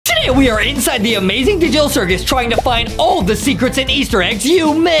And we are inside the amazing digital circus trying to find all the secrets and Easter eggs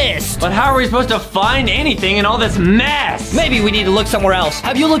you missed. But how are we supposed to find anything in all this mess? Maybe we need to look somewhere else.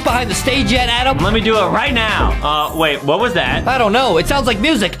 Have you looked behind the stage yet, Adam? Let me do it right now. Wait, what was that? I don't know. It sounds like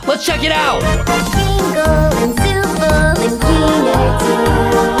music. Let's check it out.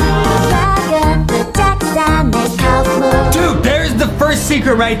 Dude, there's the first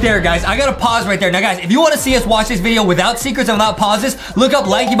secret right there, guys. I gotta pause right there. Now, guys, if you want to see us watch this video without secrets and without pauses, look up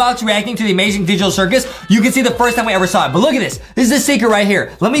LankyBox reacting to the amazing digital circus. You can see the first time we ever saw it. But look at this. This is the secret right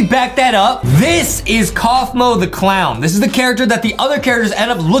here. Let me back that up. This is Kaufmo the Clown. This is the character that the other characters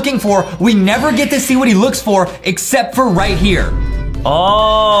end up looking for. We never get to see what he looks for except for right here.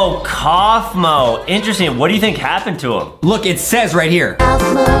 Oh, Kaufmo. Interesting. What do you think happened to him? Look, it says right here.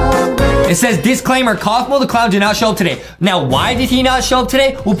 It says, disclaimer, Kaufmo the Clown did not show up today. Now, why did he not show up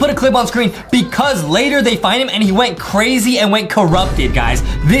today? We'll put a clip on screen because later they find him and he went crazy and went corrupted, guys.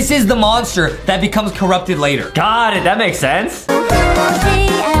 This is the monster that becomes corrupted later. Got it. That makes sense. Day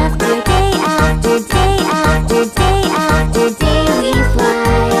after day after day after day after day we fly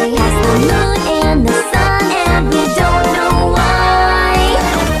past the moon and the sun and we don't know why.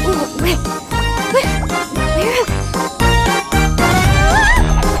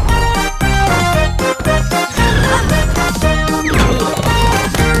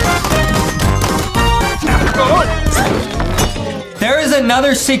 There is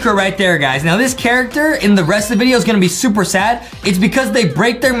another secret right there, guys. Now, this character in the rest of the video is gonna be super sad. It's because they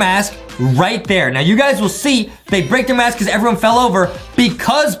break their mask right there. Now, you guys will see they break their mask because everyone fell over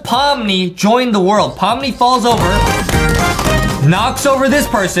because Pomni joined the world. Pomni falls over, knocks over this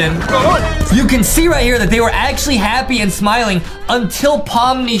person. You can see right here that they were actually happy and smiling until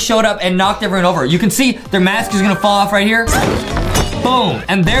Pomni showed up and knocked everyone over. You can see their mask is gonna fall off right here. Boom,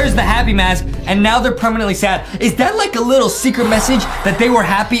 and there's the happy mask, and now they're permanently sad. Is that like a little secret message that they were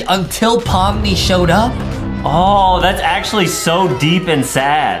happy until Pomni showed up? Oh, that's actually so deep and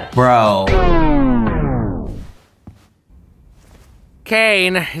sad. Bro.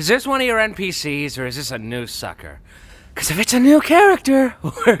 Kane, is this one of your NPCs or is this a new sucker? Because if it's a new character,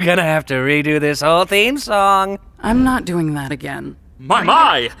 we're gonna have to redo this whole theme song. I'm not doing that again.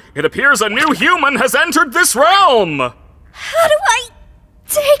 My! It appears a new human has entered this realm! How do I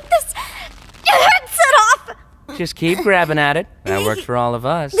take this headset off? Just keep grabbing at it. That worked for all of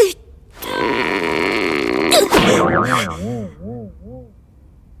us.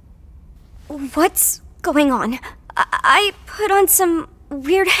 What's going on? I put on some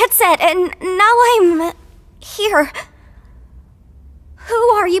weird headset and now I'm here. Who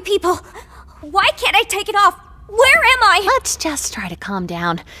are you people? Why can't I take it off? Where am I? Let's just try to calm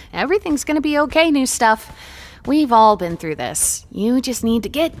down. Everything's gonna be okay, new stuff. We've all been through this. You just need to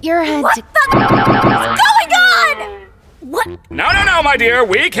get your head What's going on? What? No, my dear.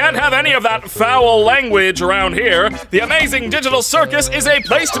 We can't have any of that foul language around here. The amazing digital circus is a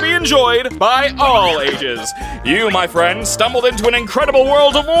place to be enjoyed by all ages. You, my friend, stumbled into an incredible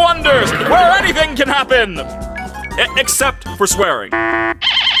world of wonders where anything can happen. Except for swearing.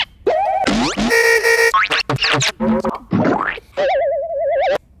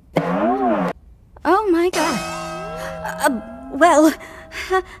 Oh my god. Well,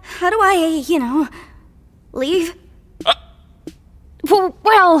 how do I, leave?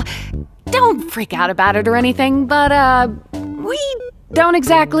 Well, don't freak out about it or anything, but, we don't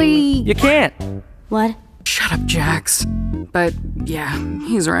exactly... You can't. What? Shut up, Jax. But yeah,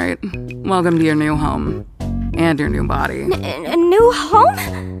 he's right. Welcome to your new home. And your new body. A new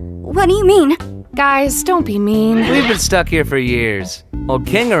home? What do you mean? Guys, don't be mean. We've been stuck here for years. Old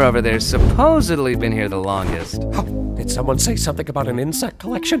Kinger over there's supposedly been here the longest. Oh, did someone say something about an insect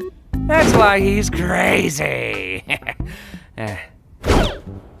collection? That's why he's crazy.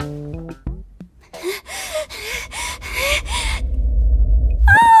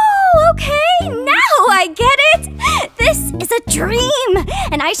 Oh, okay, now I get it! This is a dream,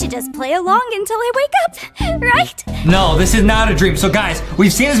 and I should just play along until I wake up, right? No, this is not a dream. So guys,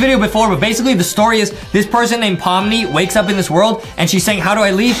 we've seen this video before, but basically the story is this person named Pomni wakes up in this world and she's saying, how do I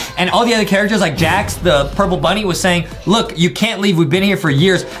leave? And all the other characters like Jax, the purple bunny, was saying, look, you can't leave. We've been here for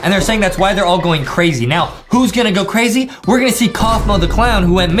years. And they're saying that's why they're all going crazy. Now, who's gonna go crazy? We're gonna see Kaufmo the Clown,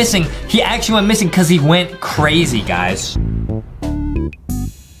 who went missing. He actually went missing because he went crazy, guys.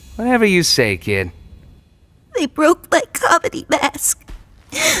 Whatever you say, kid. They broke my comedy mask.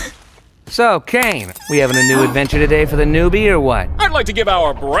 So, Kane, we having a new adventure today for the newbie or what? I'd like to give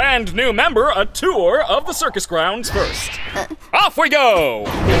our brand new member a tour of the circus grounds first. Off we go!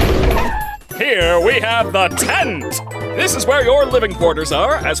 Here we have the tent. This is where your living quarters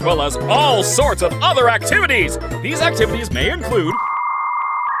are, as well as all sorts of other activities. These activities may include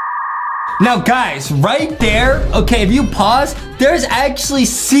Now guys, right there, okay, if you pause, there's actually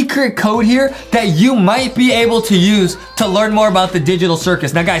secret code here that you might be able to use to learn more about the digital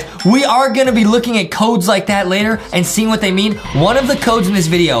circus. Now guys, we are gonna be looking at codes like that later and seeing what they mean. One of the codes in this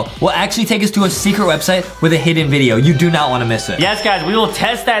video will actually take us to a secret website with a hidden video. You do not wanna miss it. Yes, guys, we will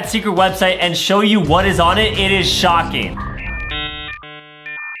test that secret website and show you what is on it. It is shocking.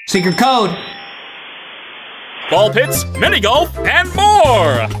 Secret code. Ball pits, mini golf, and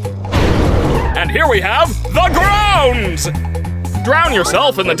more! And here we have the grounds! Drown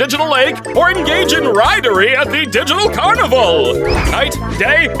yourself in the digital lake or engage in ridery at the digital carnival! Night,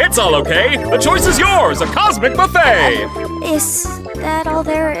 day, it's all okay. The choice is yours, a cosmic buffet! Is that all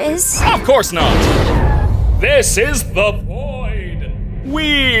there is? Of course not! This is the void!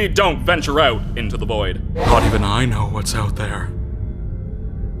 We don't venture out into the void. Not even I know what's out there.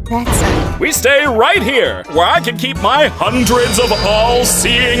 We stay right here, where I can keep my hundreds of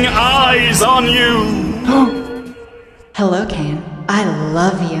all-seeing eyes on you. Hello, Kane. I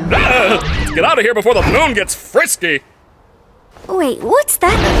love you. Let's get out of here before the moon gets frisky. Wait, what's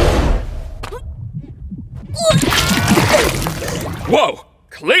that? Whoa,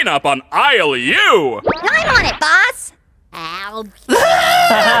 clean up on aisle U. I'm on it, boss. Ow.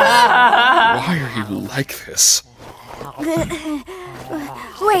 Why are you like this?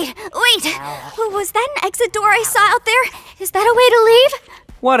 Wait. Was that an exit door I saw out there? Is that a way to leave?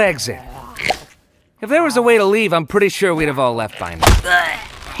 What exit? If there was a way to leave, I'm pretty sure we'd have all left by now.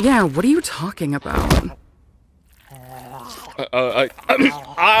 Yeah, what are you talking about?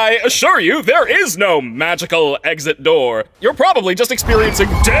 I assure you, there is no magical exit door. You're probably just experiencing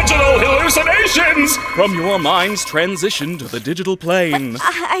digital hallucinations from your mind's transition to the digital plane.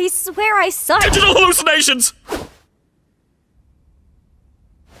 I swear I saw it. Digital hallucinations!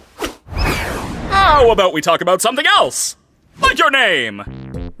 How about we talk about something else? Like your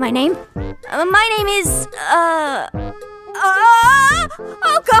name. My name? My name is, oh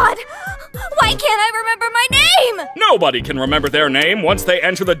God! Why can't I remember my name? Nobody can remember their name once they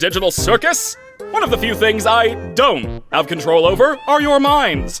enter the digital circus. One of the few things I don't have control over are your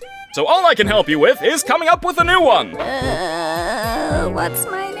minds. So all I can help you with is coming up with a new one. What's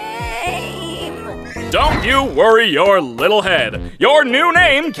my name? Don't you worry your little head. Your new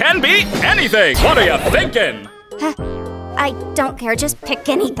name can be anything. What are you thinking? I don't care, just pick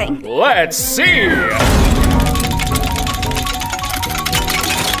anything. Let's see.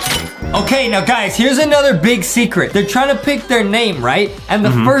 Okay, now guys, here's another big secret. They're trying to pick their name, right? And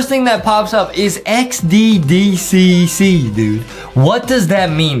the first thing that pops up is XDDCC, dude. What does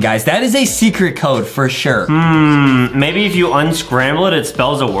that mean, guys? That is a secret code for sure. Maybe if you unscramble it, it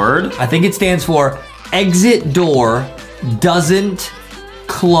spells a word? I think it stands for exit door doesn't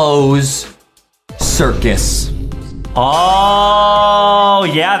close circus. Oh,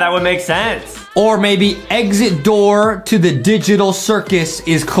 yeah, that would make sense. Or maybe exit door to the digital circus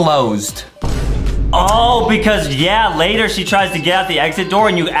is closed. Oh, because, yeah, later she tries to get out the exit door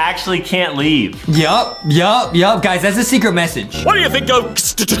and you actually can't leave. Yup. Guys, that's a secret message. What do you think of...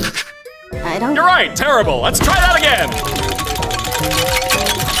 I don't... You're right, terrible. Let's try that again.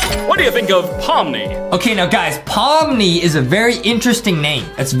 What do you think of Pomni? Okay, now guys, Pomni is a very interesting name.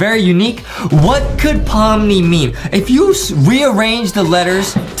 It's very unique. What could Pomni mean? If you rearrange the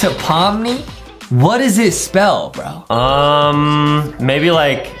letters to Pomni, what does it spell, bro? Maybe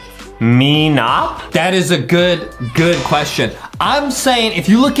like me-nop? That is a good question. I'm saying if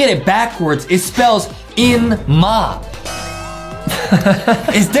you look at it backwards, it spells in mop.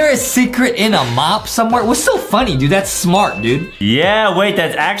 Is there a secret in a mop somewhere? What's so funny, dude? That's smart, dude. Yeah, wait,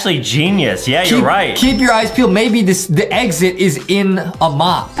 that's actually genius. Yeah, you're right. Keep your eyes peeled. Maybe the exit is in a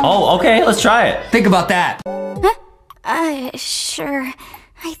mop. Oh, okay, let's try it. Think about that. Sure.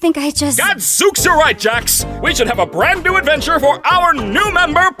 I think I just... Gadzooks, you're right, Jax. We should have a brand new adventure for our new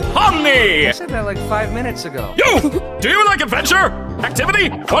member, Pomni. I said that like 5 minutes ago. You! Do you like adventure? Activity?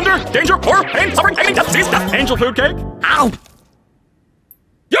 Wonder? Danger? Horror? Pain? Suffering? Pain? Death? Disease? Death? Angel food cake? Ow!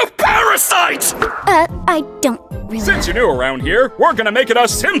 You parasite! I don't really... Since you're new around here, we're gonna make it a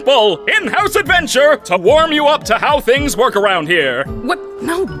simple in-house adventure to warm you up to how things work around here. What?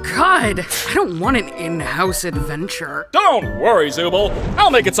 No, God. I don't want an in-house adventure. Don't worry, Zooble.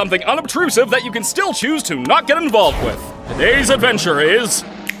 I'll make it something unobtrusive that you can still choose to not get involved with. Today's adventure is...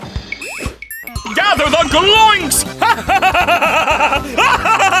 Gather the gloinks!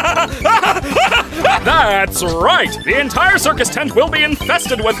 That's right! The entire circus tent will be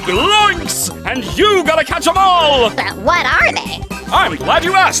infested with gloinks! And you gotta catch them all! But what are they? I'm glad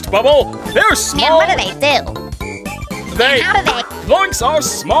you asked, Bubble! They're small... And what do they do? And how do they... Gloinks are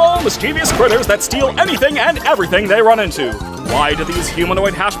small, mischievous critters that steal anything and everything they run into. Why do these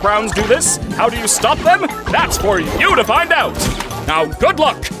humanoid hash browns do this? How do you stop them? That's for you to find out. Now, good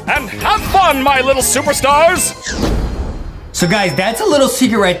luck and have fun, my little superstars. So guys, that's a little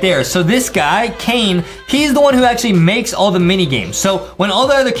secret right there. So this guy, Kane, he's the one who actually makes all the mini games. So when all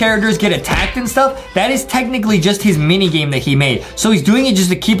the other characters get attacked and stuff, that is technically just his mini game that he made. So he's doing it just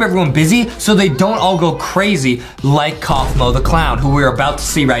to keep everyone busy so they don't all go crazy like Kaufmo the clown, who we're about to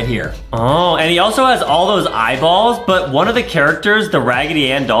see right here. Oh, and he also has all those eyeballs, but one of the characters, the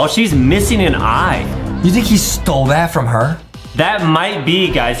Raggedy Ann doll, she's missing an eye. You think he stole that from her? That might be,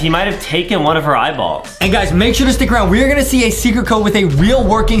 guys. He might have taken one of her eyeballs. And guys, make sure to stick around. We are gonna see a secret code with a real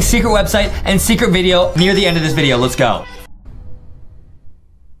working secret website and secret video near the end of this video. Let's go.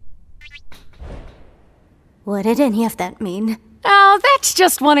 What did any of that mean? Oh, that's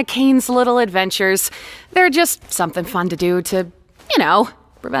just one of Kane's little adventures. They're just something fun to do to, you know,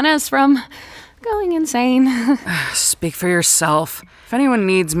 prevent us from going insane. Speak for yourself. If anyone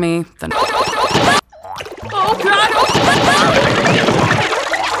needs me, then... Oh, God!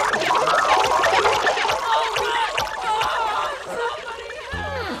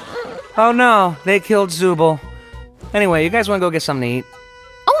 Oh no, they killed Zubul. Anyway, you guys want to go get something to eat?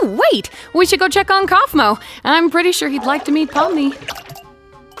 Oh, wait! We should go check on Kaufmo. I'm pretty sure he'd like to meet Pomni.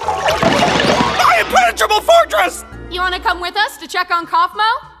 My impenetrable fortress! You want to come with us to check on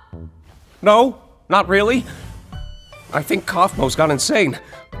Kaufmo? No, not really. I think Kaufmo's gone insane.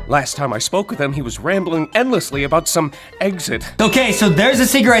 Last time I spoke with him, he was rambling endlessly about some exit. Okay, so there's a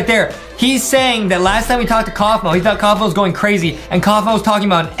secret right there. He's saying that last time we talked to Kaufmo, he thought Kaufmo was going crazy, and Kaufmo was talking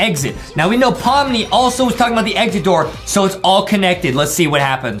about an exit. Now we know Pomni also was talking about the exit door, so it's all connected. Let's see what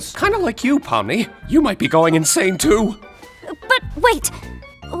happens. Kinda like you, Pomni. You might be going insane too. But wait,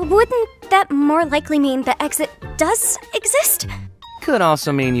 wouldn't that more likely mean the exit does exist? Could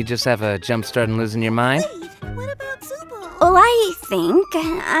also mean you just have a jump start and losing your mind. What about Zubul? Well, I think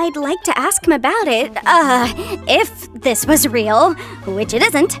I'd like to ask him about it, if this was real, which it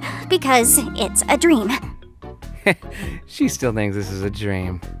isn't, because it's a dream. She still thinks this is a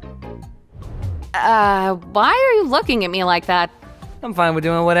dream. Why are you looking at me like that? I'm fine with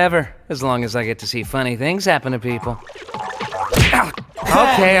doing whatever, as long as I get to see funny things happen to people. Ow.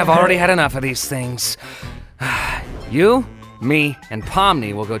 Okay, I've already had enough of these things. You, me, and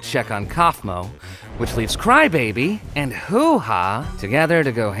Pomni will go check on Kaufmo, which leaves Crybaby and Hoo-Ha together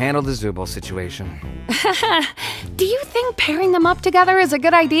to go handle the Zubul situation. Do you think pairing them up together is a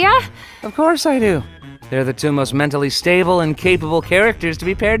good idea? Of course I do. They're the two most mentally stable and capable characters to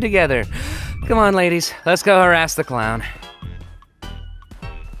be paired together. Come on, ladies, let's go harass the clown.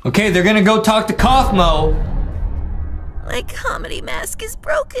 Okay, they're gonna go talk to Kaufmo. My comedy mask is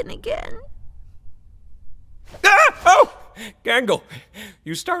broken again. Ah! Oh! Gangle,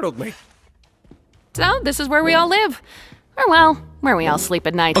 you startled me. So, this is where we all live. Or well, where we all sleep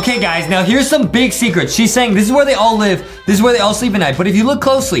at night. Okay guys, now here's some big secrets. She's saying this is where they all live, this is where they all sleep at night. But if you look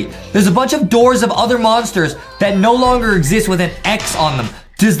closely, there's a bunch of doors of other monsters that no longer exist with an X on them.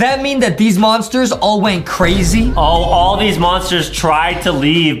 Does that mean that these monsters all went crazy? Oh, all these monsters tried to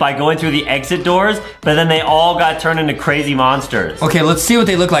leave by going through the exit doors, but then they all got turned into crazy monsters. Okay, let's see what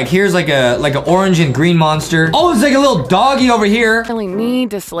they look like. Here's like a orange and green monster. Oh, there's like a little doggy over here. Really need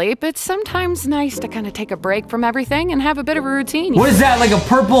to sleep. It's sometimes nice to kind of take a break from everything and have a bit of a routine. What is that, like a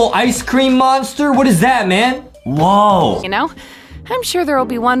purple ice cream monster? What is that, man? Whoa. You know, I'm sure there'll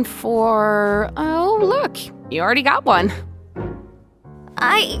be one for... Oh, look, you already got one.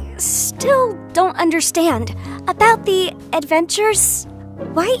 I still don't understand. About the adventures,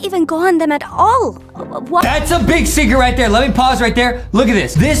 why even go on them at all? What? That's a big secret right there. Let me pause right there. Look at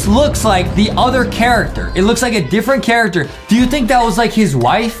this. This looks like the other character. It looks like a different character. Do you think that was like his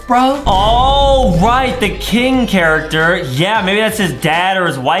wife, bro? Oh, right, the king character. Yeah, maybe that's his dad or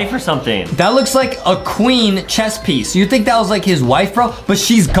his wife or something. That looks like a queen chess piece. You think that was like his wife, bro? But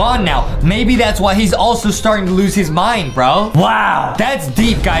she's gone now. Maybe that's why he's also starting to lose his mind, bro. Wow. That's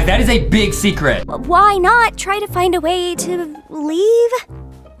deep, guys. That is a big secret. Why not try to find a way to leave?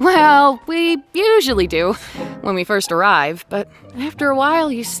 Well, we usually do when we first arrive, but after a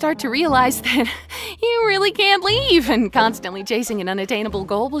while you start to realize that you really can't leave, and constantly chasing an unattainable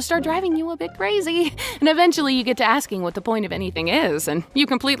goal will start driving you a bit crazy. And eventually you get to asking what the point of anything is, and you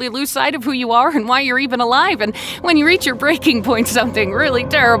completely lose sight of who you are and why you're even alive, and when you reach your breaking point, something really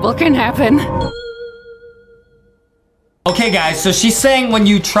terrible can happen. Okay guys, so she's saying when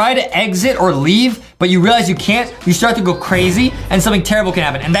you try to exit or leave, but you realize you can't, you start to go crazy and something terrible can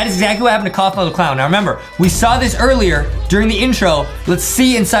happen. And that is exactly what happened to Kaufmo the Clown. Now remember, we saw this earlier during the intro. Let's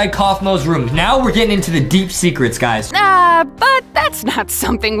see inside Kaufmo's room. Now we're getting into the deep secrets, guys. But that's not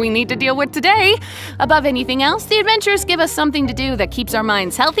something we need to deal with today. Above anything else, the adventures give us something to do that keeps our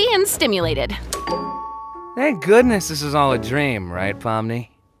minds healthy and stimulated. Thank goodness this is all a dream, right, Pomni?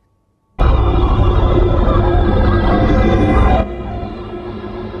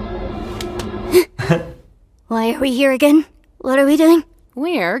 Why are we here again? What are we doing?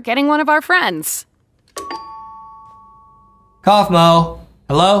 We're getting one of our friends. Kaufmo,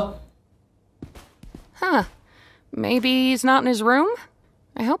 hello? Huh. Maybe he's not in his room?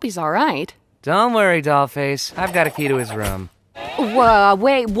 I hope he's all right. Don't worry, Dollface. I've got a key to his room.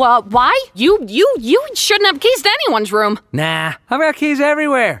 Wait, why? You shouldn't have keys to anyone's room. Nah, I've got keys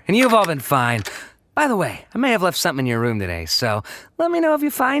everywhere, and you've all been fine. By the way, I may have left something in your room today, so let me know if you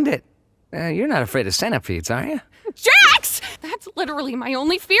find it. You're not afraid of centipedes, are you? Jax! That's literally my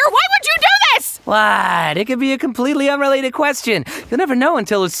only fear. Why would you do this? What? It could be a completely unrelated question. You'll never know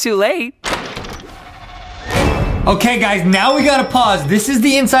until it's too late. Okay guys, now we gotta pause. This is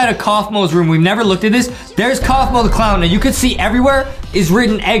the inside of Kaufmo's room. We've never looked at this. There's Kaufmo the Clown. Now you can see everywhere is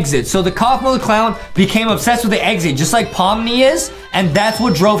written exit. So the Kaufmo the Clown became obsessed with the exit, just like Pomni is, and that's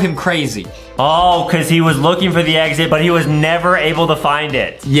what drove him crazy. Oh, because he was looking for the exit, but he was never able to find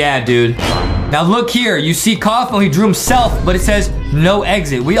it. Yeah, dude. Now look here, you see Kaufmo, he drew himself, but it says no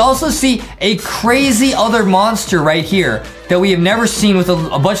exit. We also see a crazy other monster right here that we have never seen with a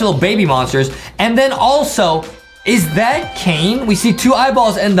bunch of little baby monsters. And then also, is that Cain? We see two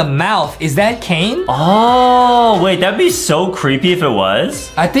eyeballs and the mouth. Is that Cain? Oh, wait, that'd be so creepy if it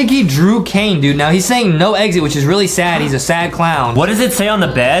was. I think he drew Cain, dude. Now he's saying no exit, which is really sad. He's a sad clown. What does it say on the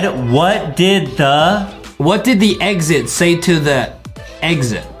bed? What did the exit say to the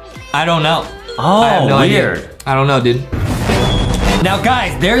exit? I don't know. Oh, I have no weird. idea. I don't know, dude. Now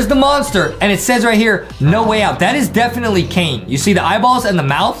guys, there's the monster, and it says right here, no way out. That is definitely Cain. You see the eyeballs and the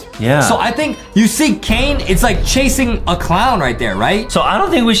mouth? Yeah. So I think you see Cain, it's like chasing a clown right there, right? So I don't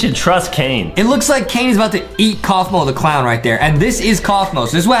think we should trust Cain. It looks like Cain is about to eat Kaufmo the Clown right there, and this is Kaufmo.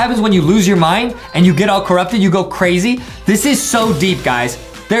 So this is what happens when you lose your mind and you get all corrupted, you go crazy. This is so deep, guys.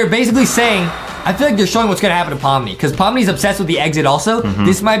 They're basically saying, I feel like they're showing what's gonna happen to Pomni, because Pomni's obsessed with the exit also.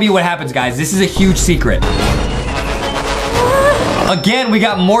 This might be what happens, guys. This is a huge secret. Again, we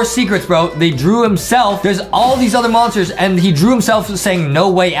got more secrets, bro. They drew himself. There's all these other monsters, and he drew himself saying no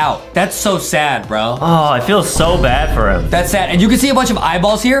way out. That's so sad, bro. Oh, I feel so bad for him. That's sad. And you can see a bunch of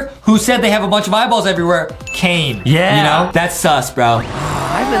eyeballs here. Who said they have a bunch of eyeballs everywhere? Cain. Yeah. You know? That's sus, bro.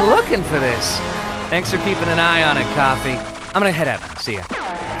 I've been looking for this. Thanks for keeping an eye on it, Coffee. I'm gonna head out. See ya.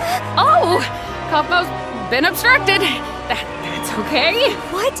 Oh, Kaufmo's been obstructed. That's okay.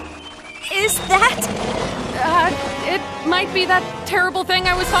 What is that? It might be that terrible thing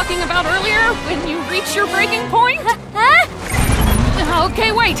I was talking about earlier when you reach your breaking point.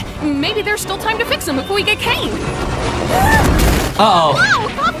 Okay, wait. Maybe there's still time to fix him before we get Cain. Uh-oh. Whoa,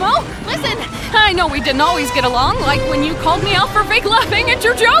 Kaufmo, listen. I know we didn't always get along, like when you called me out for fake laughing at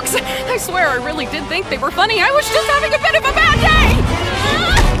your jokes. I swear I really did think they were funny. I was just having a bit of a bad day.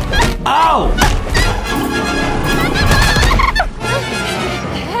 Oh!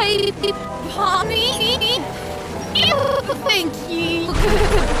 Hey, Pomni. Thank you.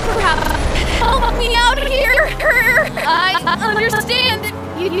 Help me out here. I understand that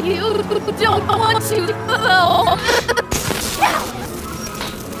you don't want to, though.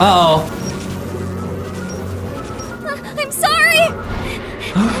 Uh-oh. I'm sorry.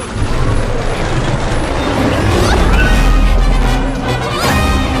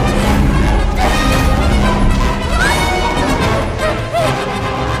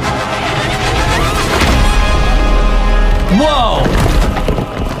 Whoa!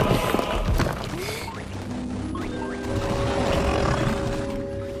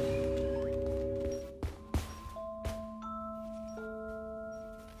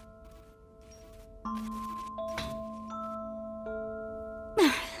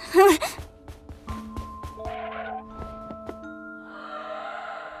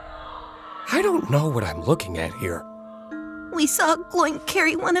 I don't know what I'm looking at here. We saw Gloink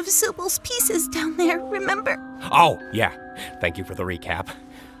carry one of Zubal's pieces down there, remember? Oh, yeah. Thank you for the recap.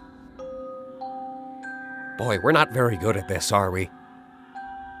 Boy, we're not very good at this, are we?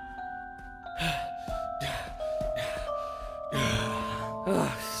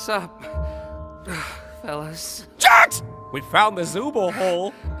 Sup, fellas? Jax! We found the Zubal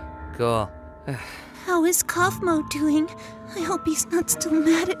hole. Cool. How is Kaufmo doing? I hope he's not still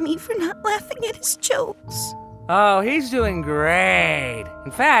mad at me for not laughing at his jokes. Oh, he's doing great.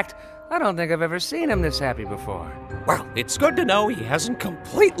 In fact, I don't think I've ever seen him this happy before. Well, it's good to know he hasn't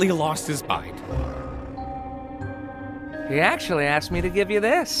completely lost his mind. He actually asked me to give you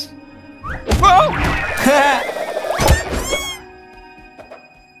this.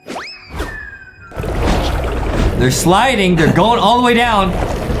 They're sliding. They're going all the way down.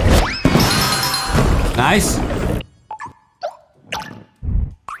 Nice.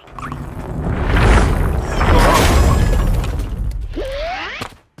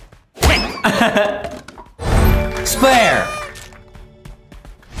 Spare.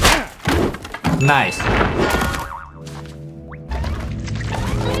 Nice.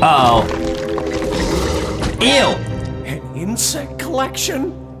 Uh-oh. Ew. An insect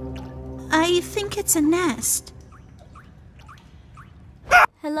collection? I think it's a nest.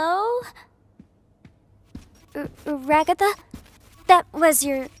 Hello? Ragatha? That was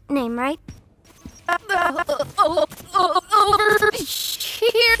your name, right? Over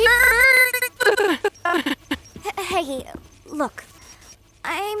here. Hey, look.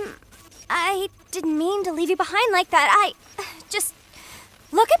 I didn't mean to leave you behind like that. Just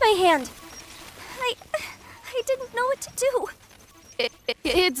look at my hand. I didn't know what to do.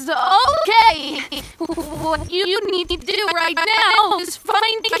 It's okay. What you need to do right now is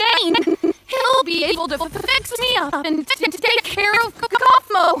find Kane. He'll be able to fix me up and take care of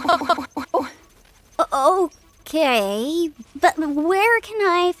Kaufmo. Okay, but where can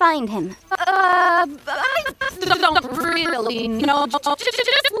I find him? I don't really know. Just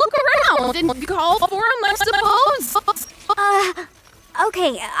look around and call for him, I suppose.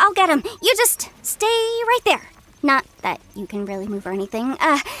 Okay, I'll get him. You just stay right there. Not that you can really move or anything.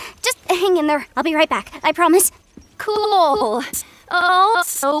 Just hang in there. I'll be right back. I promise. Cool. Oh,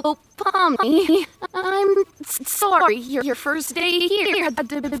 so Pomni, I'm sorry your first day here had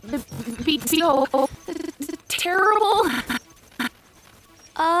to be so terrible.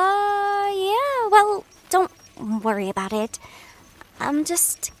 Yeah, well, don't worry about it. I'm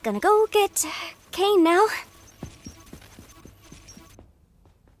just gonna go get Kane now.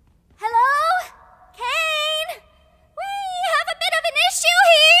 Hello? Kane? We have a bit of an issue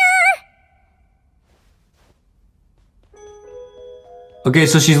here! Okay,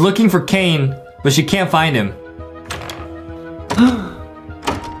 so she's looking for Kane, but she can't find him.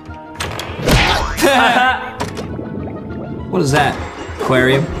 What is that?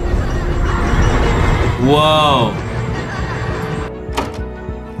 Aquarium? Whoa.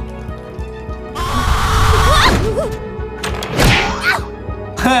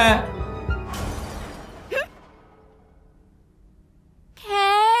 Kane?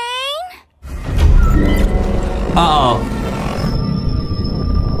 Uh-oh.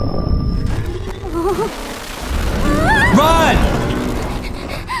 Run!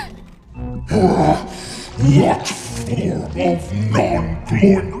 What form of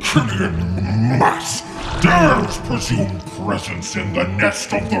non-Gloinkinian mass dares presume presence in the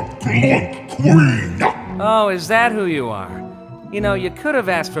nest of the Gloink Queen? Oh, is that who you are? You know, you could have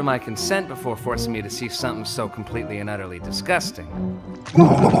asked for my consent before forcing me to see something so completely and utterly disgusting.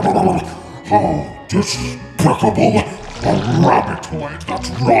 How despicable! A rabbitoid that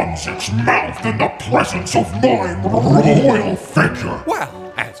runs its mouth in the presence of my royal figure!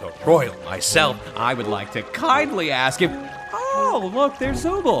 Well, as a royal myself, I would like to kindly ask if... Oh, look, there's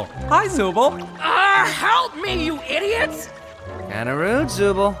Zubul. Hi, Zubul. Help me, you idiots! Kinda rude,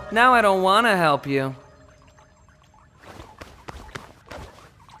 Zubul. Now I don't want to help you.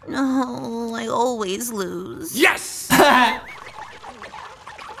 No, I always lose. Yes!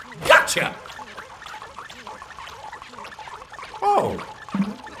 Gotcha! Oh.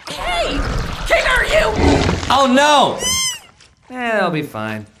 Hey! King, are you? Oh no! I'll be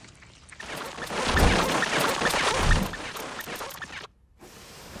fine.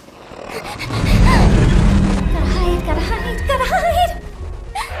 Gotta hide.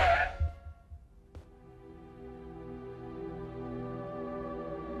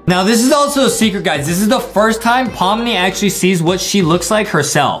 Now this is also a secret, guys. This is the first time Pomni actually sees what she looks like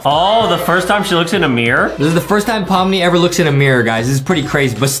herself. Oh, the first time she looks in a mirror? This is the first time Pomni ever looks in a mirror, guys. This is pretty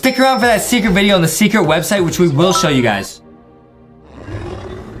crazy. But stick around for that secret video on the secret website, which we will show you guys.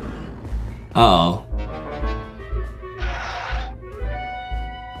 Uh-oh.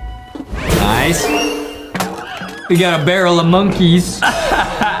 Nice. We got a barrel of monkeys.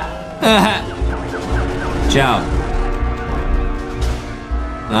 Ciao.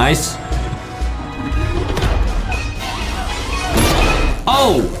 Nice.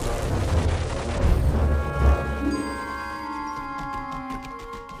 Oh!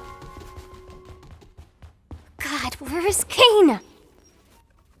 God, where is Kane?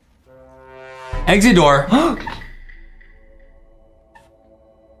 Exit door.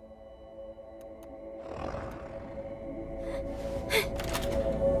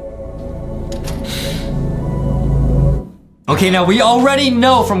 Okay, now we already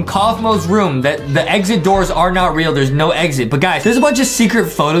know from Kaufmo's room that the exit doors are not real. There's no exit. But guys, there's a bunch of secret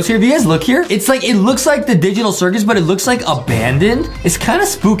photos here. If you guys look here, it's like, it looks like the digital circus, but it looks like abandoned. It's kind of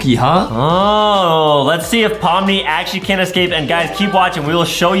spooky, huh? Oh, let's see if Pomni actually can escape. And guys, keep watching. We will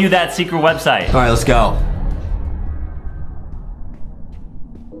show you that secret website. All right, let's go.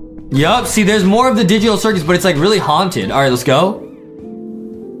 Yup, see, there's more of the digital circus, but it's like really haunted. All right, let's go.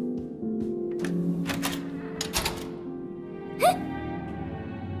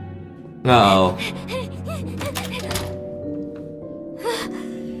 Uh-oh.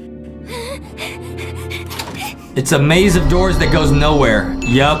 It's a maze of doors that goes nowhere.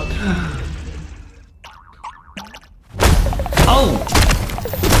 Yup. Oh!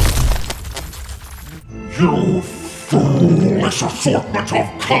 You foolish assortment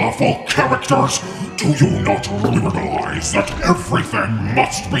of colorful characters! Do you not realize that everything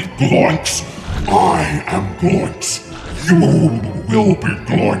must be Gloinks? I am Gloinks. You will be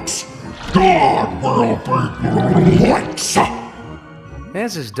Gloinks. God will be Gloinks.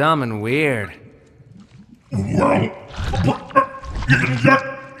 This is dumb and weird. Well, yet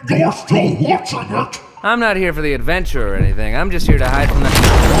you're still watching it. I'm not here for the adventure or anything. I'm just here to hide from the...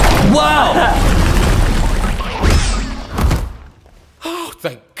 Wow! Oh,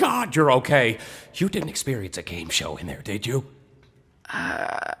 thank God you're okay. You didn't experience a game show in there, did you?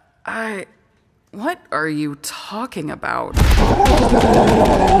 What are you talking about?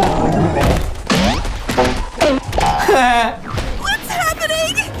 What's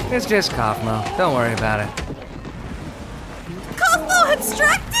happening? It's just Kaufmo. Don't worry about it. Kaufmo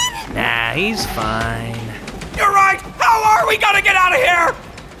abstracted? Nah, he's fine. You're right! How are we gonna get out of here?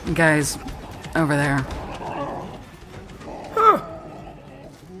 Guys, over there. Huh.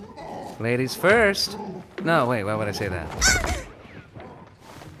 Ladies first. No, wait, why would I say that?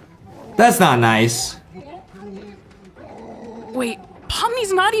 That's not nice. Wait,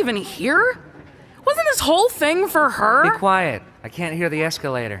 Pomni's not even here? Wasn't this whole thing for her? Be quiet. I can't hear the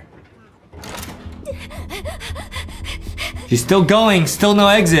escalator. She's still going, still no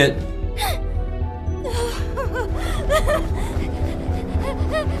exit.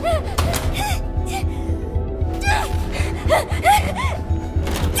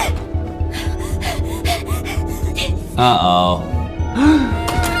 Uh-oh.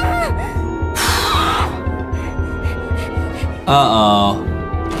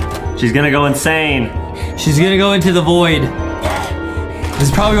 Uh-oh. She's gonna go insane. She's gonna go into the void. This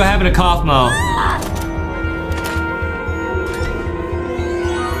is probably what happened to Kaufmo.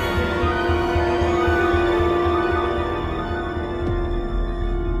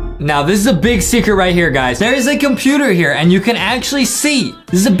 Now, this is a big secret right here, guys. There is a computer here, and you can actually see.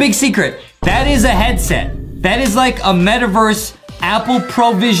 This is a big secret. That is a headset. That is like a metaverse Apple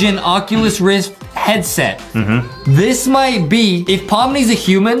Pro Vision Oculus Rift headset. This might be, if Pomni's a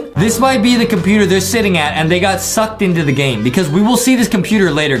human, this might be the computer they're sitting at and they got sucked into the game, because we will see this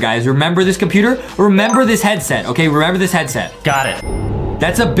computer later, guys. Remember this computer? Remember this headset, okay? Remember this headset. Got it.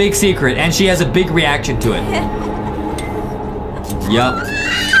 That's a big secret, and she has a big reaction to it. Yup.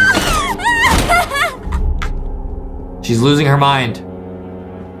 She's losing her mind.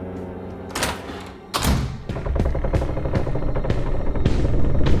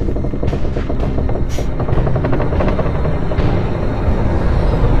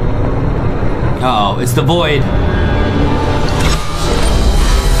 Uh-oh, it's the void.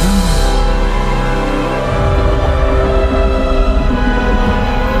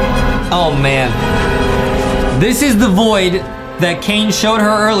 Oh man. This is the void that Kane showed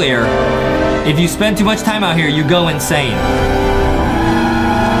her earlier. If you spend too much time out here, you go insane.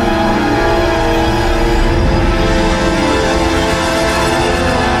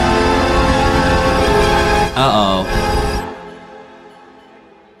 Uh-oh.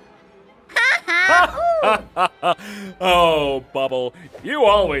 Oh, Bubble, you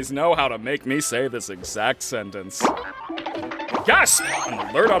always know how to make me say this exact sentence. Yes! An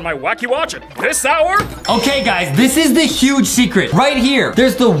alert on my Wacky Watch at this hour? Okay, guys, this is the huge secret. Right here,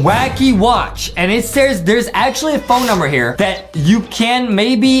 there's the Wacky Watch, and it says there's actually a phone number here that you can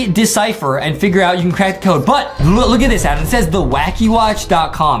maybe decipher and figure out. You can crack the code. But look at this, Adam. It says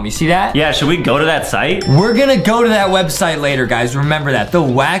thewackywatch.com. You see that? Yeah, should we go to that site? We're gonna go to that website later, guys. Remember that.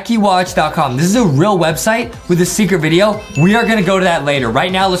 Thewackywatch.com. This is a real website with a secret video. We are gonna go to that later.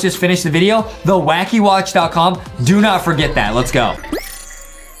 Right now, let's just finish the video. Thewackywatch.com. Do not forget that. Let's go.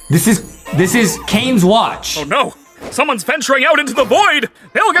 This is Kane's watch. Oh no! Someone's venturing out into the void!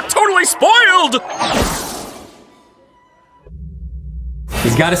 They'll get totally spoiled!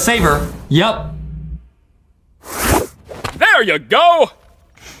 He's got to save her. Yup. There you go!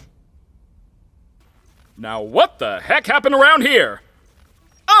 Now what the heck happened around here?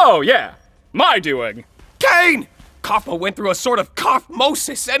 Oh yeah, my doing. Kane! Kaufmo went through a sort of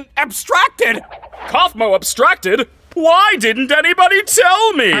kaufmosis and abstracted! Kaufmo abstracted? Why didn't anybody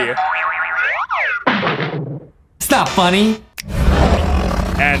tell me? It's not funny.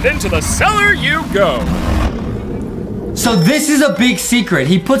 And into the cellar you go. So this is a big secret.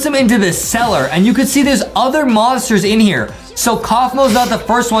 He puts him into the cellar, and you can see there's other monsters in here. So Kaufmo's not the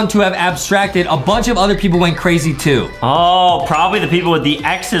first one to have abstracted. A bunch of other people went crazy too. Oh, probably the people with the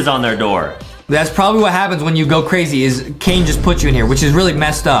X's on their door. That's probably what happens when you go crazy, is Kane just put you in here, which is really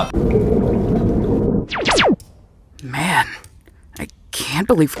messed up. Man, I can't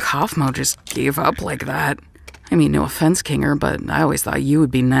believe Kaufmo just gave up like that. I mean, no offense, Kinger, but I always thought you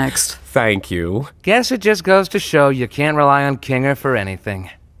would be next. Thank you. Guess it just goes to show you can't rely on Kinger for anything.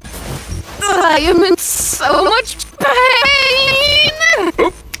 I am in so much pain!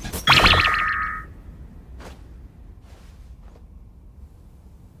 Oop.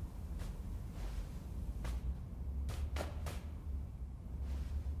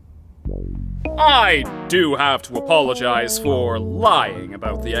 I do have to apologize for lying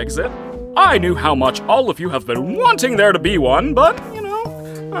about the exit. I knew how much all of you have been wanting there to be one, but, you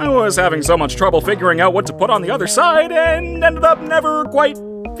know, I was having so much trouble figuring out what to put on the other side and ended up never quite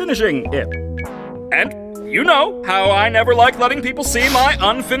finishing it. And you know how I never like letting people see my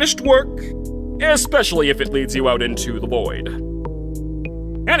unfinished work, especially if it leads you out into the void.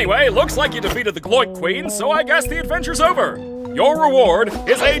 Anyway, looks like you defeated the Gloink Queen, so I guess the adventure's over. Your reward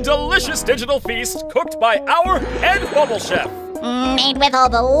is a delicious digital feast cooked by our head bubble chef. Made with all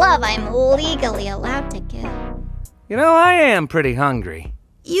the love I'm legally allowed to give. You know, I am pretty hungry.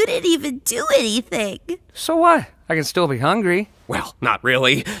 You didn't even do anything. So what? I can still be hungry. Well, not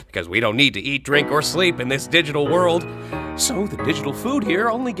really, because we don't need to eat, drink, or sleep in this digital world. So the digital food here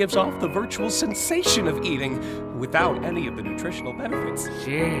only gives off the virtual sensation of eating without any of the nutritional benefits.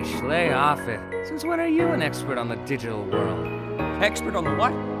 Sheesh, lay off it. Since when are you an expert on the digital world? Expert on the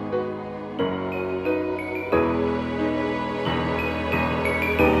what?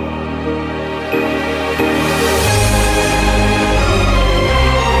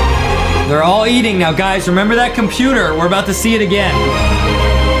 They're all eating now, guys. Remember that computer. We're about to see it again.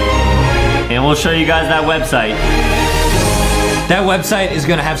 And we'll show you guys that website. That website is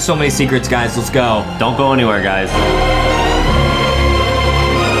gonna have so many secrets, guys. Let's go. Don't go anywhere, guys.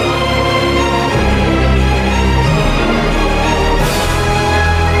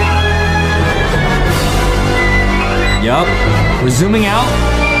 Yup. We're zooming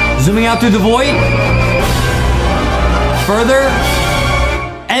out through the void. Further.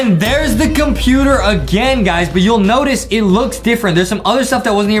 And there's the computer again, guys. But you'll notice it looks different. There's some other stuff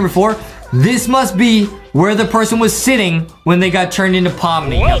that wasn't here before. This must be where the person was sitting when they got turned into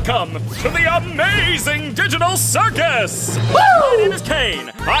Pomni. Welcome to the amazing digital circus! Woo! My name is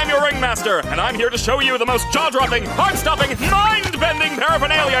Kane. I'm your ringmaster, and I'm here to show you the most jaw-dropping, heart-stopping, mind-bending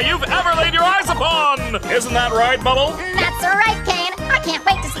paraphernalia you've ever laid your eyes upon! Isn't that right, Bubble? That's right, Kane. I can't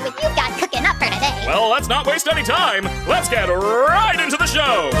wait to see what you've got cooking up for today. Well, let's not waste any time. Let's get right into the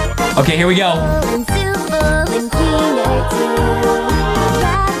show! Okay, here we go.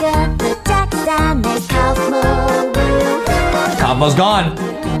 Kaufmo's gone.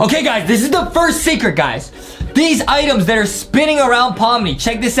 Okay, guys, this is the first secret, guys. These items that are spinning around Pomni.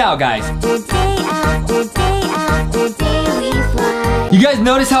 Check this out, guys. You guys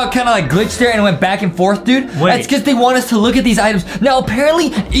notice how it kind of like glitched there and it went back and forth, dude? Wait. That's because they want us to look at these items. Now,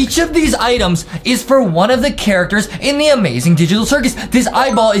 apparently, each of these items is for one of the characters in the Amazing Digital Circus. This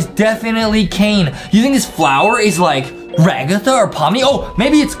eyeball is definitely Kane. You think this flower is like Ragatha or Pomni? Oh,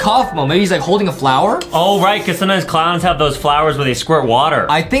 maybe it's Kaufmo. Maybe he's like holding a flower? Oh, right, because sometimes clowns have those flowers where they squirt water.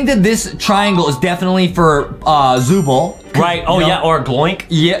 I think that this triangle is definitely for Zubul. Right, oh yeah, or Gloink.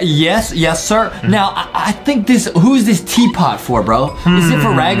 Yeah, yes, sir. Now, I think this, who's this teapot for, bro? Is it for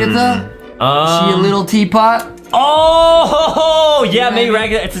Ragatha? She a little teapot? Oh, yeah, maybe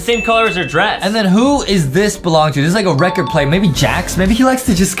Ragatha. It's the same color as her dress. And then who is this belong to? This is like a record player. Maybe Jax? Maybe he likes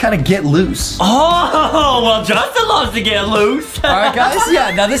to just kind of get loose. Oh, well, Justin loves to get loose. All right, guys?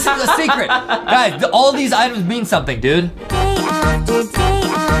 Yeah, now this is a secret. Guys, all these items mean something, dude. Day after day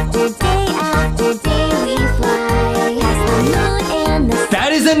after day after day we fly past the moon and the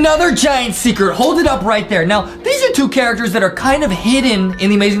That is another giant secret. Hold it up right there. Now, these are two characters that are kind of hidden in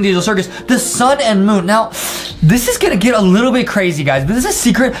the Amazing Digital Circus, the sun and moon. Now, This is gonna get a little bit crazy, guys, but this is a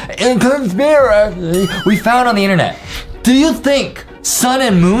secret conspiracy we found on the internet. Do you think Sun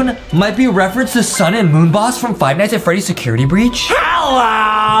and Moon might be a reference to Sun and Moon Boss from Five Nights at Freddy's Security Breach?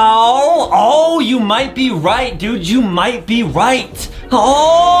 Hello! Oh, you might be right, dude. You might be right.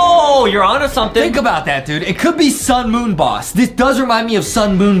 Oh, you're onto something. Think about that, dude. It could be Sun Moon Boss. This does remind me of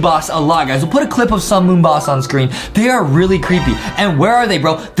Sun Moon Boss a lot, guys. We'll put a clip of Sun Moon Boss on screen. They are really creepy. And where are they,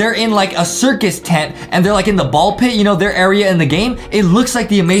 bro? They're in like a circus tent, and they're like in the ball pit, you know, their area in the game. It looks like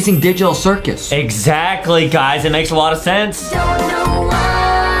the amazing digital circus. Exactly, guys. It makes a lot of sense. Don't know why.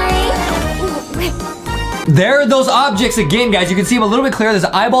 There are those objects again, guys. You can see them a little bit clearer. There's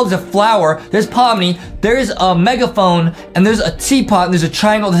an eyeball, there's a flower, there's Pomni, there's a megaphone, and there's a teapot, and there's a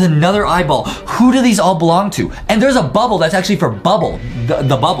triangle, there's another eyeball. Who do these all belong to? And there's a bubble that's actually for bubble,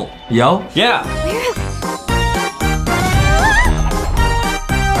 the bubble, yo? Yeah.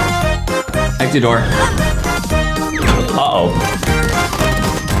 Exit door. Uh-oh.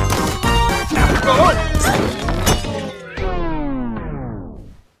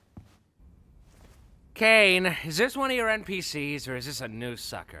 Kane, is this one of your NPCs or is this a new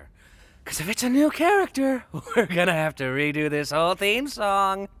sucker? Because if it's a new character, we're gonna have to redo this whole theme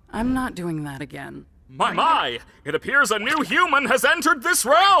song. I'm not doing that again. My! It appears a new human has entered this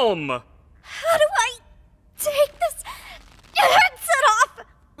realm! How do I take this headset off?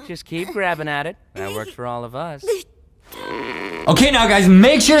 Just keep grabbing at it. That worked for all of us. Okay, now guys,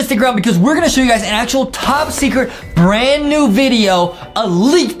 make sure to stick around because we're gonna show you guys an actual top secret, brand new video, a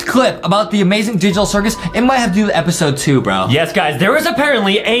leaked clip about the amazing digital circus. It might have to do with episode 2, bro. Yes, guys, there is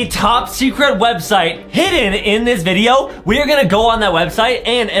apparently a top secret website hidden in this video. We are gonna go on that website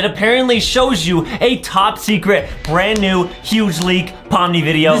and it apparently shows you a top secret, brand new, huge leak Pomni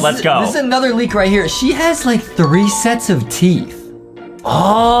video. Let's go. This is another leak right here. She has like 3 sets of teeth.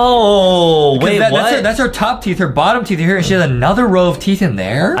 Oh, wait, what? That's her top teeth, her bottom teeth are here, and she has another row of teeth in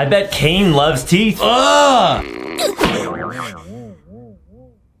there. I bet Kane loves teeth. Ugh!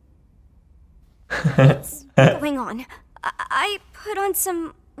 What's going on? I put on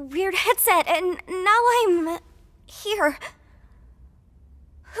some weird headset and now I'm here.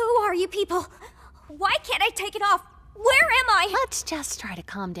 Who are you people? Why can't I take it off? Where am I? Let's just try to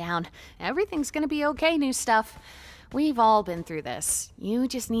calm down. Everything's gonna be okay, new stuff. We've all been through this. You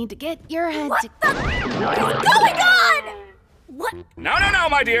just need to get your head What the is going on? What? No,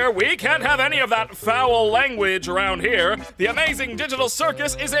 my dear. We can't have any of that foul language around here. The amazing digital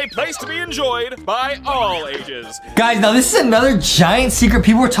circus is a place to be enjoyed by all ages. Guys, now this is another giant secret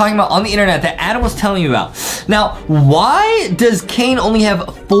people were talking about on the internet that Adam was telling you about. Now, why does Kane only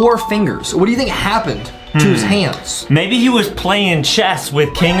have 4 fingers? What do you think happened to his hands? Maybe he was playing chess with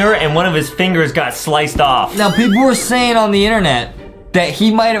Kinger and one of his fingers got sliced off. Now, people were saying on the internet that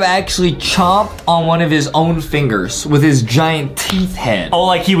he might have actually chomped on one of his own fingers with his giant teeth head. Oh,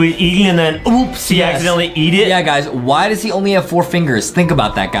 like he was eating and then, oops, he accidentally eat it? Yeah, guys, why does he only have 4 fingers? Think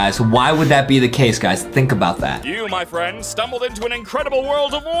about that, guys. Why would that be the case, guys? Think about that. You, my friend, stumbled into an incredible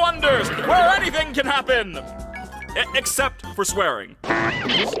world of wonders where anything can happen. Except for swearing.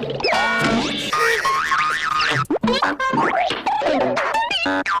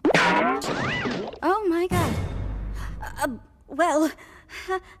 Oh my god. Well,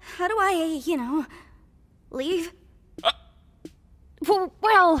 how do I, leave?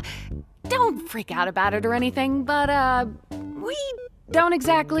 Well, don't freak out about it or anything, but, we don't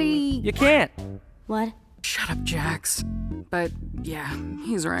exactly... You can't. What? Shut up, Jax. But yeah,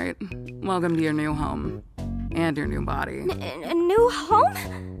 he's right. Welcome to your new home. And your new body. A new home?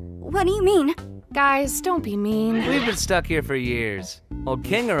 What do you mean? Guys, don't be mean. We've been stuck here for years. Old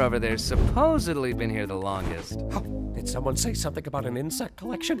Kinger over there's supposedly been here the longest. Oh, did someone say something about an insect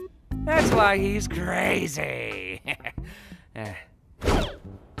collection? That's why he's crazy. Oh,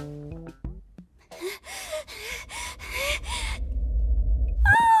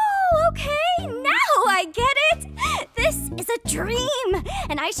 okay, now I get it! This is a dream,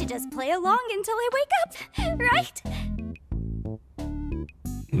 and I should just play along until I wake up, right?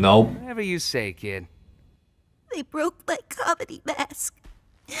 Nope. Whatever you say, kid. They broke my comedy mask.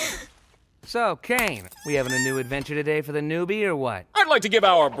 So, Kane, we having a new adventure today for the newbie or what? I'd like to give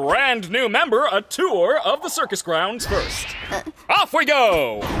our brand new member a tour of the circus grounds first. Off we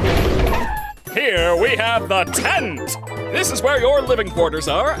go! Here we have the tent. This is where your living quarters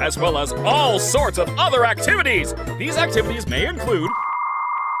are, as well as all sorts of other activities. These activities may include...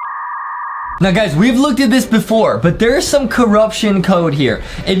 Now guys, we've looked at this before, but there's some corruption code here.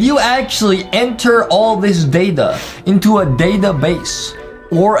 If you actually enter all this data into a database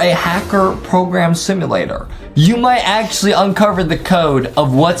or a hacker program simulator, you might actually uncover the code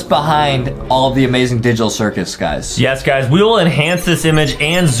of what's behind all of the amazing digital circus, guys. Yes, guys, we will enhance this image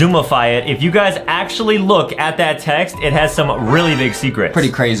and zoomify it. If you guys actually look at that text, it has some really big secrets.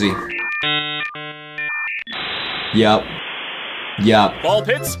 Pretty crazy. Yep. Yep. Ball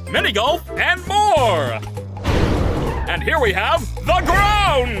pits, mini golf, and more. And here we have the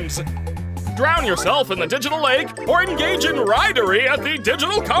grounds. Drown yourself in the digital lake or engage in ridery at the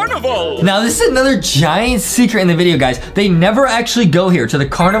digital carnival. Now this is another giant secret in the video, guys. They never actually go here to the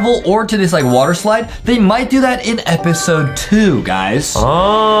carnival or to this like water slide. They might do that in episode 2, guys.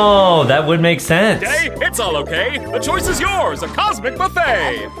 Oh, that would make sense. Hey, it's all okay. The choice is yours, a cosmic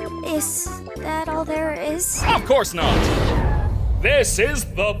buffet. Is that all there is? Of course not. This is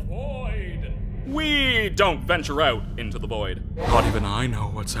the void. We don't venture out into the void. Not even I know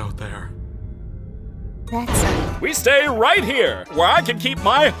what's out there. We stay right here, where I can keep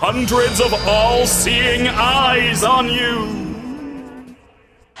my hundreds of all-seeing eyes on you.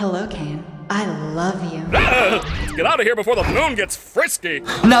 Hello, Kane. I love you. Let's get out of here before the moon gets frisky.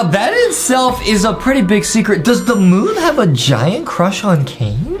 Now that in itself is a pretty big secret. Does the moon have a giant crush on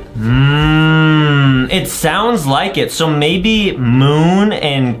Kane? It sounds like it. So maybe Moon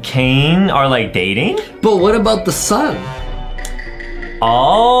and Kane are like dating? But what about the sun?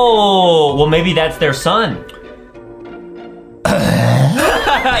 Oh, well maybe that's their son.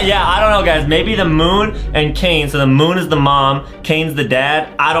 Yeah, I don't know, guys. Maybe the moon and Kane. So the moon is the mom, Kane's the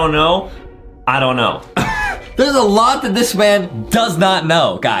dad. I don't know. I don't know. There's a lot that this man does not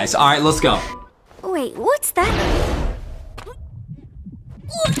know, guys. All right, let's go. Wait, what's that?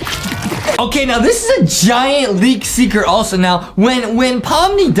 Okay, now this is a giant leak secret also. Now, when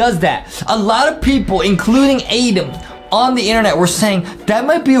Pomni does that, a lot of people, including Adam, on the internet were saying that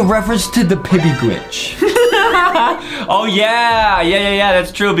might be a reference to the Pibby glitch. Oh yeah,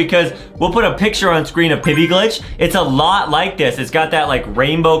 that's true, because we'll put a picture on screen of Pibby glitch. It's a lot like this. It's got that like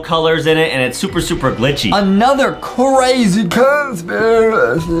rainbow colors in it and it's super glitchy. Another crazy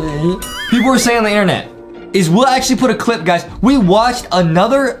conspiracy people were saying on the internet is we'll actually put a clip, guys. We watched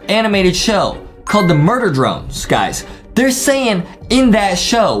another animated show called The Murder Drones, guys. They're saying in that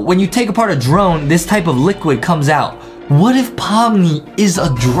show, when you take apart a drone, this type of liquid comes out. What if Pomni is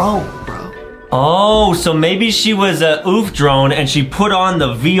a drone, bro? Oh, so maybe she was a oof drone and she put on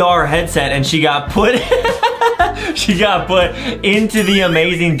the VR headset and she got put she got put into the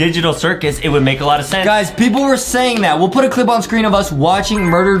amazing digital circus. It would make a lot of sense. Guys, people were saying that. We'll put a clip on screen of us watching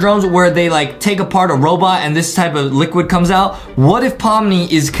Murder Drones where they like take apart a robot and this type of liquid comes out. What if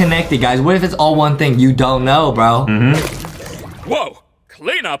Pomni is connected, guys? What if it's all one thing? You don't know, bro. Whoa.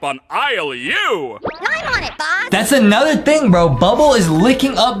 Clean up on aisle U. I'm on it, boss. That's another thing, bro. Bubble is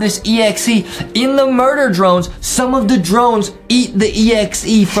licking up this EXE. In the Murder Drones, some of the drones eat the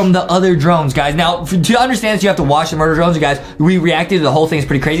EXE from the other drones, guys. Now, to understand this, you have to watch the Murder Drones, you guys. We reacted to the whole thing. It's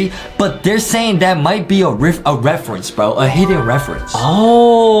pretty crazy. But they're saying that might be a reference, bro. A hidden reference.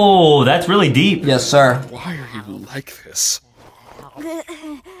 Oh, that's really deep. Yes, sir. Why are you like this?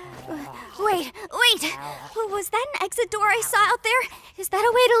 Wait. Was that an exit door I saw out there? Is that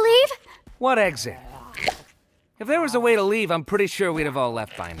a way to leave? What exit? If there was a way to leave, I'm pretty sure we'd have all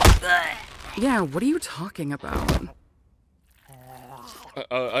left by now. Yeah, what are you talking about?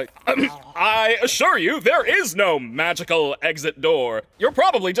 I assure you, there is no magical exit door. You're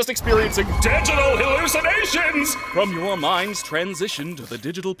probably just experiencing digital hallucinations from your mind's transition to the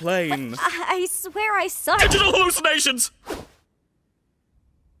digital plane. I swear I saw it. Digital hallucinations!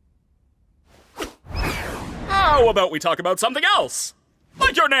 How about we talk about something else?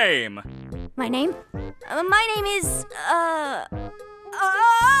 Like your name. My name? My name is, oh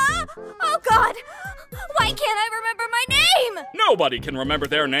God! Why can't I remember my name? Nobody can remember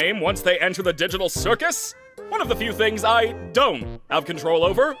their name once they enter the digital circus. One of the few things I don't have control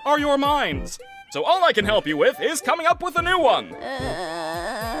over are your minds. So all I can help you with is coming up with a new one.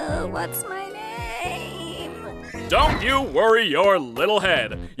 What's my name? Don't you worry your little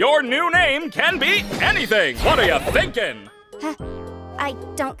head. Your new name can be anything. What are you thinking? I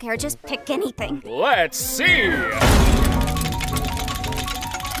don't care, just pick anything. Let's see.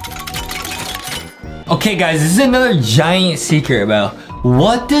 Okay, guys, this is another giant secret, bro.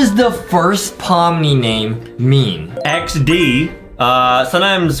 What does the first Pomni name mean? XD.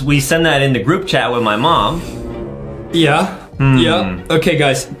 Sometimes we send that in the group chat with my mom. Yeah. Yeah. Okay,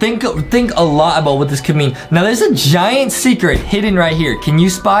 guys, think a lot about what this could mean. Now, there's a giant secret hidden right here. Can you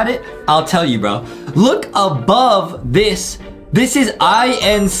spot it? I'll tell you, bro. Look above this. This is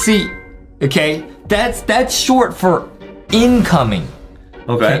INC. Okay, that's short for incoming.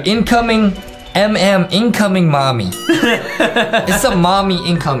 Okay. Incoming, incoming mommy. It's a mommy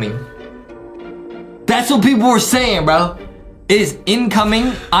incoming. That's what people were saying, bro. It is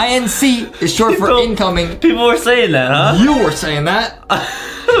incoming. INC is short for incoming. People were saying that, huh? You were saying that.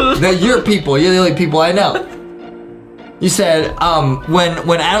 That you're people. You're the only people I know. You said,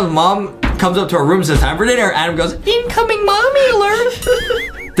 when Adam's mom comes up to her room and says time for dinner, Adam goes, incoming mommy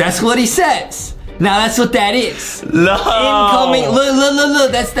alert. That's what he says. Now that's what that is. No. Incoming,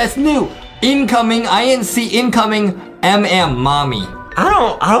 look, that's new. Incoming, INC, incoming, MM, mommy.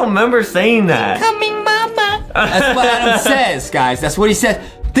 I don't remember saying that. Incoming mama. That's what Adam says, guys. That's what he says.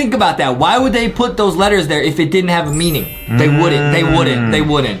 Think about that. Why would they put those letters there if it didn't have a meaning? They wouldn't. I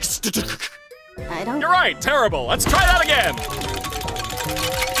don't... You're right, terrible. Let's try that again.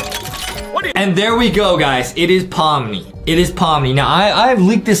 And there we go, guys. It is Pomni. It is Pomni. Now, I've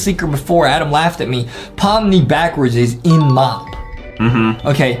leaked this secret before. Adam laughed at me. Pomni backwards is in mop.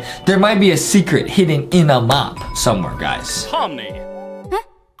 Okay, there might be a secret hidden in a mop somewhere, guys. Pomni.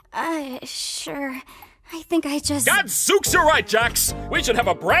 Sure. I think I just... Gadzooks, you're right, Jax. We should have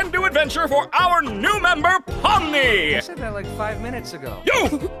a brand new adventure for our new member, Pomni. I said that like 5 minutes ago.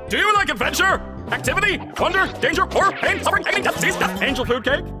 You! Do you like adventure? Activity? Wonder? Danger? Horror? Pain? Suffering? Agony? Death? Disease? Death? Angel food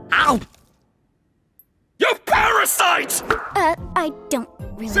cake? Ow! You parasite! I don't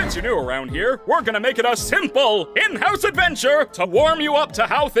really... Since you're new around here, we're gonna make it a simple in-house adventure to warm you up to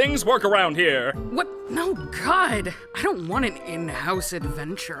how things work around here. What? No, God. I don't want an in-house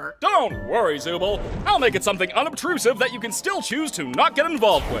adventure. Don't worry, Zooble. I'll make it something unobtrusive that you can still choose to not get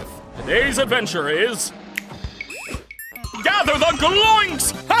involved with. Today's adventure is... Gather the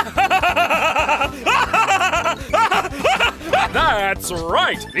gloinks! That's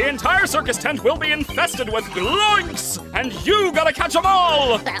right! The entire circus tent will be infested with gloinks! And you gotta catch them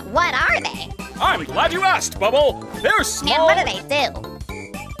all! But what are they? I'm glad you asked, Bubble. They're small... And what do they do?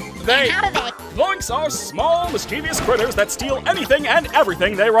 And how do they... Gloinks are small, mischievous critters that steal anything and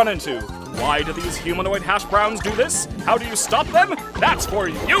everything they run into. Why do these humanoid hash browns do this? How do you stop them? That's for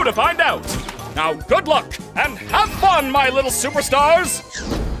you to find out. Now, good luck, and have fun, my little superstars!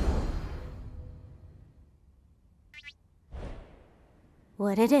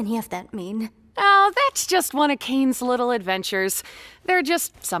 What did any of that mean? Oh, that's just one of Kane's little adventures. They're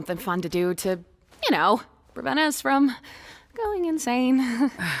just something fun to do to, you know, prevent us from going insane.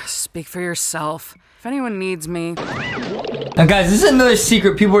 Speak for yourself. If anyone needs me... Now guys, this is another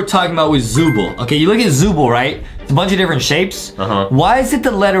secret people were talking about with Zooble. Okay, you look at Zooble, right? It's a bunch of different shapes. Why is it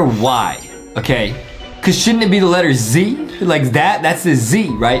the letter Y? Okay, because shouldn't it be the letter Z? Like that? That's the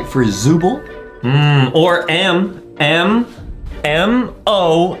Z, right? For Zooble? Or M-O-M-M-Y.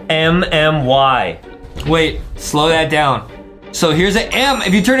 Wait, slow that down. So here's an M.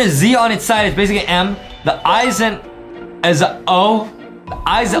 If you turn a Z on its side, it's basically M. The I's an O. The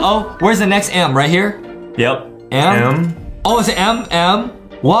I's an O. Where's the next M? Right here? Yep. M. Oh, it's an M. M.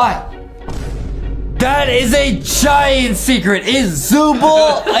 What? That is a giant secret. Is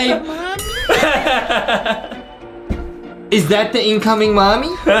Zooble a... Is that the incoming mommy?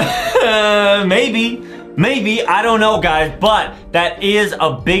 Maybe, I don't know, guys, but that is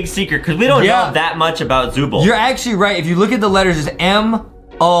a big secret because we don't know that much about Zooble. You're actually right. If you look at the letters, it's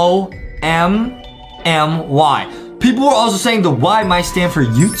M-O-M-M-Y. People were also saying the Y might stand for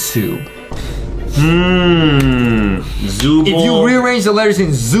YouTube. Zooble. If you rearrange the letters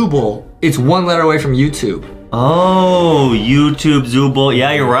in Zooble, it's one letter away from YouTube. Oh, YouTube, Zooble.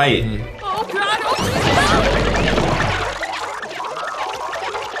 Yeah, you're right. Oh, God.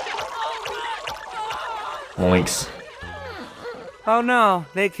 Oinks. Oh no,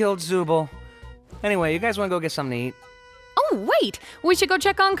 they killed Zooble. Anyway, you guys want to go get something to eat? Oh, wait. We should go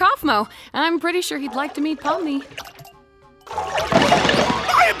check on Kaufmo. I'm pretty sure he'd like to meet Pomni.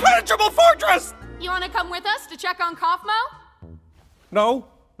 My impenetrable fortress! You want to come with us to check on Kaufmo? No,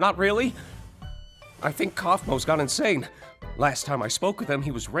 not really. I think Kaufmo's gone insane. Last time I spoke with him,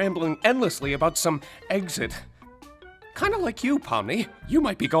 he was rambling endlessly about some exit. Kinda like you, Pomni. You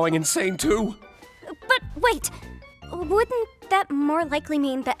might be going insane too. But wait, wouldn't that more likely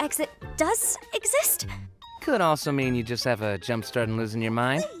mean the exit does exist? Could also mean you just have a jump start and losing your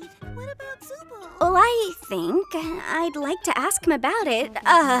mind. What about Zooble? Well, I think I'd like to ask him about it,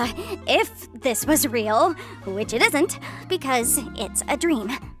 if this was real, which it isn't, because it's a dream.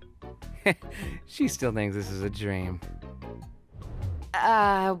 She still thinks this is a dream.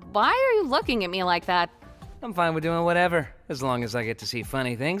 Why are you looking at me like that? I'm fine with doing whatever, as long as I get to see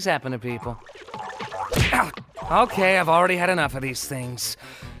funny things happen to people. Okay, I've already had enough of these things.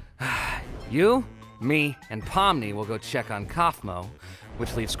 You, me, and Pomni will go check on Kaufmo,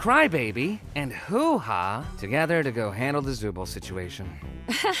 which leaves Crybaby and Hoo-Ha together to go handle the Zooble situation.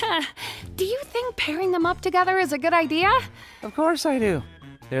 Do you think pairing them up together is a good idea? Of course I do.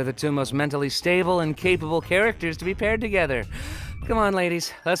 They're the two most mentally stable and capable characters to be paired together. Come on,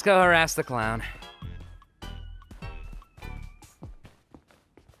 ladies, let's go harass the clown.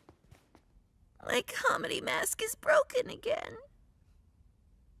 My comedy mask is broken again.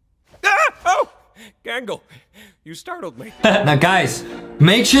 Ah! Oh! Gangle, you startled me. Now guys,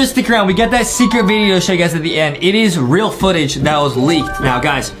 make sure to stick around. We got that secret video to show you guys at the end. It is real footage that was leaked. Now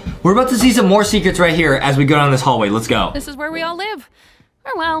guys, we're about to see some more secrets right here as we go down this hallway. Let's go. This is where we all live.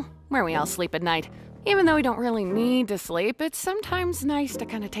 Or well, where we all sleep at night. Even though we don't really need to sleep, it's sometimes nice to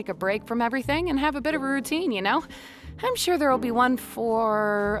kind of take a break from everything and have a bit of a routine, you know? I'm sure there'll be one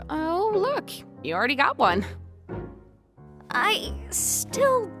for... Oh, look, you already got one. I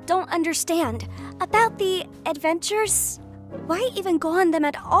still don't understand. About the adventures, why even go on them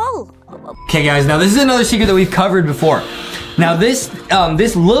at all? Okay guys, now this is another secret that we've covered before. Now this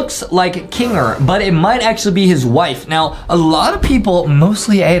looks like Kinger, but it might actually be his wife. Now, a lot of people,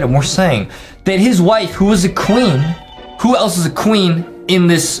 mostly Adam, were saying that his wife, who was a queen, who else is a queen in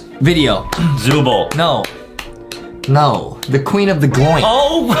this video? Zubul. No, the queen of the Gloink.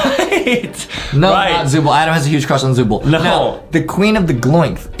 Oh, right. No, right. not Zubul. Adam has a huge crush on Zubul. No. Now, the queen of the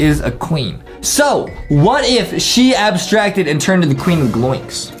Gloink is a queen. So, what if she abstracted and turned into the queen of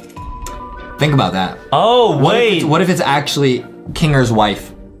Gloinks? Think about that. Oh, wait. What if it's actually Kinger's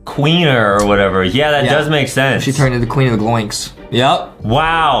wife? Queener or whatever. Yeah, that does make sense. She turned into the queen of the Gloinks. Yep.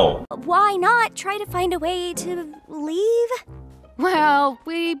 Wow. Why not try to find a way to leave? Well,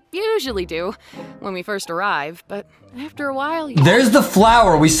 we usually do when we first arrive, but after a while... There's the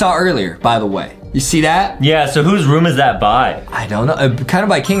flower we saw earlier, by the way. You see that? Yeah, so whose room is that by? I don't know. Kind of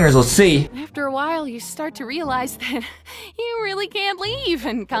by Kinger's, let's see. After a while, you start to realize that you really can't leave,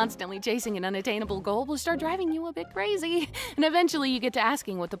 and constantly chasing an unattainable goal will start driving you a bit crazy. And eventually you get to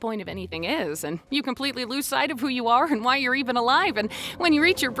asking what the point of anything is, and you completely lose sight of who you are and why you're even alive, and when you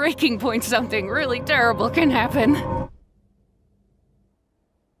reach your breaking point, something really terrible can happen.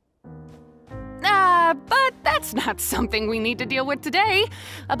 But that's not something we need to deal with today.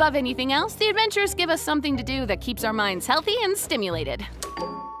 Above anything else, the adventures give us something to do that keeps our minds healthy and stimulated.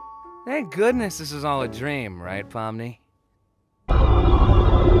 Thank goodness this is all a dream, right, Pomni?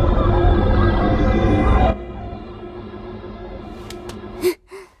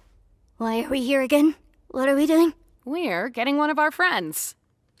 Why are we here again? What are we doing? We're getting one of our friends.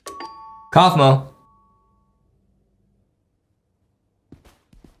 Kaufmo.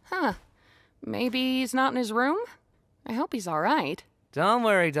 Huh. Maybe he's not in his room? I hope he's alright. Don't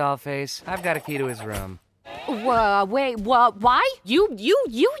worry, Dollface. I've got a key to his room. Wait, why? You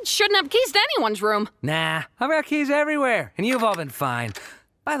shouldn't have keys to anyone's room. Nah, I've got keys everywhere, and you've all been fine.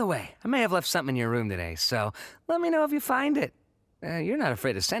 By the way, I may have left something in your room today, so let me know if you find it. You're not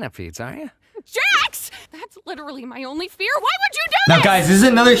afraid of centipedes, are you? Jax! That's literally my only fear. Why would you do this? Now guys, this is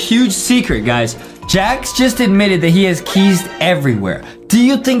another huge secret, guys. Jax just admitted that he has keys everywhere. Do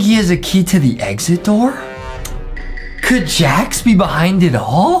you think he has a key to the exit door? Could Jax be behind it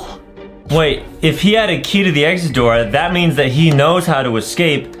all? Wait, if he had a key to the exit door, that means that he knows how to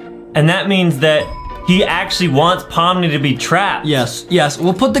escape, and that means that he actually wants Pomni to be trapped. Yes,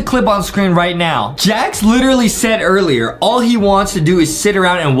 we'll put the clip on screen right now. Jax literally said earlier, all he wants to do is sit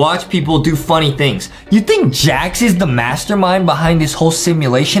around and watch people do funny things. You think Jax is the mastermind behind this whole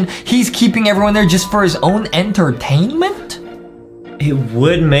simulation? He's keeping everyone there just for his own entertainment? It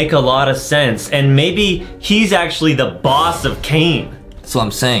would make a lot of sense, and maybe he's actually the boss of Kane. That's what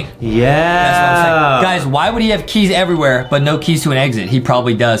I'm saying. Yeah. That's what I'm saying. Guys, why would he have keys everywhere but no keys to an exit? He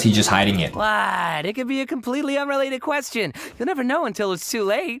probably does. He's just hiding it. What? It could be a completely unrelated question. You'll never know until it's too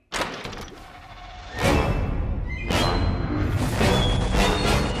late.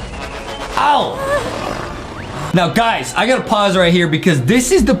 Ow! Now guys, I gotta pause right here because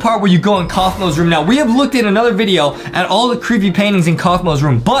this is the part where you go in Kaufmo's room. Now we have looked in another video at all the creepy paintings in Kaufmo's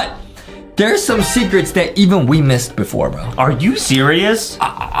room, but there's some secrets that even we missed before, bro. Are you serious?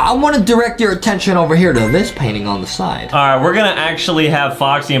 I want to direct your attention over here to this painting on the side. All right, we're gonna actually have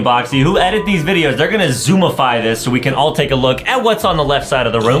Foxy and Boxy, who edit these videos, they're gonna zoomify this so we can all take a look at what's on the left side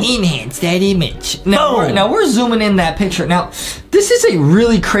of the room. Enhance that image. Now we're zooming in that picture. Now, this is a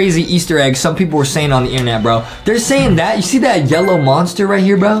really crazy Easter egg some people were saying on the internet, bro. They're saying that, you see that yellow monster right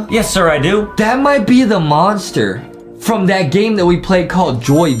here, bro? Yes, sir, I do. That might be the monster from that game that we played called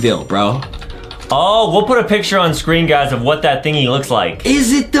Joyville, bro. Oh, we'll put a picture on screen, guys, of what that thingy looks like.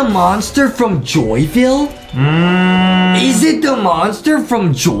 Is it the monster from Joyville? Is it the monster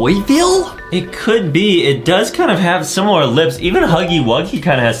from Joyville? It could be. It does kind of have similar lips. Even Huggy Wuggy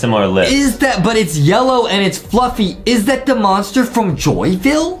kind of has similar lips. Is that, but it's yellow and it's fluffy. Is that the monster from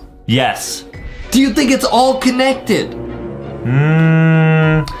Joyville? Yes. Do you think it's all connected?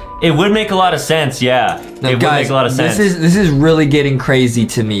 It would make a lot of sense, yeah. Now, it guys, would make a lot of sense. This is really getting crazy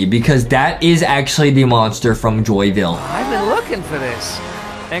to me because that is actually the monster from Joyville. I've been looking for this.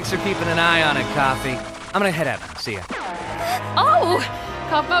 Thanks for keeping an eye on it, Coffee. I'm gonna head out. See ya. Oh,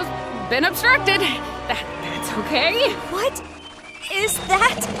 Kaufmo's been obstructed. That's okay. What is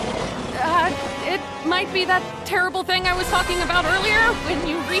that? It might be that terrible thing I was talking about earlier when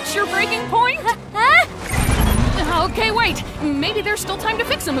you reach your breaking point. Huh? Okay, wait. Maybe there's still time to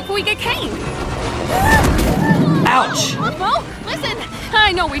fix him if we get Kane. Ouch! Well, listen,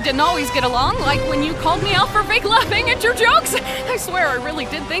 I know we didn't always get along, like when you called me out for fake laughing at your jokes. I swear I really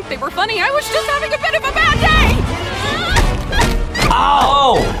did think they were funny. I was just having a bit of a bad day.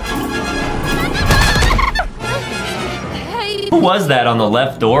 Oh! Hey. Who was that on the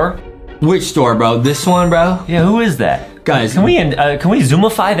left door? Which door, bro? This one, bro? Yeah, who is that? Guys, can we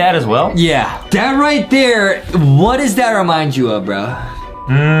zoomify that as well? Yeah. That right there, what does that remind you of, bro?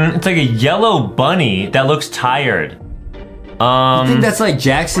 It's like a yellow bunny that looks tired. You think that's like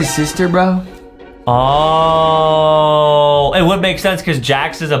Jax's sister, bro? Oh, it would make sense because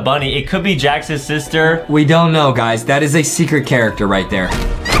Jax is a bunny. It could be Jax's sister. We don't know, guys. That is a secret character right there.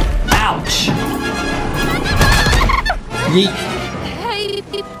 Ouch! Yeet. Hey,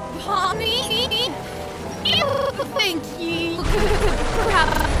 Pommy. Thank you.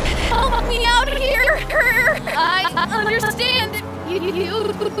 Help me out here. I understand that you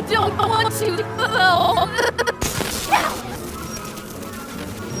don't want to go.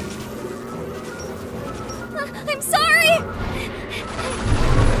 I'm sorry.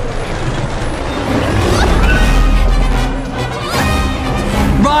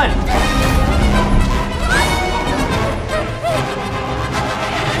 Run!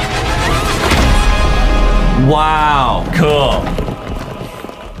 Wow, cool.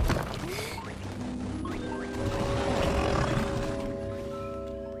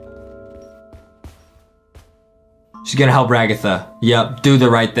 She's gonna help Ragatha. Yep, do the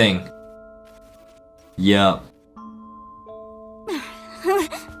right thing. Yep.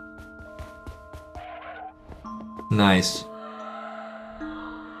 Nice.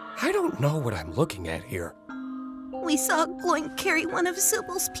 I don't know what I'm looking at here. We saw Gloink carry one of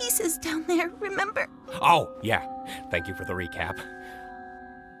Sybil's pieces down there, remember? Oh, yeah. Thank you for the recap.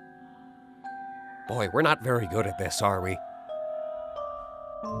 Boy, we're not very good at this, are we?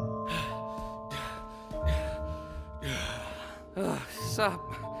 Sup,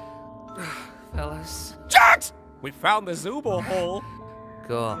 fellas? Jax! We found the Zooble hole.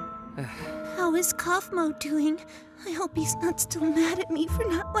 Cool. How is Kaufmo doing? I hope he's not still mad at me for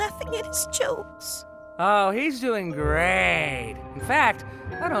not laughing at his jokes. Oh, he's doing great. In fact,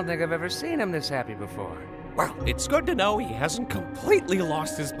 I don't think I've ever seen him this happy before. Well, it's good to know he hasn't completely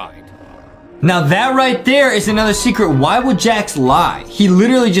lost his mind. Now that right there is another secret. Why would Jax lie? He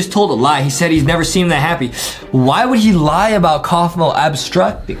literally just told a lie. He said he's never seen him that happy. Why would he lie about Kaufmo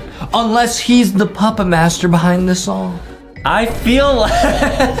obstructing? Unless he's the puppet master behind this all. I feel like...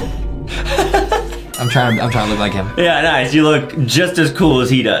 I'm trying to look like him. Yeah, nice. You look just as cool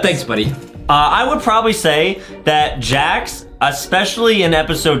as he does. Thanks, buddy. I would probably say that Jax, especially in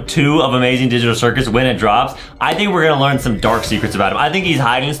episode 2 of Amazing Digital Circus when it drops, I think we're gonna learn some dark secrets about him. I think he's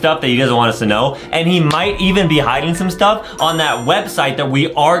hiding stuff that he doesn't want us to know, and he might even be hiding some stuff on that website that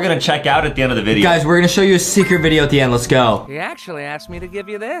we are gonna check out at the end of the video. Guys, we're gonna show you a secret video at the end. Let's go. He actually asked me to give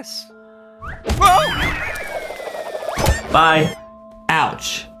you this. Bye.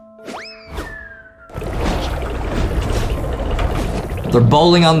 Ouch. They're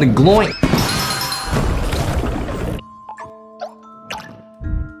bowling on the gloink.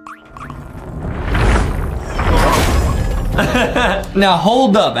 Now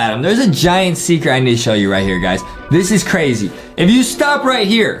hold up, Adam. There's a giant secret I need to show you right here, guys. This is crazy. If you stop right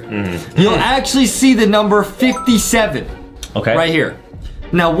here, you'll actually see the number 57. Okay. Right here.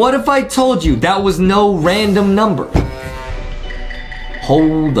 Now, what if I told you that was no random number?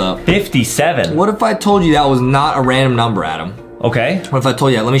 Hold up. 57. What if I told you that was not a random number, Adam? Okay. What if I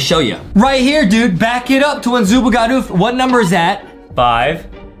told you that? Let me show you. Right here, dude. Back it up to when Zuba got oofed. What number is that? 5.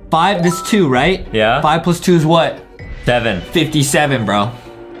 5, this 2, right? Yeah. 5 plus 2 is what? 7. 57, bro.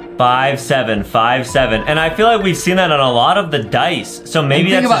 5, 7, 5, 7. And I feel like we've seen that on a lot of the dice. So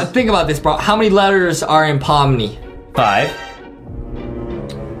maybe think about this, bro. How many letters are in Pomni? 5.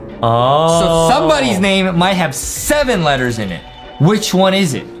 Oh. So somebody's name might have 7 letters in it. Which one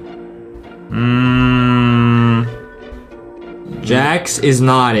is it? Jax is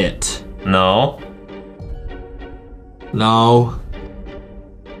not it. No. No.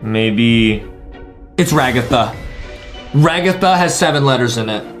 Maybe... It's Ragatha. Ragatha has 7 letters in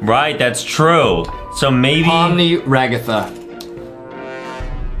it. Right, that's true. So maybe... Pomni Ragatha.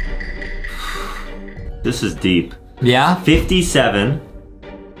 This is deep. Yeah? 57.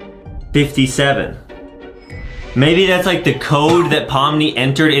 57. Maybe that's like the code that Pomni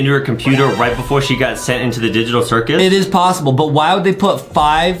entered into her computer right before she got sent into the digital circus. It is possible, but why would they put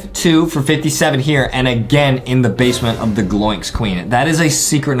 5-2 for 57 here and again in the basement of the Gloinks Queen? That is a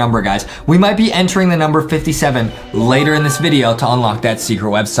secret number, guys. We might be entering the number 57 later in this video to unlock that secret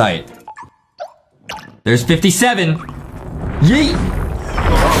website. There's 57. Yeet!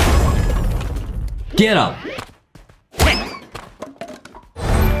 Get him.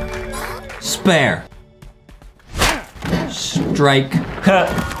 Spare. Strike.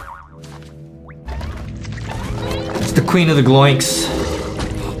 It's the queen of the Gloinks.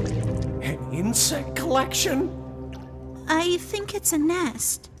 An insect collection? I think it's a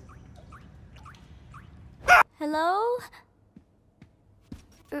nest. Hello?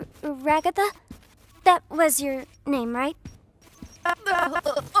 Ragatha? That was your name, right?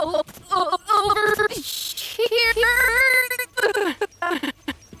 Over here.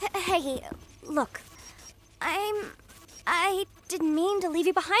 Hey, look. I didn't mean to leave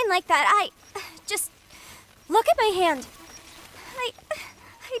you behind like that. Just look at my hand. I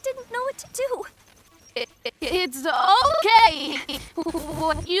didn't know what to do. It's okay.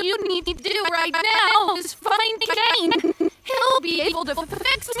 What you need to do right now is find Kane. He'll be able to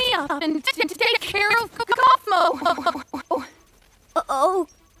fix me up and take care of Kaufmo.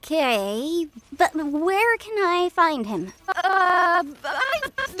 Okay, but where can I find him? I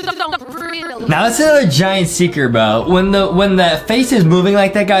don't really. Now that's another giant secret, bro. When the face is moving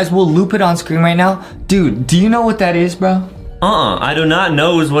like that, guys, we'll loop it on screen right now. Dude, do you know what that is, bro? I do not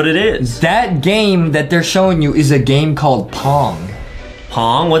know what it is. That game that they're showing you is a game called Pong.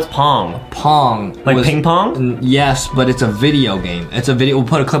 Pong? What's Pong? Pong. Like ping pong? Yes, but it's a video game. It's a video. We'll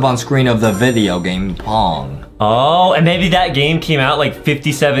put a clip on screen of the video game Pong. Oh, and maybe that game came out like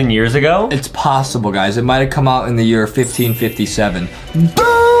 57 years ago? It's possible, guys. It might have come out in the year 1557. Boom!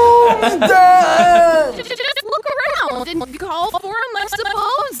 Just look around and call for him, I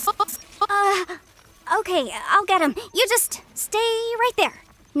suppose. Okay, I'll get him. You just stay right there.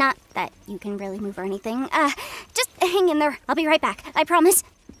 Not that you can really move or anything. Just hang in there. I'll be right back. I promise.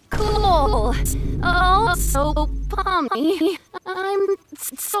 Cool. Oh, so Pomni, I'm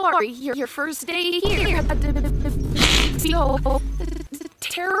sorry your first day here had to feel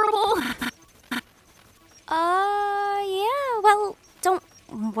terrible. Yeah, well, don't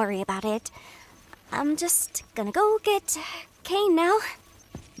worry about it. I'm just gonna go get Kane now.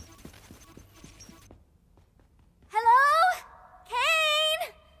 Hello?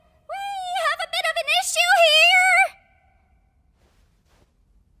 Kane? We have a bit of an issue here!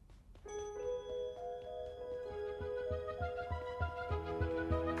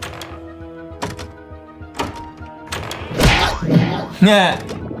 Yeah.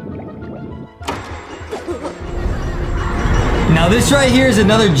 Now this right here is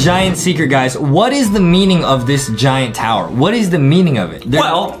another giant secret, guys. What is the meaning of this giant tower? What is the meaning of it?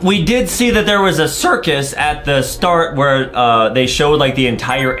 Well, we did see that there was a circus at the start where they showed like the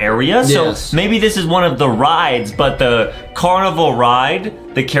entire area. Yes. So maybe this is one of the rides, but the carnival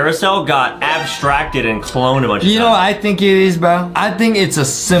ride, the carousel, got abstracted and cloned a bunch of times. You know what I think it is, bro? I think it's a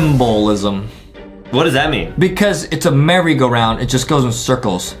symbolism. What does that mean? Because it's a merry-go-round, it just goes in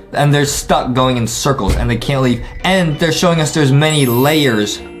circles. And they're stuck going in circles and they can't leave. And they're showing us there's many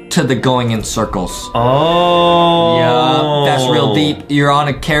layers to the going in circles. Oh. Yeah, that's real deep. You're on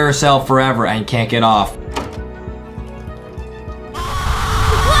a carousel forever and can't get off.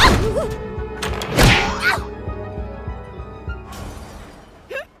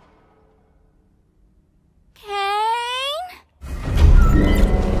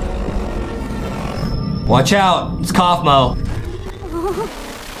 Watch out, it's Kaufmo.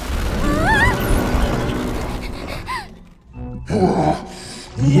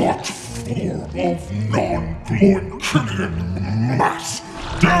 What form of non-Gloinkinian mass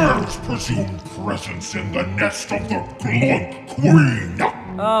dares presume presence in the nest of the Gloink Queen?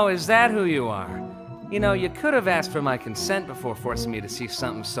 Oh, is that who you are? You know, you could have asked for my consent before forcing me to see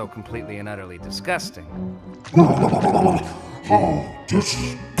something so completely and utterly disgusting. How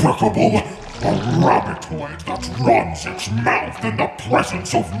despicable! A rabbitoid that runs its mouth in the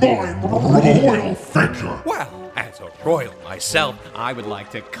presence of my royal figure! Well, as a royal myself, I would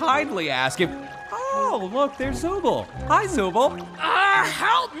like to kindly ask if... Oh, look, there's Zooble. Hi, Zooble.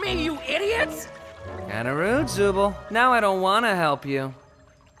 Help me, you idiots! Kinda rude, Zooble. Now I don't want to help you.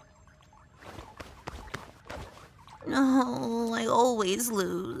 No, I always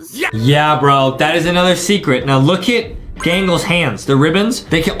lose. Yeah, bro, that is another secret. Now look at Gangle's hands, the ribbons,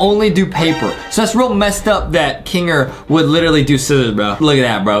 they can only do paper. So that's real messed up that Kinger would literally do scissors, bro. Look at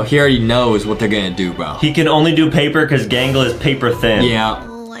that, bro. He already knows what they're gonna do, bro. He can only do paper because Gangle is paper thin. Yeah.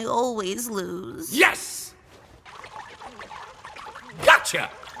 Oh, I always lose. Yes! Gotcha!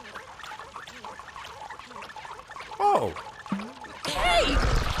 Oh. Hey!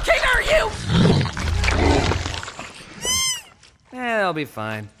 King, are you? They'll be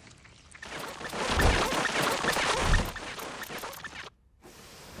fine.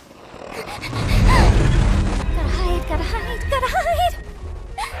 Gotta hide.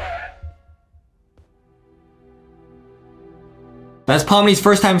 That's Pomni's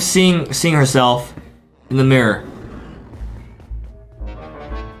first time seeing herself in the mirror.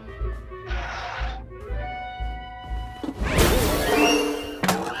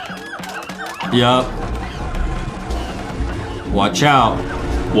 Yup. Watch out.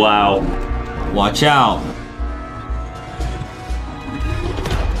 Wow. Watch out.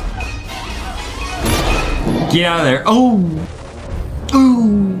 Get out of there. Oh.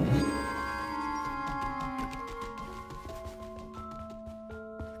 Ooh.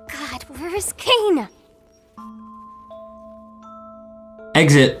 God, where is Kane?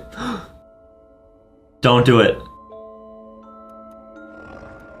 Exit. Don't do it.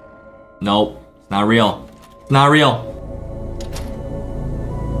 Nope. It's not real. It's not real.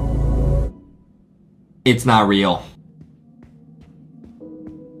 It's not real.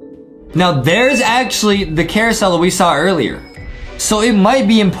 Now there's actually the carousel that we saw earlier. So it might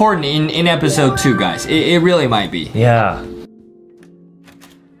be important in episode 2, guys. It really might be. Yeah.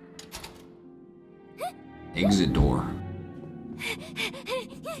 Exit door.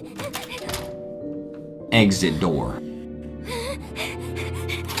 Exit door.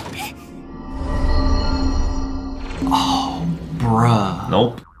 Oh, bruh.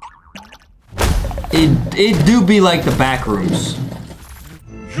 Nope. It do be like the back rooms.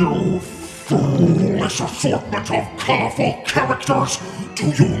 You foolish assortment of colorful characters! Do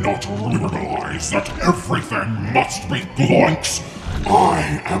you not realize that everything must be Gloinks?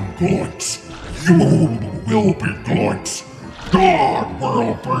 I am Gloinks. You will be Gloinks. God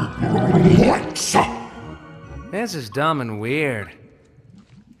will be Gloinks. This is dumb and weird.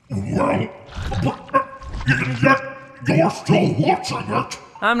 Well, yet you're still watching it.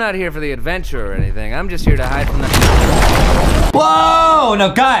 I'm not here for the adventure or anything. I'm just here to hide from the... Whoa! Now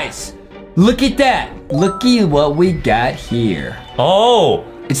guys, look at that. Looky what we got here. Oh,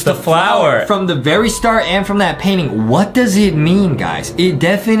 it's the flower. From the very start and from that painting. What does it mean, guys? It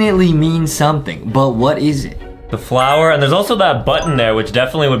definitely means something, but what is it? The flower, and there's also that button there, which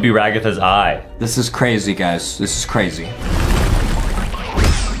definitely would be Ragatha's eye. This is crazy, guys. This is crazy.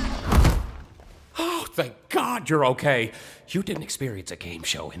 Oh, thank God you're okay. You didn't experience a game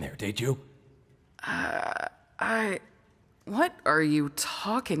show in there, did you? What are you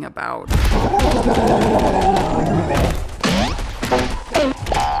talking about?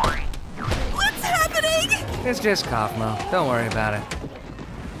 What's happening? It's just Kaufmo. Don't worry about it.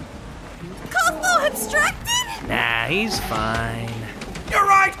 Kaufmo abstracted? Nah, he's fine. You're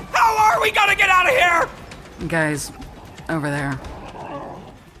right! How are we gonna get out of here? Guys, over there.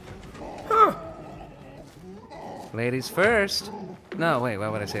 Huh. Ladies first. No, wait, why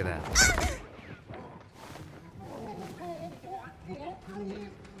would I say that?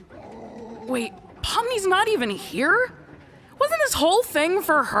 Wait, Pomni's not even here? Wasn't this whole thing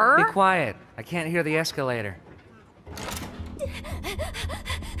for her? Be quiet. I can't hear the escalator.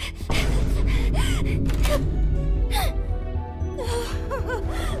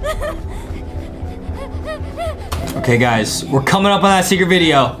 Okay, guys, we're coming up on that secret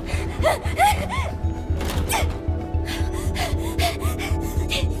video.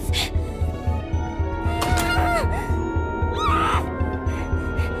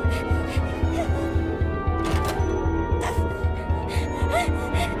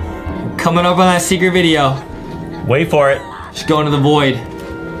 Coming up on that secret video. Wait for it. She's going to the void.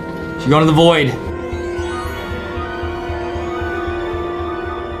 She's going to the void.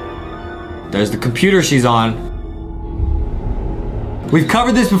 There's the computer she's on. We've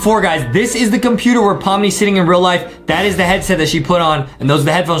covered this before, guys. This is the computer where Pomni's sitting in real life. That is the headset that she put on, and those are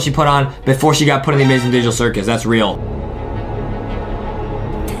the headphones she put on before she got put in the Amazing Digital Circus. That's real.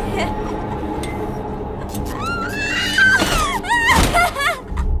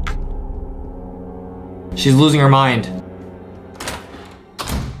 She's losing her mind.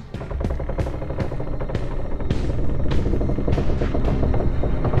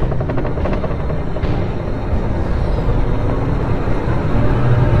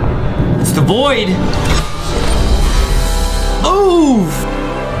 It's the void. Ooh!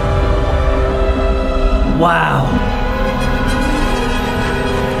 Wow.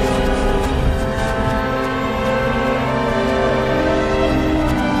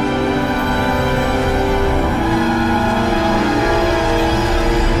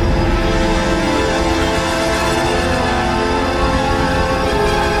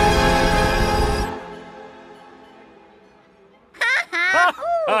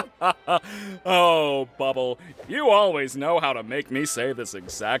 incredible. You always know how to make me say this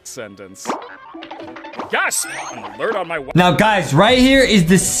exact sentence. Yes! An alert on my... Now, guys, right here is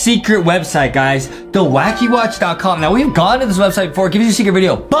the secret website, guys. The LankyBox.com. Now, we've gone to this website before. It gives you a secret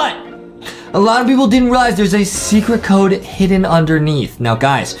video, but a lot of people didn't realize there's a secret code hidden underneath. Now,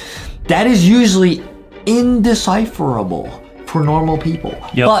 guys, that is usually indecipherable for normal people.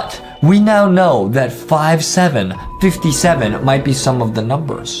 Yep. But we now know that 5757 might be some of the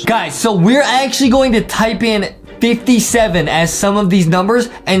numbers. Guys, so we're actually going to type in 57 as some of these numbers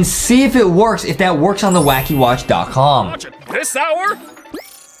and see if it works, if that works on the LankyWatch.com. Watch it this hour?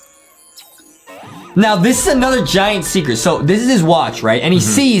 Now, this is another giant secret. So this is his watch, right? And he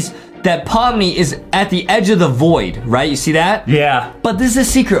sees that Pomni is at the edge of the void, right? You see that? Yeah. But this is a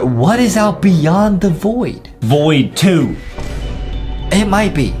secret. What is out beyond the void? Void 2. It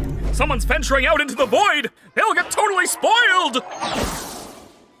might be. Someone's venturing out into the void! They'll get totally spoiled!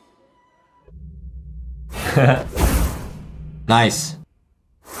 Nice.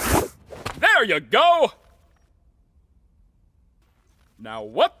 There you go! Now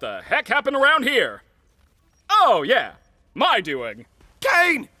what the heck happened around here? Oh yeah, my doing.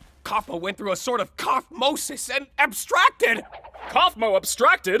 Kane! Kaufmo went through a sort of kaufmosis and abstracted! Kaufmo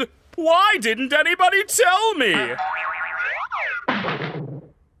abstracted? Why didn't anybody tell me?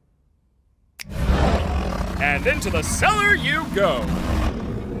 And into the cellar you go.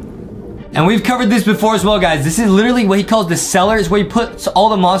 And we've covered this before as well, guys. This is literally what he calls the cellar. It's where he puts all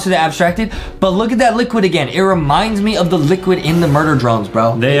the monsters that abstracted. But look at that liquid again. It reminds me of the liquid in the murder drones,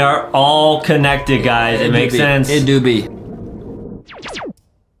 bro. They are all connected, guys. It makes sense. It do be.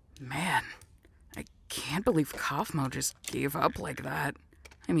 Man, I can't believe Kaufmo just gave up like that.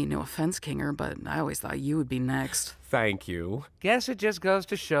 I mean, no offense, Kinger, but I always thought you would be next. Thank you. Guess it just goes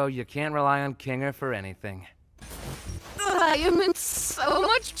to show you can't rely on Kinger for anything. I am in so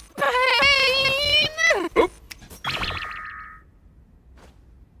much pain! Oop.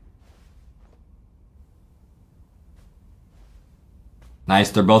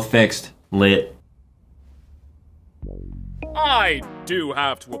 Nice, they're both fixed. Lit. I do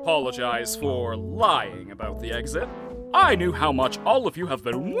have to apologize for lying about the exit. I knew how much all of you have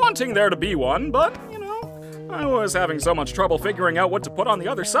been wanting there to be one, but, you know, I was having so much trouble figuring out what to put on the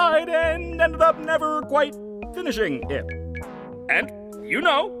other side and ended up never quite finishing it. And you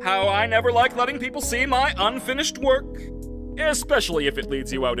know how I never like letting people see my unfinished work, especially if it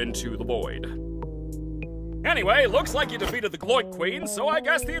leads you out into the void. Anyway, looks like you defeated the Gloik Queen, so I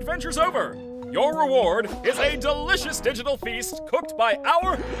guess the adventure's over. Your reward is a delicious digital feast cooked by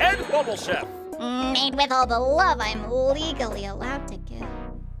our head bubble chef. Made with all the love I'm legally allowed to give.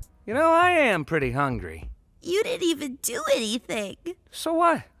 You know, I am pretty hungry. You didn't even do anything. So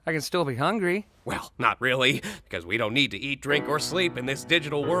what? I can still be hungry. Well, not really, because we don't need to eat, drink, or sleep in this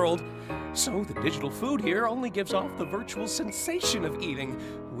digital world. So the digital food here only gives off the virtual sensation of eating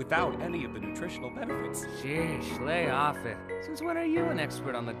without any of the nutritional benefits. Sheesh, lay off it. Since when are you an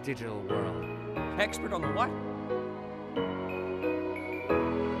expert on the digital world? Expert on the what?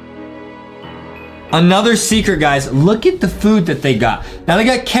 Another secret, guys. Look at the food that they got. Now they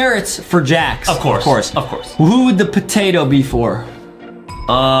got carrots for Jax. Of course. Of course. Of course. Who would the potato be for?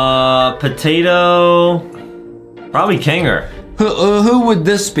 Potato. Probably Kinger. Who would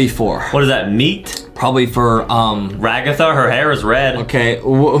this be for? What is that, meat? Probably for, Ragatha, her hair is red. Okay,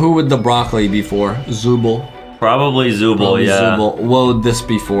 who would the broccoli be for? Zubul. Probably Zubul, yeah. Zubul. What would this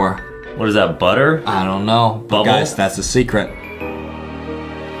be for? What is that, butter? I don't know. Bubble? Guys, that's a secret.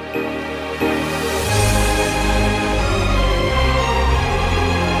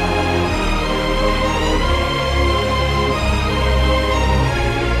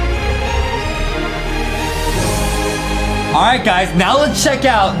 Alright guys, now let's check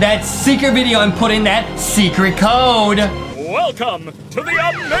out that secret video and put in that secret code. Welcome to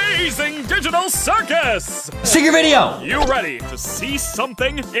the amazing digital circus! Secret video! You ready to see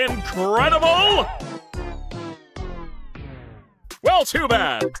something incredible? Well, too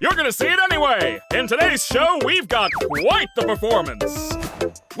bad. You're gonna see it anyway. In today's show, we've got quite the performance.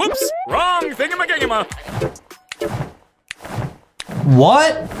 Whoops, wrong thingamagigama.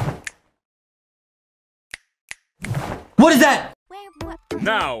 What? What is that?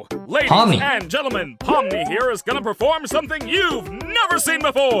 Now, ladies Pomni. and gentlemen, Pomni here is gonna perform something you've never seen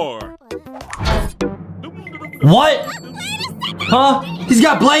before. What? Huh? He's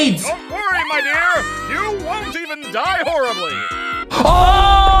got blades! Don't worry, my dear. You won't even die horribly.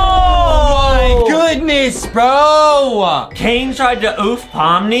 Oh my goodness, bro! Kane tried to oof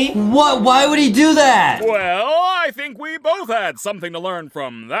Pomni? What? Why would he do that? Well, I think we both had something to learn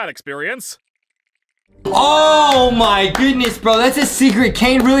from that experience. Oh my goodness, bro. That's a secret.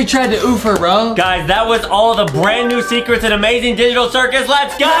 Kane really tried to oof her, bro. Guys, that was all the brand new secrets in Amazing Digital Circus.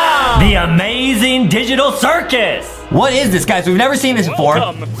 Let's go! The Amazing Digital Circus! What is this, guys? We've never seen this before.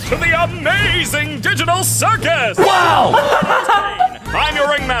 Welcome to the Amazing Digital Circus! Wow! I'm your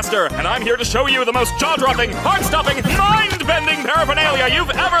ringmaster, and I'm here to show you the most jaw-dropping, heart-stopping, mind-bending paraphernalia you've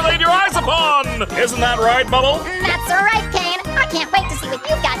ever laid your eyes upon! Isn't that right, Bubble? That's right, Kane. I can't wait to see what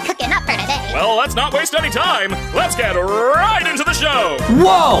you've got cooking up for today. Well, let's not waste any time. Let's get right into the show!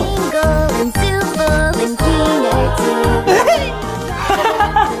 Whoa! And Super and Peanut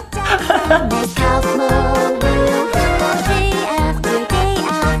Day after day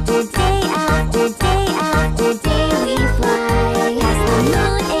after day after day after day we fly past the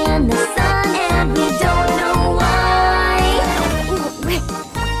moon and the sun and we don't know why.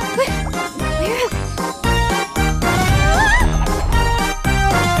 Where?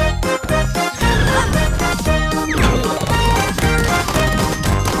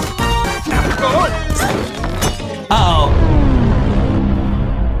 Uh-oh.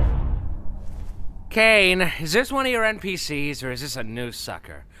 Kane, is this one of your NPCs or is this a new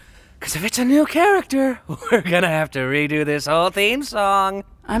sucker? Because if it's a new character, we're gonna have to redo this whole theme song.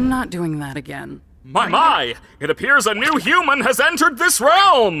 I'm not doing that again. My! It appears a new human has entered this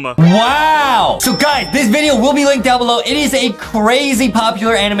realm! Wow! So guys, this video will be linked down below. It is a crazy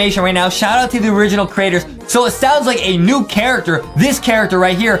popular animation right now. Shout out to the original creators. So it sounds like a new character, this character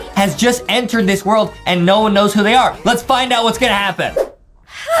right here, has just entered this world and no one knows who they are. Let's find out what's gonna happen.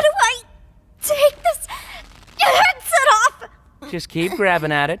 How do I take this headset off? Just keep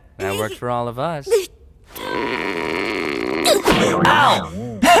grabbing at it. That worked for all of us. Ow!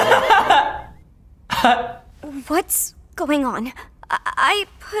 What's going on? I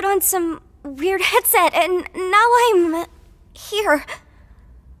put on some weird headset and now I'm here.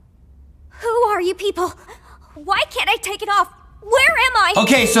 Who are you people? Why can't I take it off? Where am I?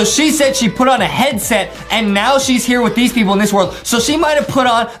 Okay, so she said she put on a headset and now she's here with these people in this world. So she might have put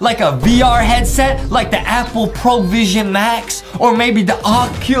on like a VR headset, like the Apple Pro Vision Max, or maybe the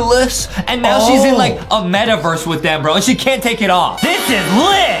Oculus, and now she's in like a metaverse with them, bro, and she can't take it off. This is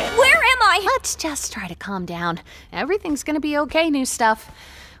lit! Where am I? Let's just try to calm down. Everything's gonna be okay, new stuff.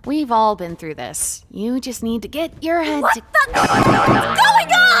 We've all been through this. You just need to get your head What's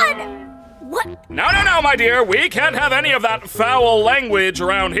going on? What? No, my dear. We can't have any of that foul language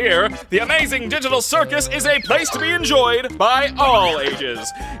around here. The Amazing Digital Circus is a place to be enjoyed by all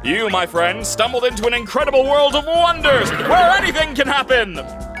ages. You, my friend, stumbled into an incredible world of wonders where anything can happen.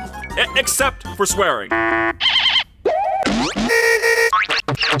 Except for swearing.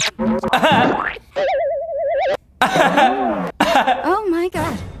 Oh my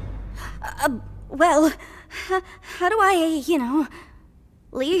god. Well, how do I,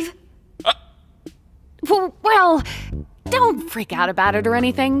 leave? Well, don't freak out about it or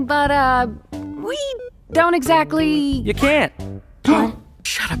anything, but, we don't exactly... You can't.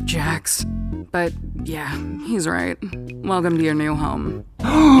 Shut up, Jax. But yeah, he's right. Welcome to your new home.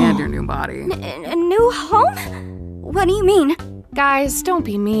 And your new body. A new home? What do you mean? Guys, don't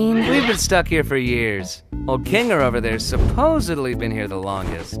be mean. We've been stuck here for years. Old Kinger over there's supposedly been here the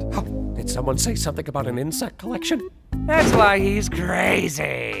longest. Oh, did someone say something about an insect collection? That's why he's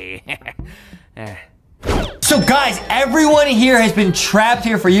crazy. So guys, everyone here has been trapped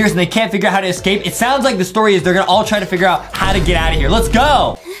here for years and they can't figure out how to escape. It sounds like the story is they're gonna all try to figure out how to get out of here. Let's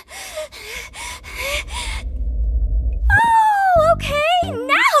go! Oh, okay,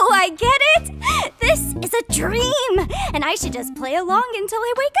 now I get it! This is a dream, and I should just play along until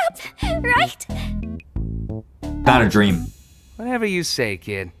I wake up, right? Not a dream. Whatever you say,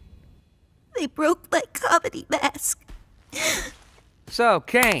 kid. They broke my comedy mask. So,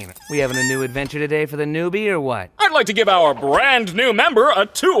 Kane, we having a new adventure today for the newbie or what? I'd like to give our brand new member a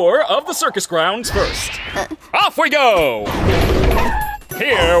tour of the circus grounds first. Off we go!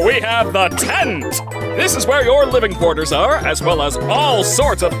 Here we have the tent. This is where your living quarters are, as well as all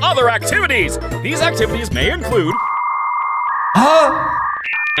sorts of other activities. These activities may include... Huh?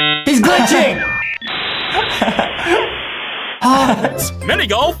 He's glitching! mini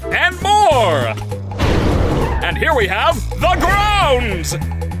golf and more! And here we have the grounds!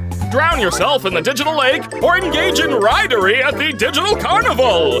 Drown yourself in the digital lake or engage in ridery at the digital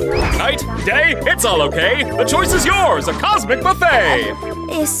carnival. Night, day, it's all okay. The choice is yours, a cosmic buffet.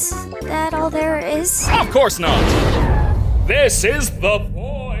 Is that all there is? Of course not. This is the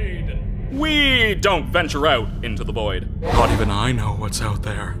void. We don't venture out into the void. Not even I know what's out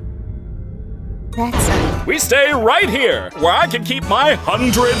there. We stay right here, where I can keep my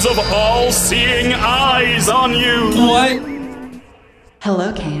hundreds of all-seeing eyes on you. What?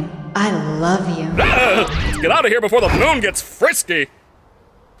 Hello, Kane. I love you. Let's get out of here before the moon gets frisky.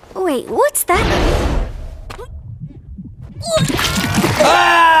 Wait, what's that?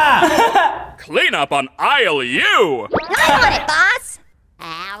 Ah! Clean up on aisle U. Got it, boss.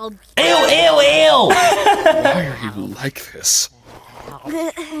 Ow. Ew, ew, ew! Why are you like this?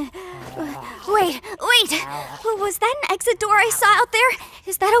 Wait. Was that an exit door I saw out there?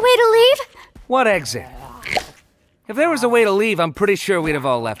 Is that a way to leave? What exit? If there was a way to leave, I'm pretty sure we'd have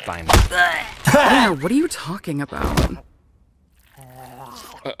all left by now. Claire, what are you talking about?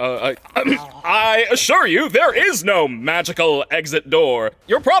 I assure you, there is no magical exit door.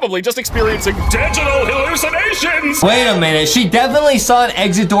 You're probably just experiencing digital hallucinations! Wait a minute, she definitely saw an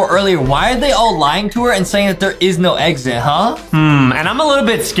exit door earlier. Why are they all lying to her and saying that there is no exit, huh? And I'm a little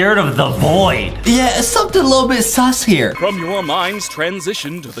bit scared of the void. Yeah, it's something a little bit sus here. From your mind's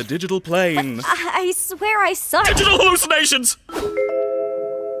transition to the digital plane. I swear I saw it. Digital hallucinations!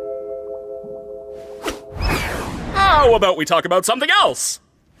 How about we talk about something else?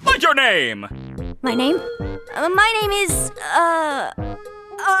 Like your name! My name? My name is, oh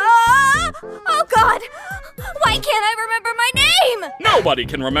God! Why can't I remember my name? Nobody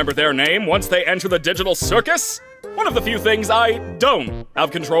can remember their name once they enter the digital circus. One of the few things I don't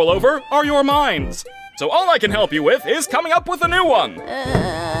have control over are your minds. So all I can help you with is coming up with a new one.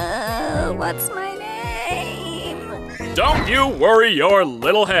 What's my name? Don't you worry your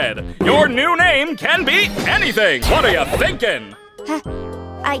little head. Your new name can be anything. What are you thinking?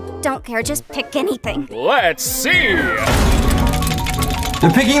 I don't care, just pick anything. Let's see. They're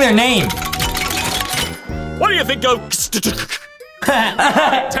picking their name. What do you think of...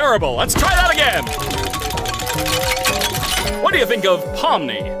 Terrible, let's try that again. What do you think of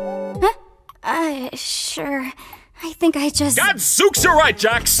Pomni? Sure. I think I just... Gadzooks, you're right,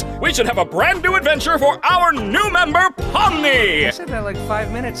 Jax. We should have a brand new adventure for our new member, Pomni. I said that like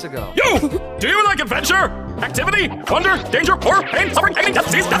 5 minutes ago. You! Do you like adventure? Activity? Wonder? Danger? Horror? Pain? Suffering? Pain? Death?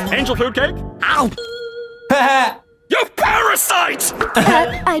 Disease? Death? Angel food cake? Ow! You parasite!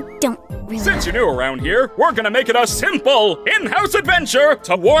 I don't really... Since you're new around here, we're gonna make it a simple in-house adventure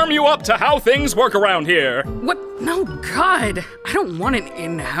to warm you up to how things work around here. What? No, God. I don't want an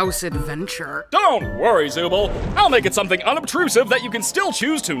in-house adventure. Don't worry, Zooble. I'll make it something unobtrusive that you can still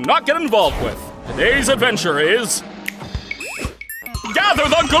choose to not get involved with. Today's adventure is... Gather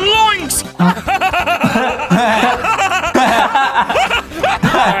the gloinks!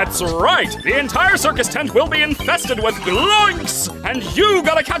 That's right! The entire circus tent will be infested with gloinks! And you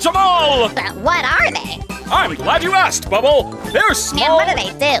gotta catch them all! But what are they? I'm glad you asked, Bubble. They're small... And what do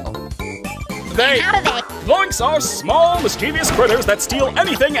they do? How do they... Gloinks are small, mischievous critters that steal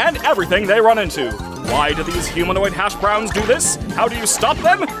anything and everything they run into. Why do these humanoid hash browns do this? How do you stop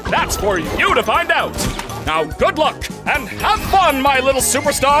them? That's for you to find out. Now, good luck, and have fun, my little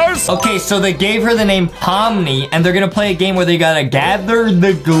superstars! Okay, so they gave her the name Pomni, and they're gonna play a game where they gotta gather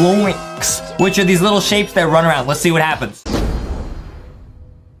the gloinks, which are these little shapes that run around. Let's see what happens.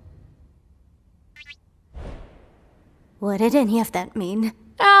 What did any of that mean?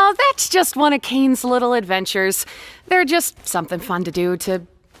 Oh, that's just one of Kane's little adventures. They're just something fun to do to,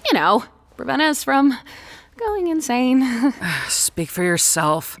 you know, prevent us from going insane. Speak for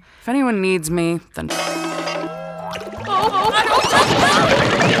yourself. If anyone needs me, then...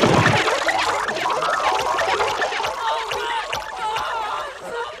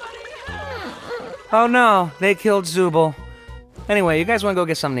 Oh no, they killed Zooble. Anyway, you guys wanna go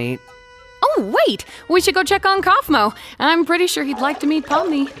get something to eat? Oh, wait! We should go check on Kaufmo. I'm pretty sure he'd like to meet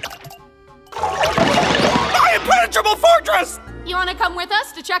Pomni. My impenetrable fortress! You wanna come with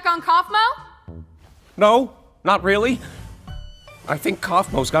us to check on Kaufmo? No, not really. I think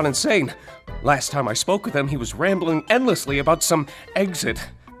Kaufmo's gone insane. Last time I spoke with him, he was rambling endlessly about some exit.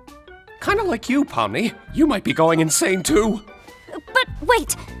 Kinda like you, Pomni. You might be going insane too. But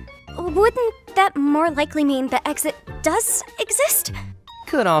wait, wouldn't that more likely mean the exit does exist?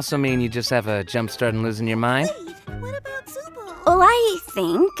 Could also mean you just have a jump start and losing your mind. What about Zooble? Well, I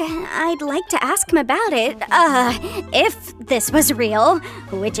think I'd like to ask him about it, if this was real,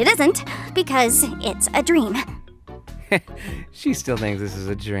 which it isn't, because it's a dream. She still thinks this is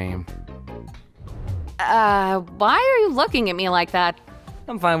a dream. Why are you looking at me like that?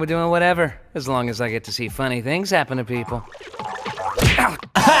 I'm fine with doing whatever, as long as I get to see funny things happen to people.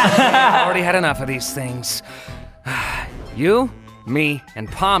 I've already had enough of these things. You, me, and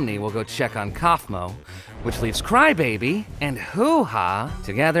Pomni will go check on Kaufmo, which leaves Crybaby and Hoo-Ha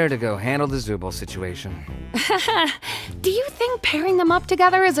together to go handle the Zooble situation. Do you think pairing them up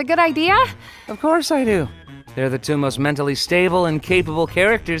together is a good idea? Of course I do. They're the two most mentally stable and capable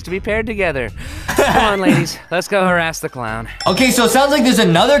characters to be paired together. Come on, ladies, let's go harass the clown. Okay, so it sounds like there's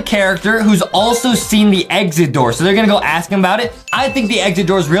another character who's also seen the exit door, so they're gonna go ask him about it. I think the exit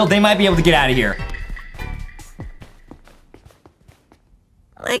door is real. They might be able to get out of here.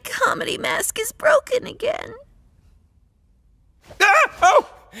 My comedy mask is broken again. Ah! Oh!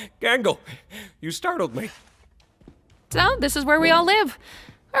 Gangle, you startled me. So, this is where we all live.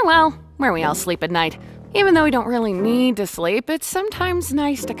 Or, well, where we all sleep at night. Even though we don't really need to sleep, it's sometimes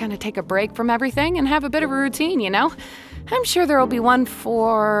nice to kind of take a break from everything and have a bit of a routine, you know? I'm sure there'll be one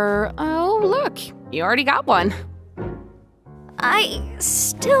for... Oh, look, you already got one. I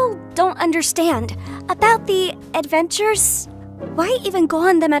still don't understand. About the adventures, why even go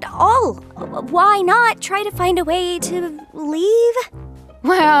on them at all? Why not try to find a way to leave?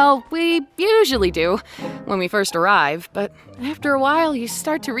 Well, we usually do when we first arrive, but after a while you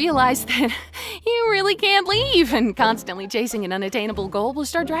start to realize that you really can't leave, and constantly chasing an unattainable goal will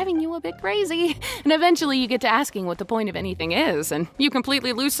start driving you a bit crazy. And eventually you get to asking what the point of anything is, and you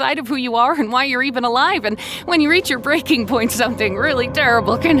completely lose sight of who you are and why you're even alive, and when you reach your breaking point, something really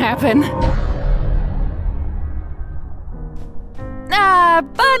terrible can happen.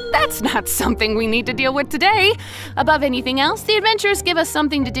 But that's not something we need to deal with today. Above anything else, the adventures give us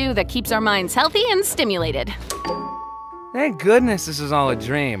something to do that keeps our minds healthy and stimulated. Thank goodness this is all a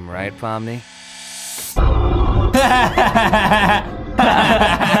dream, right, Pomni?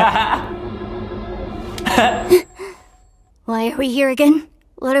 Why are we here again?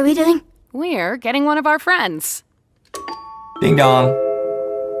 What are we doing? We're getting one of our friends. Ding dong.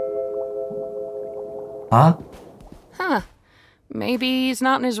 Huh? Huh. Maybe he's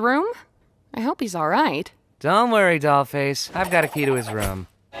not in his room? I hope he's all right. Don't worry, Dollface. I've got a key to his room.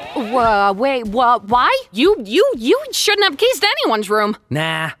 Wait, why? You shouldn't have keys to anyone's room.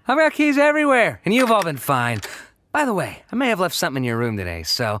 Nah, I've got keys everywhere, and you've all been fine. By the way, I may have left something in your room today,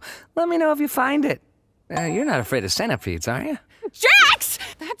 so let me know if you find it. You're not afraid of centipedes, are you? Jax!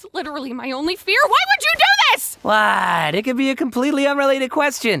 That's literally my only fear. Why would you do this? What? It could be a completely unrelated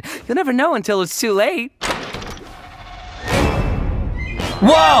question. You'll never know until it's too late.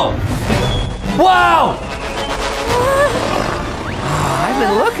 Whoa! Whoa! Oh, I've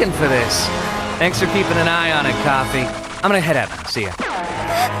been looking for this. Thanks for keeping an eye on it, Coffee. I'm gonna head out. See ya.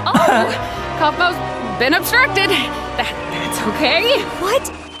 Oh, Kaufmo's been obstructed. That's okay. What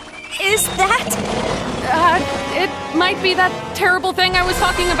is that? It might be that terrible thing I was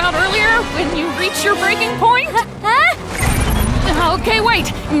talking about earlier when you reach your breaking point. Huh? Okay,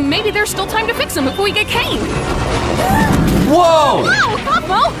 wait. Maybe there's still time to fix him before we get caned. Whoa! Whoa,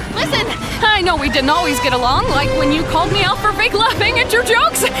 Kaufmo, listen. I know we didn't always get along, like when you called me out for fake laughing at your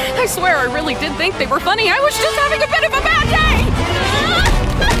jokes. I swear I really did think they were funny. I was just having a bit of a bad day.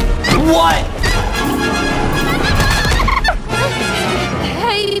 What?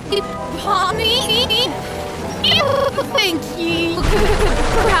 Hey, Pomni. Thank you.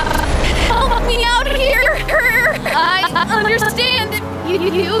 Help me out here. I understand that you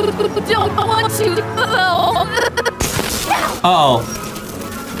don't want to. Uh-oh.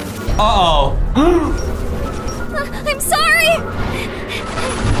 Uh-oh. I'm sorry!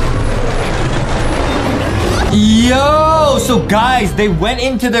 Yo! So guys, they went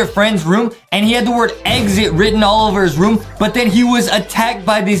into their friend's room and he had the word exit written all over his room, but then he was attacked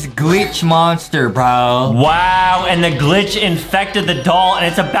by this glitch monster, bro. Wow, and the glitch infected the doll and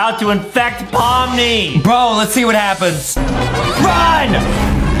it's about to infect Pomni. Bro, let's see what happens. Run!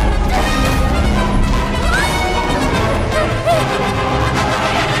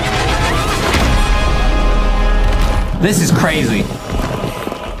 This is crazy.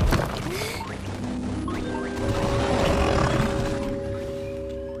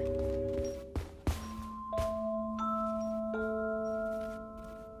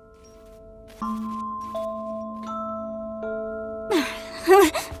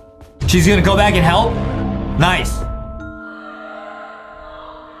 She's gonna go back and help? Nice.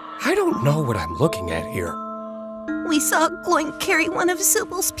 I don't know what I'm looking at here. We saw Gloink carry one of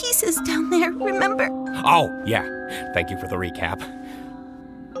Zubal's pieces down there, remember? Oh, yeah. Thank you for the recap.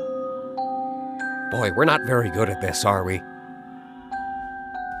 Boy, we're not very good at this, are we?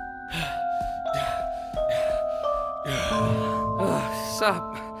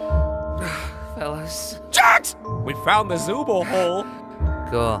 Sup, fellas? Jax! We found the Zubal hole.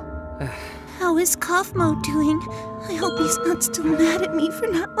 Cool. How is Kaufmo doing? I hope he's not still mad at me for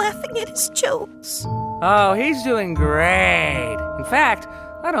not laughing at his jokes. Oh, he's doing great. In fact,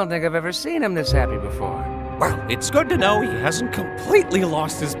 I don't think I've ever seen him this happy before. Well, it's good to know he hasn't completely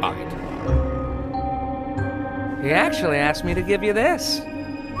lost his mind. He actually asked me to give you this.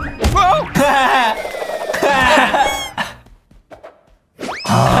 Whoa!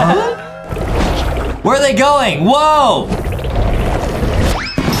 Huh? Where are they going? Whoa!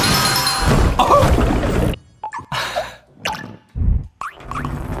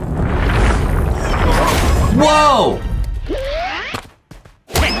 Whoa!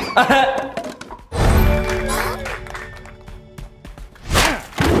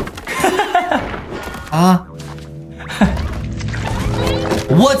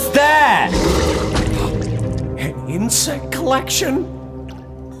 What's that? An insect collection?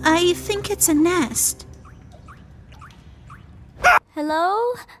 I think it's a nest.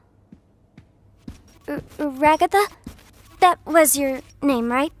 Hello? Ragatha? That was your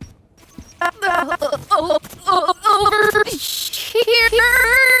name, right? Over here.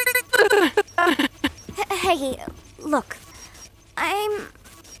 Hey, look.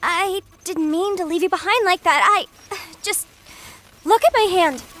 I didn't mean to leave you behind like that. Just look at my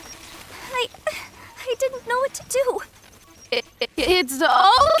hand. I didn't know what to do. It's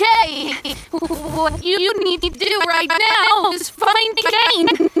okay. What you need to do right now is find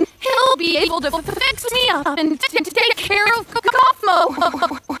Kane. He'll be able to fix me up and take care of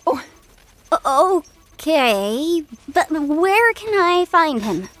Kaufmo. Okay, but where can I find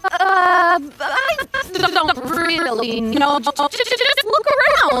him? I don't really know. Just look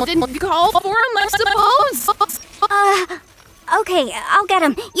around and call for him, I suppose. Okay, I'll get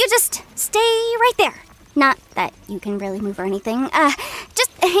him. You just stay right there. Not that you can really move or anything.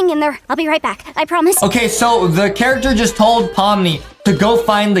 Just hang in there. I'll be right back. I promise. Okay, so the character just told Pomni to go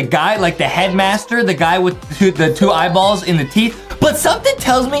find the guy, like the headmaster, the guy with the two eyeballs in the teeth. But something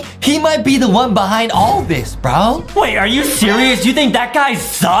tells me he might be the one behind all this, bro. Wait, are you serious? You think that guy's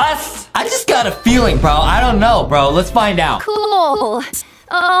sus? I just got a feeling, bro. I don't know, bro. Let's find out. Cool.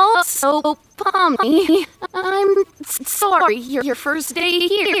 Oh, so Pomni, I'm sorry your first day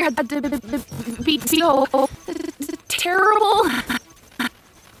here had to be so terrible.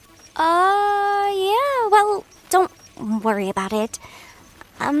 Yeah, well, don't worry about it.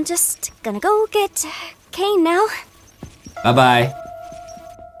 I'm just gonna go get Kane now. Bye-bye.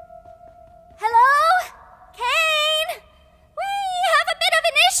 Hello? Kane? We have a bit of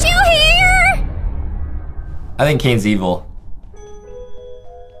an issue here! I think Kane's evil.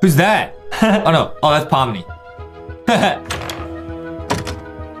 Who's that? Oh no, oh that's Pomni.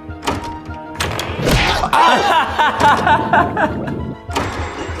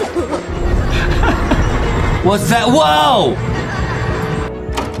 What's that? Whoa!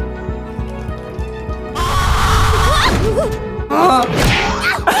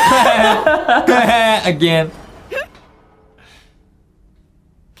 Again.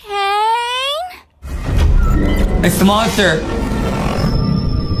 Kane? It's the monster.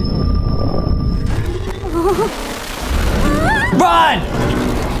 Run!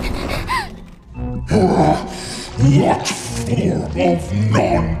 What form of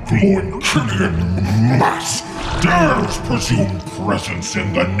non-glowing Killian mass dares presume presence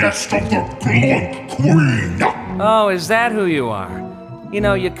in the nest of the glowing queen? Oh, is that who you are? You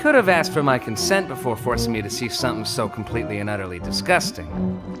know, you could have asked for my consent before forcing me to see something so completely and utterly disgusting.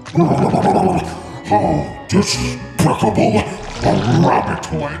 How despicable! A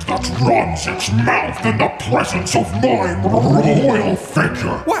rabbitoid that runs its mouth in the presence of my royal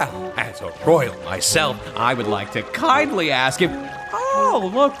figure! Well, as a royal myself, I would like to kindly ask if... Oh,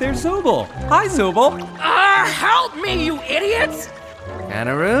 look, there's Zubul. Hi, Zubul. Help me, you idiots!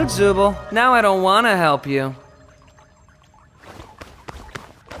 Kinda rude, Zubul. Now I don't want to help you.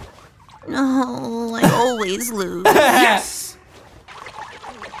 No, I always lose. Yes!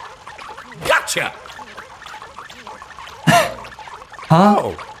 Gotcha! Huh?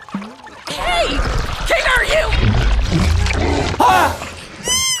 Oh. Hey! King, are you? Ah!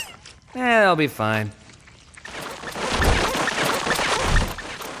 That'll be fine.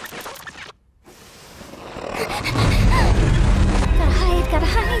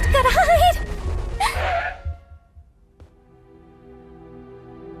 Gotta hide.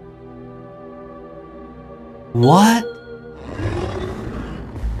 What?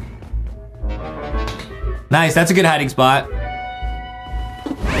 Nice, that's a good hiding spot.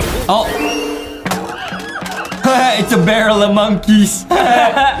 Oh. It's a barrel of monkeys.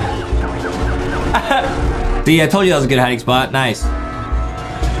 See, I told you that was a good hiding spot. Nice.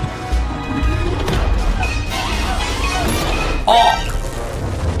 Oh.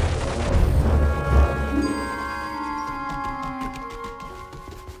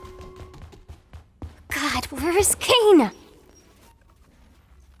 God, where's Kane?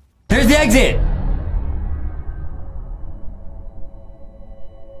 There's the exit.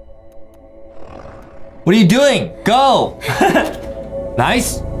 What are you doing? Go.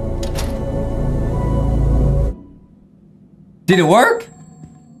 Nice. Did it work?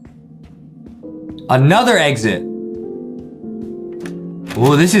 Another exit.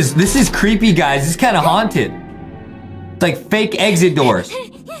 Oh, this is creepy, guys. This is kind of haunted. It's like fake exit doors.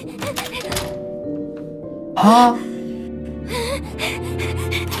 Huh?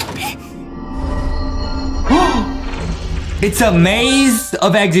 It's a maze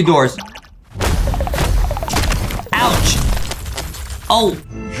of exit doors. Ouch. Oh.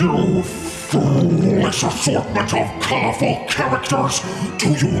 You foolish assortment of colorful characters!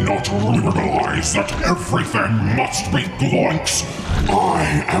 Do you not realize that everything must be Gloinks? I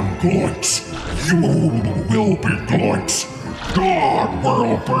am Gloinks. You will be Gloinks. God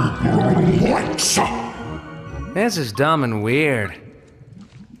will be Gloinks. This is dumb and weird.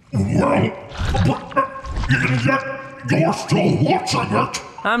 Well, yet you're still watching it.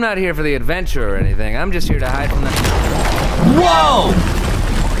 I'm not here for the adventure or anything. I'm just here to hide from the... Whoa!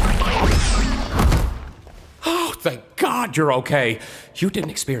 Oh, thank God you're okay. You didn't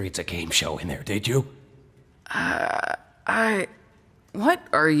experience a game show in there, did you? What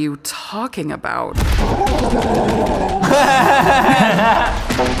are you talking about?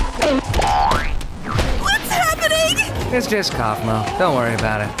 What's happening? It's just Kaufmo. Don't worry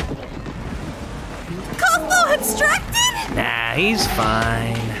about it. Kaufmo abstracted? Nah, he's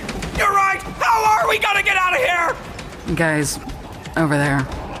fine. You're right! How are we gonna get out of here? Guys, over there.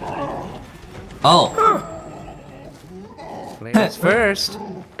 Oh. Ladies first.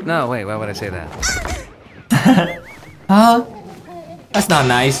 No, wait, why would I say that? That's not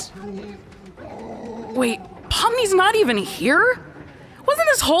nice. Wait, Pomni's not even here? Wasn't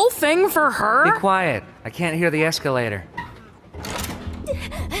this whole thing for her? Be quiet. I can't hear the escalator.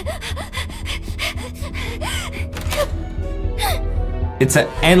 It's an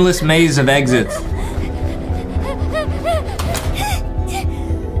endless maze of exits.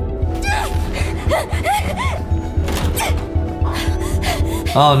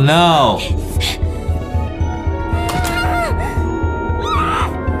 Oh no!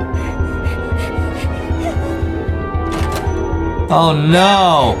 Oh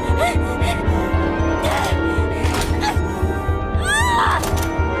no!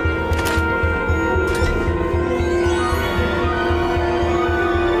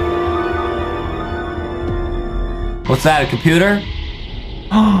 What's that, a computer?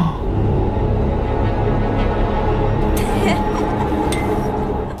 Huh?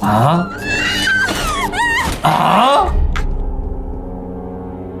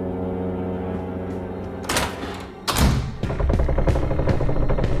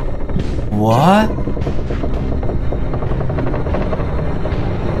 What?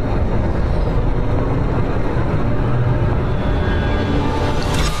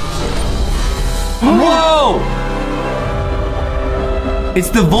 Whoa! It's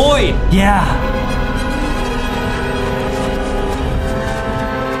the void! Yeah!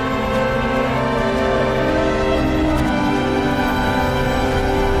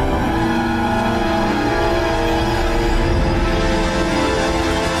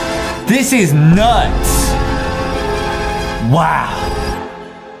 This is nuts! Wow!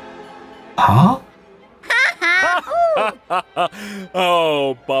 Huh?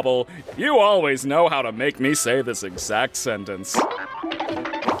 Oh, Bubble, you always know how to make me say this exact sentence.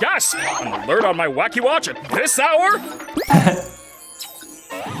 Gasp! An alert on my Wacky Watch at this hour?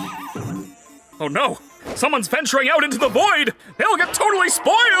 Oh no! Someone's venturing out into the void! They'll get totally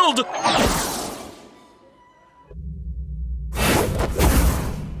spoiled!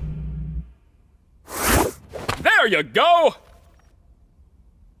 There you go!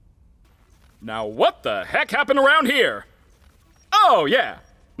 Now what the heck happened around here? Oh yeah,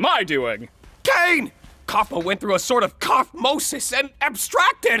 my doing. Kane! Kaufmo went through a sort of Kaufmosis and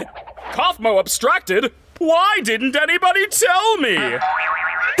abstracted! Kaufmo abstracted? Why didn't anybody tell me?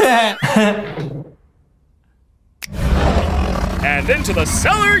 And into the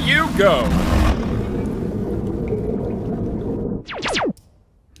cellar you go.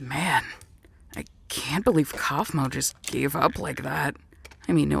 Man, I can't believe Kaufmo just gave up like that.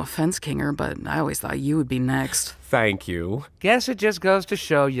 I mean, no offense, Kinger, but I always thought you would be next. Thank you. Guess it just goes to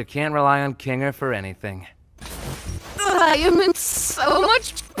show you can't rely on Kinger for anything. I am in so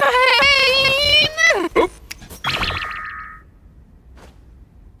much pain! Oop.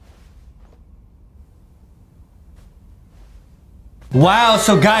 Wow,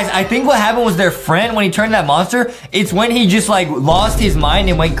 so guys, I think what happened was their friend, when he turned that monster, it's when he just like lost his mind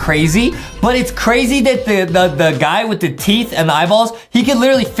and went crazy. But it's crazy that the guy with the teeth and the eyeballs, he could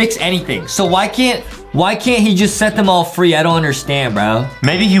literally fix anything. So why can't he just set them all free? I don't understand, bro.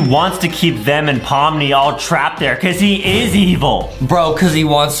 Maybe he wants to keep them and Pomni all trapped there because he is evil. Bro, because he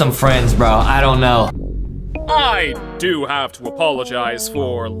wants some friends, bro. I don't know. I do have to apologize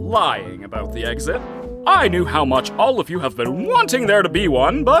for lying about the exit. I knew how much all of you have been wanting there to be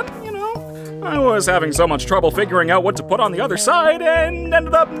one, but, you know, I was having so much trouble figuring out what to put on the other side and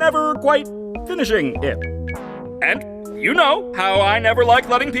ended up never quite finishing it. And you know how I never like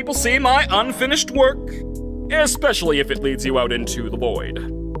letting people see my unfinished work, especially if it leads you out into the void.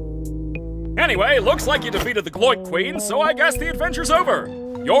 Anyway, looks like you defeated the Gloink Queen, so I guess the adventure's over.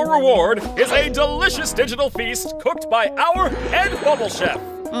 Your reward is a delicious digital feast cooked by our head bubble chef.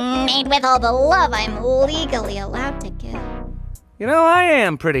 Made with all the love I'm legally allowed to give. You know, I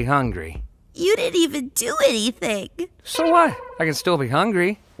am pretty hungry. You didn't even do anything. So what? I can still be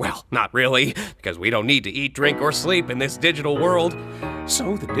hungry. Well, not really, because we don't need to eat, drink, or sleep in this digital world.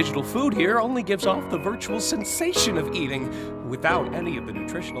 So the digital food here only gives off the virtual sensation of eating without any of the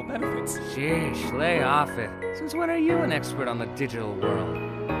nutritional benefits. Sheesh, lay off it. Since when are you an expert on the digital world?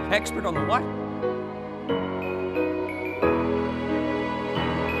 Expert on the what?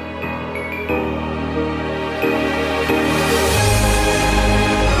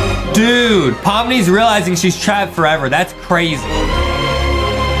 Dude, Pomni's realizing she's trapped forever. That's crazy.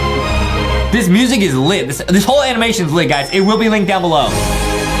 This music is lit. This whole animation is lit, guys. It will be linked down below.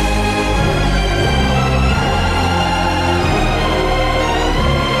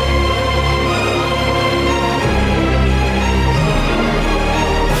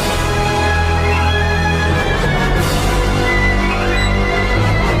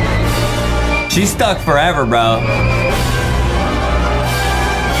 She's stuck forever, bro.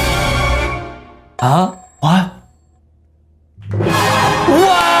 Huh? What? Whoa!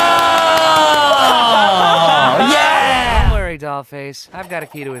 Yeah! Don't worry, Dollface. I've got a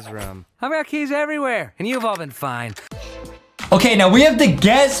key to his room. I've got keys everywhere, and you've all been fine. Okay, now we have to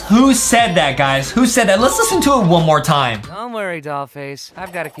guess who said that, guys. Who said that? Let's listen to it one more time. Don't worry, Dollface.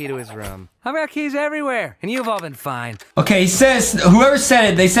 I've got a key to his room. I've got keys everywhere, and you've all been fine. Okay, he says, whoever said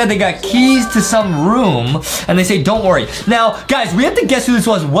it, they said they got keys to some room, and they say, don't worry. Now, guys, we have to guess who this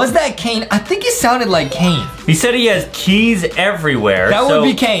was. Was that Kane? I think it sounded like Kane. He said he has keys everywhere. That would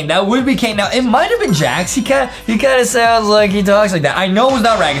be Kane. That would be Kane. Now, it might have been Jax. He kind of sounds like he talks like that. I know it was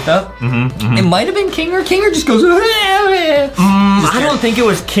not Ragatha. It might have been Kinger. Kinger just goes, I don't think it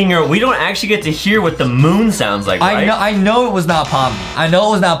was Kinger. We don't actually get to hear what the moon sounds like, right? I know it was not Pomni. I know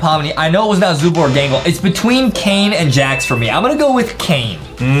it was not Pomni. I know it was not Zubo or Gangle. It's between Kane and Jax for me. I'm gonna go with Kane.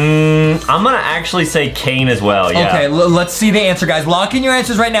 I'm gonna actually say Kane as well, yeah. Okay, let's see the answer, guys. Lock in your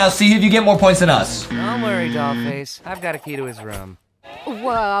answers right now. See if you get more points than us. Don't worry, Dollface. I've got a key to his room.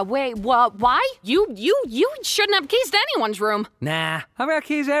 Wait, why? You shouldn't have keys to anyone's room. Nah, I've got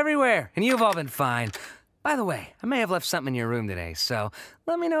keys everywhere, and you've all been fine. By the way, I may have left something in your room today, so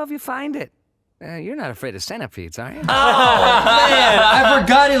let me know if you find it. You're not afraid of centipedes, are you? Oh, man, I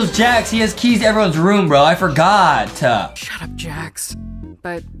forgot it was Jax. He has keys to everyone's room, bro. I forgot. Shut up, Jax.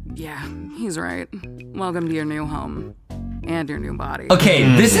 But yeah, he's right. Welcome to your new home. And your new body. Okay,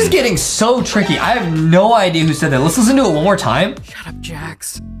 this is getting so tricky. I have no idea who said that. Let's listen to it one more time. Shut up,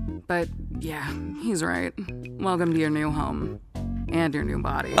 Jax. But yeah, he's right. Welcome to your new home. And your new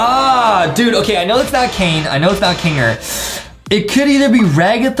body. Ah, dude, okay, I know it's not Kane. I know it's not Kinger. It could either be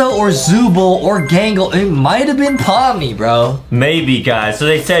Ragatha or Zooble or Gangle. It might have been Pomni, bro. Maybe, guys. So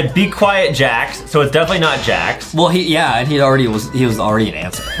they said, be quiet, Jax. So it's definitely not Jax. Well, he was already an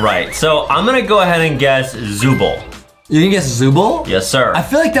answer. Right, so I'm gonna go ahead and guess Zooble. You can guess Zooble? Yes, sir. I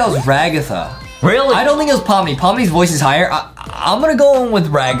feel like that was Ragatha. Really? I don't think it was Pomni. Pomni's voice is higher. I'm gonna go in with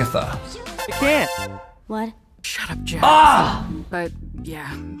Ragatha. You can't. What? Shut up, Jax. Ah! But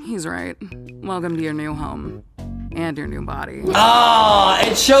yeah, he's right. Welcome to your new home. And your new body. Oh,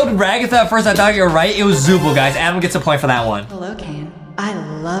 it showed Ragatha at first. I thought you were right. It was Zooble, guys. Adam gets a point for that one. Hello, Kane. I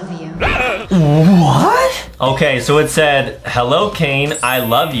love you. What? Okay, so it said, hello, Kane, I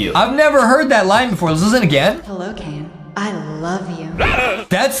love you. I've never heard that line before. Let's listen again. Hello, Kane. I love you.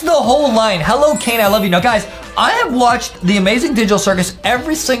 That's the whole line. Hello, Kane, I love you. Now, guys, I have watched The Amazing Digital Circus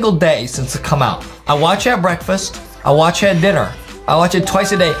every single day since it come out. I watch it at breakfast. I watch it at dinner. I watch it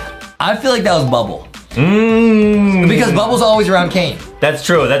twice a day. I feel like that was Bubble. Because Bubble's always around Kane. That's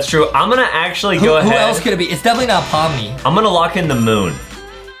true, that's true. I'm gonna actually go ahead. Who else could it be? It's definitely not Pomni. I'm gonna lock in the moon.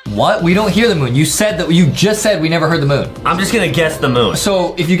 What? We don't hear the moon. You just said we never heard the moon. I'm just gonna guess the moon.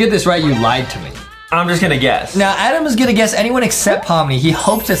 So if you get this right, you lied to me. I'm just gonna guess. Now Adam is gonna guess anyone except Pomni. He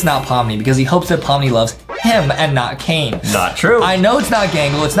hopes it's not Pomni because he hopes that Pomni loves him and not Kane. Not true. I know it's not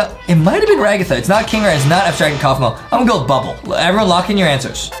Gangle. It might have been Ragatha. It's not Kinger. It's not Abstracted Kaufmo. I'm gonna go with Bubble. Everyone lock in your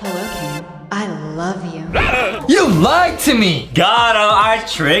answers. Hello, Kane. I love you. You lied to me. Got him. I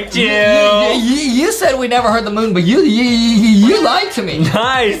tricked you. You said we never heard the moon, but you lied to me.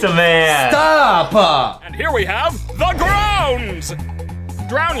 Nice, man. Stop. And here we have the grounds.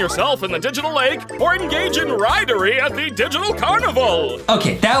 Drown yourself in the digital lake or engage in ridery at the digital carnival.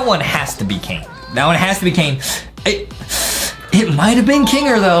 Okay, that one has to be Kane. That one has to be Kane. It might have been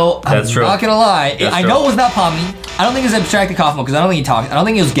Kinger though. That's true. I'm not gonna lie. That's know it was not Pomni. I don't think it was Abstracted Kaufmo because I don't think he talks. I don't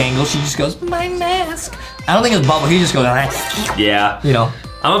think it was Gangle. She just goes, my mask. I don't think it was Bubble. He just goes, yeah. You know.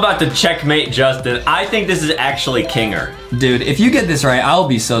 I'm about to checkmate Justin. I think this is actually Kinger. Dude, if you get this right, I'll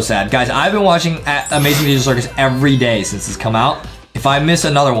be so sad. Guys, I've been watching Amazing Digital Circus every day since it's come out. If I miss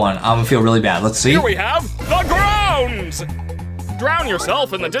another one, I'm gonna feel really bad. Let's see. Here we have the grounds. Drown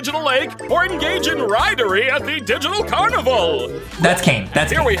yourself in the digital lake or engage in ridery at the digital carnival. That's Kane. That's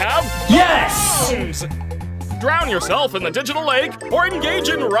Here Kane. we have Yes! Drown yourself in the digital lake or engage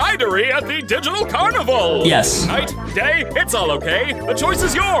in ridery at the digital carnival. Yes. Night, day, it's all okay. The choice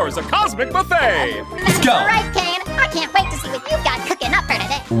is yours, a cosmic buffet. Let's go. All right, Kane. I can't wait to see what you've got cooking up for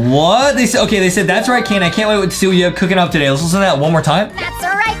today. What? They said, okay, they said, that's right, Kane. I can't wait to see what you have cooking up today. Let's listen to that one more time. That's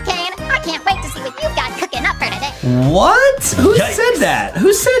all right, Kane. I can't wait to see what you've got cooking up for today. What? Who said that?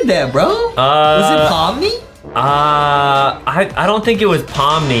 Who said that, bro? Was it Pomni? I don't think it was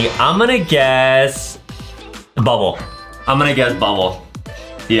Pomni. I'm gonna guess Bubble. I'm gonna guess Bubble.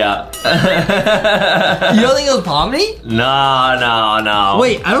 Yeah. You don't think it was Pomni? No.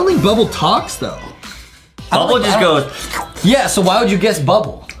 Wait, I don't think Bubble talks though. Bubble just goes. Yeah, so why would you guess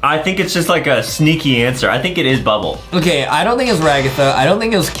Bubble? I think it's just like a sneaky answer. I think it is Bubble. Okay, I don't think it was Ragatha. I don't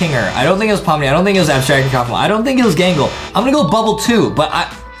think it was Kinger. I don't think it was Pomni. I don't think it was Abstracted Kaufmo. I don't think it was Gangle. I'm gonna go Bubble too, but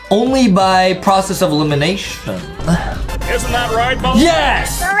only by process of elimination. Isn't that right, Bubble?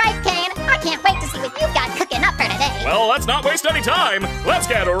 Yes! All right, Kane. I can't wait to see what you've got cooking up for today. Well, let's not waste any time. Let's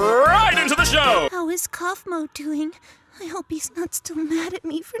get right into the show. How is Kaufmo doing? I hope he's not still mad at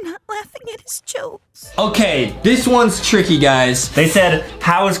me for not laughing at his jokes. Okay, this one's tricky, guys. They said,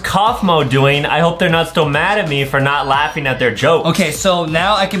 how is Kaufmo doing? I hope they're not still mad at me for not laughing at their jokes. Okay, so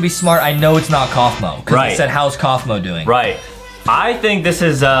now I can be smart. I know it's not Kaufmo. Because Right. they said, how's Kaufmo doing? Right. I think this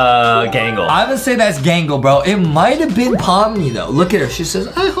is Gangle. I would say that's Gangle, bro. It might have been Pomni, though. Look at her. She says,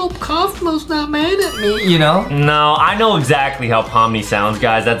 I hope Kaufmo's not mad at me, you know? No, I know exactly how Pomni sounds,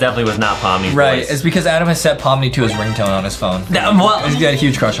 guys. That definitely was not Pomni's Right, voice. it's because Adam has set Pomni to his ringtone on his phone. He's got a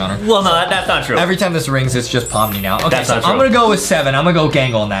huge crush on her. Well, no, that's not true. Every time this rings, it's just Pomni now. Okay, That's so not true. I'm gonna go with 7. I'm gonna go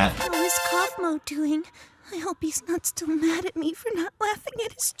Gangle on that. How is Kaufmo doing? I hope he's not still mad at me for not laughing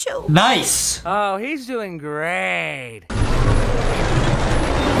at his jokes. Nice! Oh, he's doing great.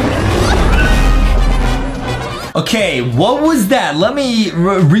 Okay, what was that? Let me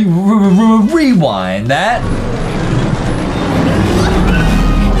rewind that.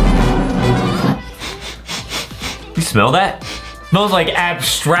 You smell that? Smells like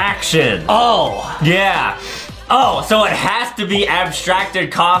abstraction. Oh! Yeah. Oh, so it has to be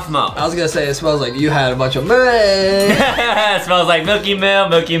Abstracted Kaufmo. I was gonna say, it smells like you had a bunch of milk. It smells like milky milk,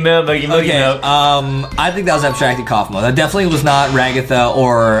 milky milk, milky milk. I think that was Abstracted Kaufmo. That definitely was not Ragatha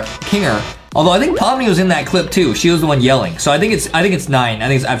or Kinger. Although I think Pomni was in that clip too. She was the one yelling. So I think it's 9. I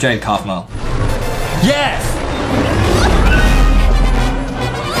think it's Abstracted Kaufmo. Yes!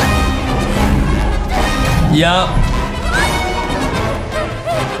 Yup.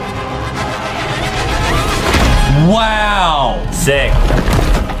 Wow! Sick.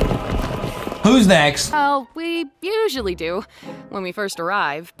 Who's next? Oh, we usually do when we first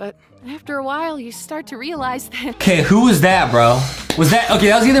arrive, but after a while you start to realize that... Okay, who was that, bro? Was that was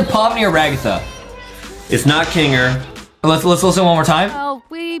either Pomni or Ragatha. It's not Kinger. Let's listen one more time. Oh,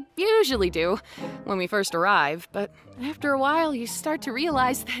 we usually do when we first arrive, but after a while you start to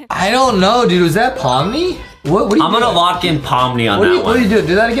realize that... I don't know, dude. Was that Pomni? What are you I'm gonna doing? lock in Pomni on What that are one. you doing?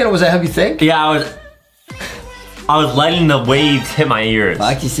 Do that again, or was that how you think? Yeah, I was letting the waves hit my ears.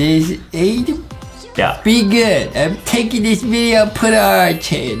 Foxy says, hey, Yeah. be good. I'm taking this video, put it on our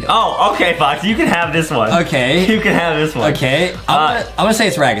channel. Oh, okay, Fox. You can have this one. Okay. You can have this one. Okay. I'm gonna say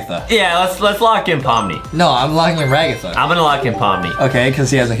it's Ragatha. Yeah, let's lock in Pomni. No, I'm locking in Ragatha. I'm gonna lock in Pomni. Okay, because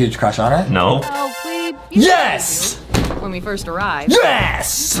he has a huge crush on her. No. Oh, we Yes! when we first arrive.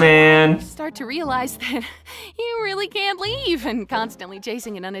 Yes! Man. Start to realize that you really can't leave, and constantly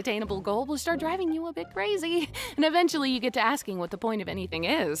chasing an unattainable goal will start driving you a bit crazy. And eventually you get to asking what the point of anything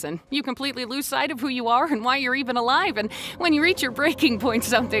is, and you completely lose sight of who you are and why you're even alive, and when you reach your breaking point,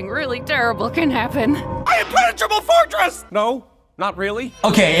 something really terrible can happen. Impenetrable fortress! No, not really.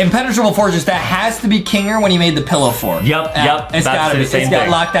 Okay, Impenetrable Fortress, that has to be Kinger when he made the pillow fort. Yep. It's That's gotta the be. same It's got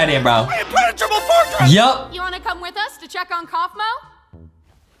thing. lock that in, bro. Impenetrable fortress! Yup. You wanna come with us to check on Kaufmo?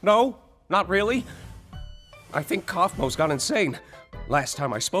 No, not really. I think Kaufmo's gone insane. Last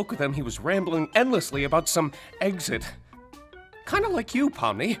time I spoke with him, he was rambling endlessly about some exit. Kinda like you,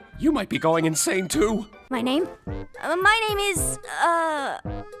 Pomni. You might be going insane too. My name? My name is,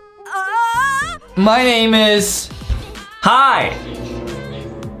 My name is... Hi.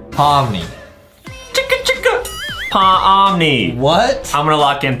 Pomni. Chicka chicka. Pomni. What? I'm gonna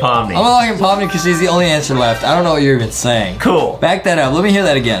lock in Pomni. I'm gonna lock in Pomni because she's the only answer left. I don't know what you're even saying. Cool. Back that up. Let me hear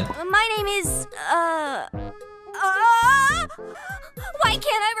that again. My name is, why can't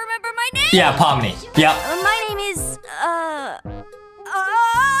I remember my name? Yeah, Pomni. Yep. My name is,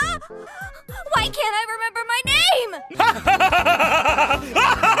 why can't I remember my name?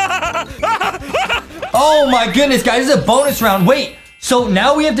 Oh my goodness, guys, this is a bonus round. Wait, so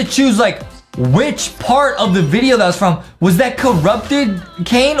now we have to choose, like, which part of the video that was from. Was that corrupted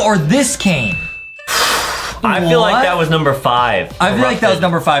Kane or this Kane? I feel like that was number 5. I feel like that was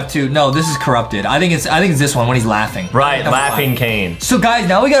number 5 too. No, this is corrupted. I think it's this one when he's laughing. Right, laughing Kane. So guys,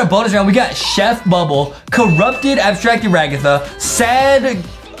 now we got a bonus round. We got Chef Bubble, corrupted Abstracted Ragatha, sad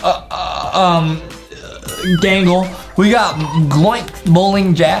Gangle. We got Gloink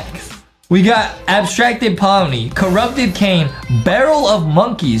Bowling Jacks. We got Abstracted Pomni, corrupted Kane, Barrel of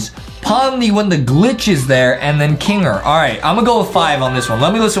Monkeys, Pomni when the glitch is there, and then Kinger. All right, I'm gonna go with 5 on this one.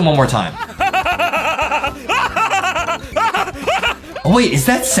 Let me listen one more time. Oh wait, is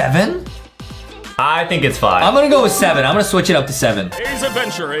that 7? I think it's 5. I'm gonna go with 7. I'm gonna switch it up to 7. Today's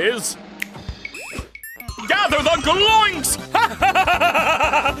adventure is... Gather the gloinks!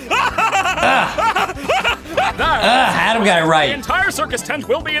 Adam got it right. The entire circus tent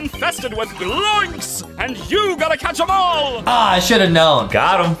will be infested with gloinks, and you gotta catch them all! Ah, I should have known.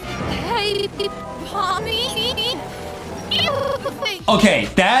 Got him. Hey, Pomni. Okay,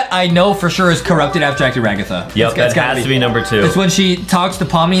 that I know for sure is corrupted Abstracted Ragatha. Yep, that has to be number 2. It's when she talks to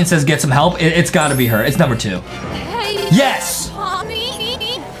Pomni and says, get some help. It's gotta be her. It's number 2. Hey, Yes! Pomni.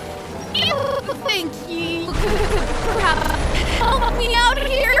 Thank you. Help me out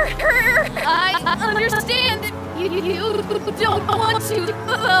here. I understand that you don't want to,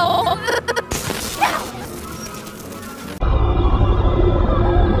 though.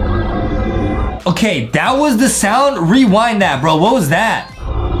 Okay, that was the sound. Rewind that, bro. What was that?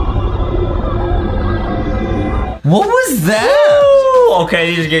 What was that? Woo!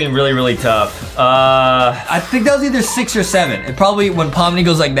 Okay, these are getting really, really tough. I think that was either 6 or 7. It probably, when Pomni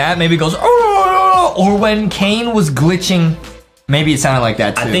goes like that, maybe it goes, oh, or when Kane was glitching, maybe it sounded like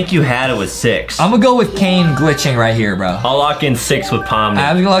that too. I think you had it with 6. I'm gonna go with Kane glitching right here, bro. I'll lock in 6 with Pomni.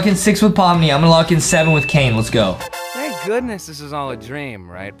 I'm gonna lock in 6 with Pomni. I'm gonna lock in 7 with Kane. Let's go. Thank goodness this is all a dream,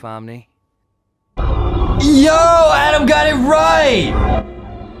 right, Pomni? Yo, Adam got it right!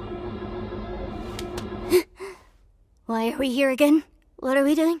 Why are we here again? What are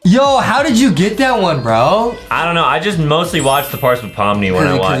we doing? Yo, how did you get that one, bro? I don't know. I just mostly watched the parts with Pomni when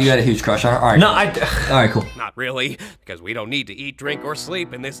I watched. Because you had a huge crush on her? All right. No, All right, cool. Not really, because we don't need to eat, drink, or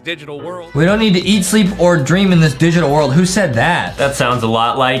sleep in this digital world. We don't need to eat, sleep, or dream in this digital world. Who said that? That sounds a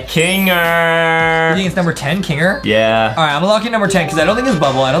lot like Kinger. You think it's number 10, Kinger? Yeah. All right, I'm gonna lock in number 10 because I don't think it was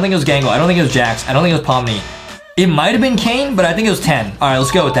Bubble. I don't think it was Gangle. I don't think it was Jax. I don't think it was Pomni. It might have been Kane, but I think it was 10. All right, let's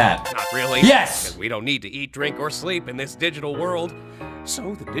go with that. Not really. Yes! Because we don't need to eat, drink, or sleep in this digital world.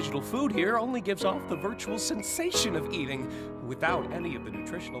 So the digital food here only gives off the virtual sensation of eating without any of the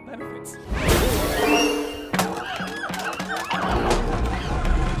nutritional benefits.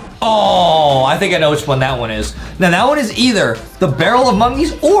 Oh, I think I know which one that one is. Now, that one is either the Barrel of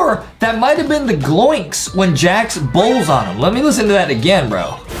Monkeys or that might have been the Gloinks when Jax bowls on him. Let me listen to that again,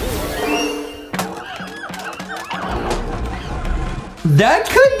 bro. That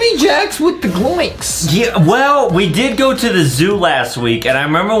could be Jax with the Gloinks. Yeah, well, we did go to the zoo last week, and I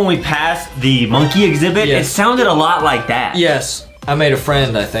remember when we passed the monkey exhibit, It sounded a lot like that. Yes, I made a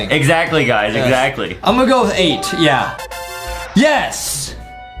friend, I think. Exactly, guys, exactly. I'm gonna go with 8, yeah. Yes!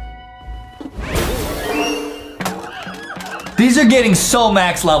 These are getting so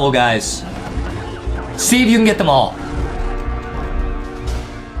max level, guys. See if you can get them all.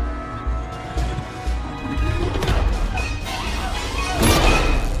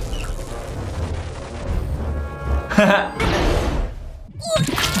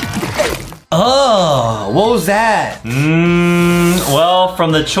 Oh, what was that? Well,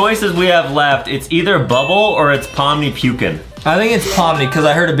 from the choices we have left, it's either Bubble or it's Pomni puking. I think it's Pomni because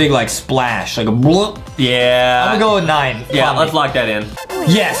I heard a big like splash, like a bloop. Yeah. I'm gonna go with 9. Yeah, Pomni. let's lock that in.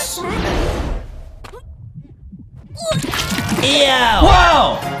 Yes. Yeah.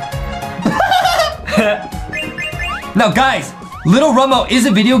 Wow. Now, guys, Little Rummo is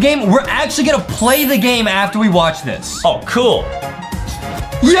a video game. We're actually gonna play the game after we watch this. Oh, cool.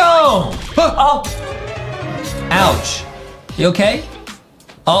 Yo! Oh! Ouch. You okay?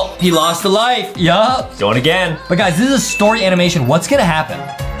 Oh, he lost a life. Yup. Going again. But guys, this is a story animation. What's gonna happen?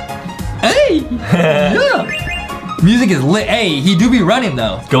 Hey! Yeah. Music is lit. Hey, he do be running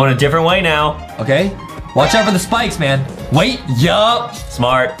though. Going a different way now. Okay. Watch out for the spikes, man. Wait. Yup.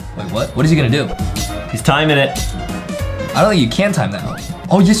 Smart. Wait, what? What is he gonna do? He's timing it. I don't think you can time that.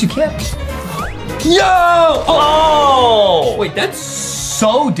 Oh, yes, you can. Yo! Oh! Wait, that's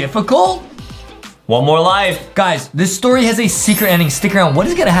so difficult? One more life. Guys, this story has a secret ending. Stick around. What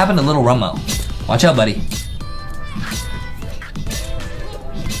is gonna happen to little Rummo? Watch out, buddy.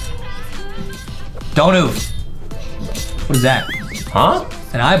 Don't oof. What is that? Huh?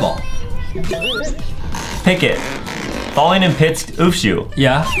 An eyeball. Pick it. Falling in pits oofs you.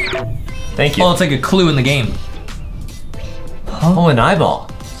 Yeah. Thank you. Oh, it's like a clue in the game. Huh? Oh, an eyeball.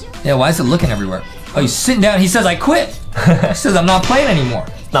 Yeah, why is it looking everywhere? Oh, he's sitting down. He says, I quit. He says, I'm not playing anymore.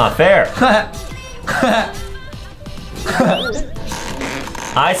 Not fair.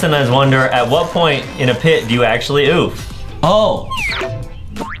 I sometimes wonder at what point in a pit do you actually oof? Oh.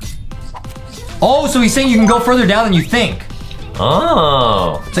 Oh, so he's saying you can go further down than you think.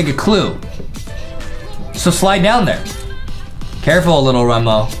 Oh. It's like a clue. So slide down there. Careful, little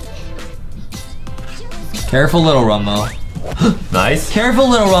Rummo. Careful, little Rummo. Nice. Careful,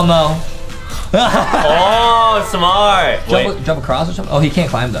 little Rummo. Oh, smart. Jump across or something? Oh, he can't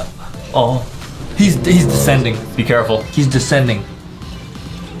climb though. Oh. He's descending. Be careful. He's descending.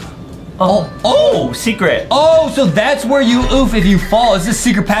 Oh. Oh, secret. Oh, so that's where you oof if you fall. It's this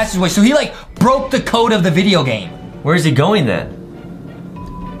secret passageway. So he like broke the code of the video game. Where is he going then?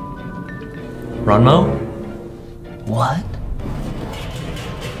 Runmo? What?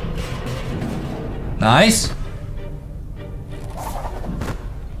 Nice.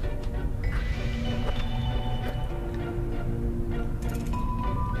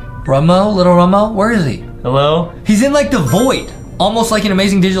 Rummo, little Rummo, where is he? Hello? He's in like the void, almost like an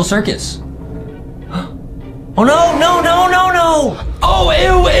Amazing Digital Circus. Oh no, no, no, no, no! Oh,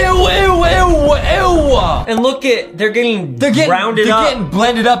 ew, ew, ew, ew, ew! And look at, they're getting rounded up. They're getting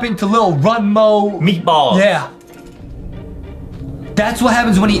blended up into little Runmo meatballs. Yeah. That's what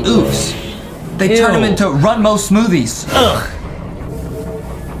happens when he oofs. They turn him into Runmo smoothies. Ugh.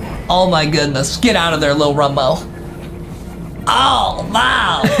 Oh my goodness, get out of there, little Rummo. Oh,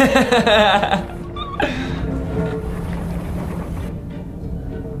 wow.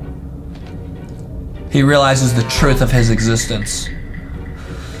 He realizes the truth of his existence.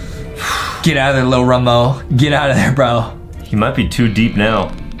 Get out of there, little Rummo. Get out of there, bro. He might be too deep now.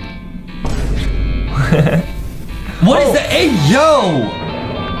 What is that? Hey, yo!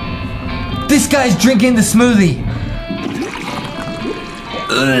 This guy's drinking the smoothie.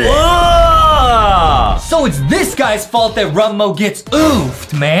 So it's this guy's fault that Rummo gets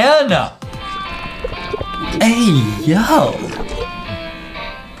oofed, man. Hey, yo.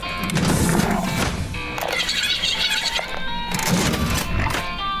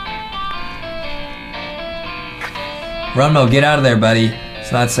 Rummo, get out of there, buddy.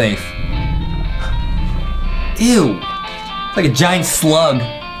 It's not safe. Ew. It's like a giant slug.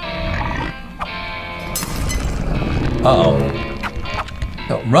 Uh-oh.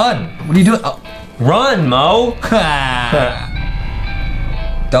 No, run. What are you doing? Oh. Run, Mo.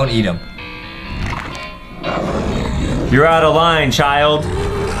 Don't eat him. You're out of line, child.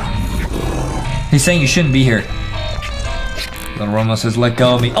 He's saying you shouldn't be here. Little Rummo says, let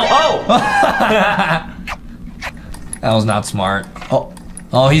go of me. Oh, oh! That was not smart. Oh,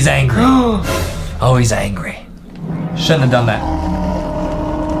 oh, he's angry. Oh, he's angry. Shouldn't have done that.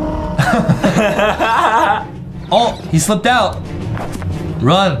 Oh, he slipped out.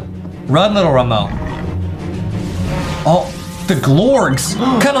 Run. Run, little Rummo. Oh, the glorgs.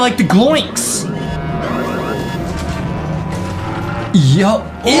 Kind of like the gloinks. Yo,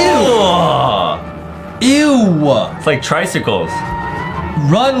 ew. Ew. It's like tricycles.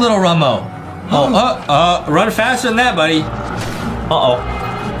 Run, little Rummo. Oh, run faster than that, buddy. Uh-oh.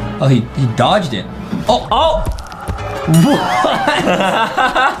 Oh, he dodged it. Oh, oh.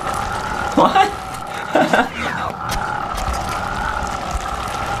 What?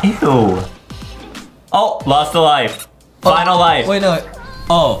 Ew. Oh, lost a life. Final life. Wait, no.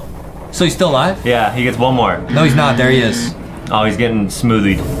 Oh, so he's still alive? Yeah, he gets one more. No, he's not. There he is. Oh, he's getting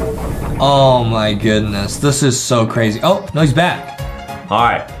smoothied. Oh my goodness. This is so crazy. Oh, no, he's back. All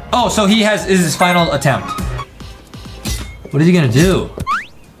right. Oh, so he is his final attempt. What is he gonna do?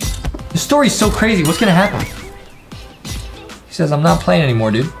 The story's so crazy. What's gonna happen? He says, I'm not playing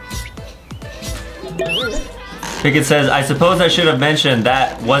anymore, dude. Pickett says, I suppose I should have mentioned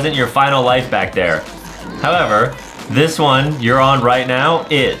that wasn't your final life back there. However, This one you're on right now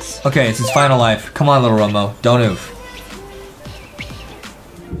is. Okay, it's his final life. Come on, little Rummo. Don't oof.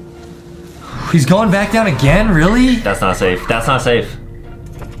 He's going back down again? Really? That's not safe. That's not safe.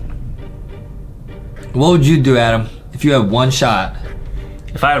 What would you do, Adam, if you had one shot?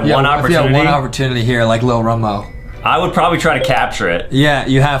 If I had one opportunity? If you had one opportunity here, like little Rummo. I would probably try to capture it. Yeah,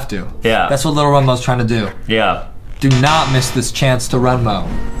 you have to. Yeah. That's what little Rummo's trying to do. Yeah. Do not miss this chance to Rummo.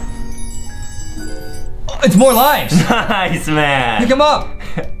 Oh, it's more lives. Nice, man. Pick him up.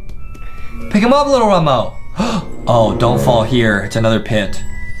 Pick him up, little Rummo. Oh, don't fall here. It's another pit.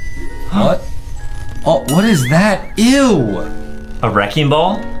 What? Oh, what is that? Ew. A wrecking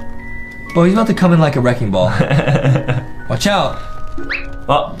ball? Oh, he's about to come in like a wrecking ball. Watch out.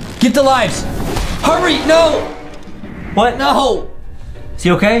 Oh. Get the lives. Hurry, no. What? No. Is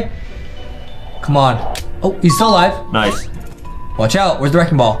he okay? Come on. Oh, he's still alive. Nice. Watch out. Where's the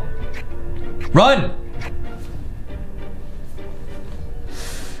wrecking ball? Run.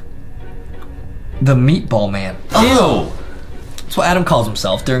 The meatball man. Ew. That's what Adam calls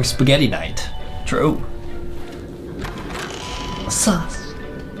himself during spaghetti night. True. Sauce.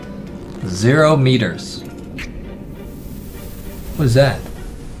 0 meters. What is that?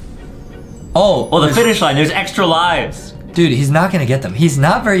 Oh, the finish line. There's extra lives. Dude, he's not gonna get them. He's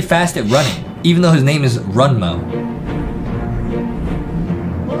not very fast at running, even though his name is Runmo.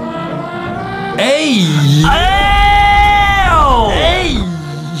 Hey! Hey!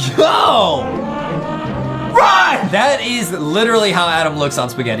 Yo! Run! That is literally how Adam looks on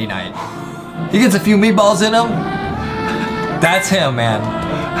spaghetti night. He gets a few meatballs in him. That's him, man.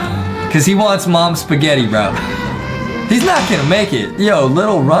 Cause he wants mom's spaghetti, bro. He's not gonna make it. Yo,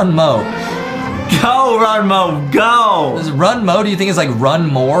 little Runmo. Go, Runmo, go! Does Runmo, do you think it's like run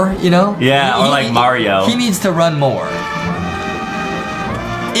more, you know? Yeah, or like Mario. He needs to run more.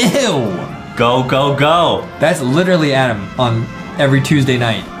 Ew! Go, go, go. That's literally Adam on every Tuesday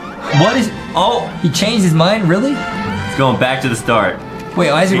night. What is... Oh, he changed his mind, really? He's going back to the start.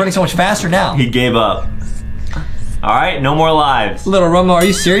 Wait, why is he running so much faster now? He gave up. All right, no more lives. Little Rummo, are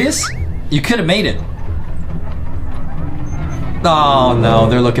you serious? You could have made it. Oh no,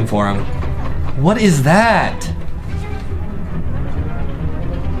 they're looking for him. What is that?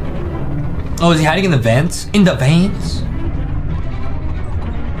 Oh, is he hiding in the vents? In the veins?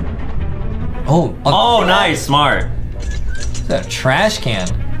 Oh. Oh, nice, smart. Is that a trash can?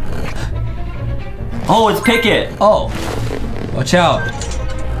 Oh, it's Pickett. Oh. Watch out.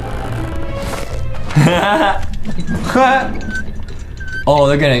 Oh,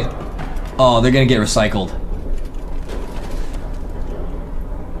 they're gonna get recycled.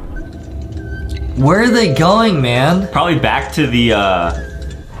 Where are they going, man? Probably back to the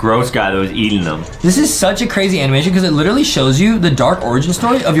gross guy that was eating them. This is such a crazy animation because it literally shows you the dark origin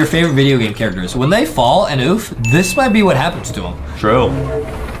story of your favorite video game characters. When they fall and oof, this might be what happens to them. True.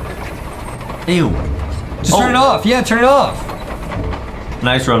 Ew. Just turn it off. Yeah, turn it off.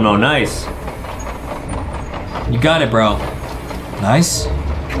 Nice, Rummo, nice. You got it, bro. Nice.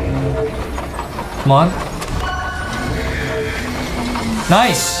 Come on.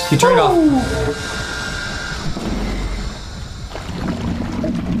 Nice. You turned it off.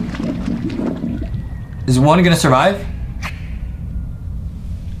 Is one gonna survive?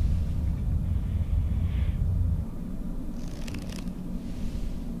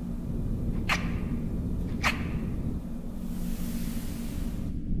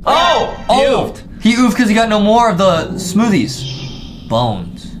 Oh! Oh! He oofed because he got no more of the smoothies.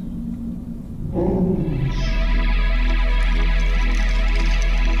 Bones.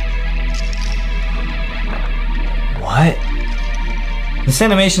 What? This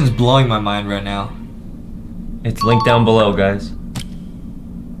animation's blowing my mind right now. It's linked down below, guys.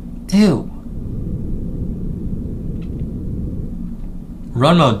 Ew.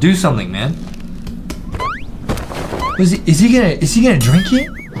 Runmo, do something, man. Is he gonna drink it?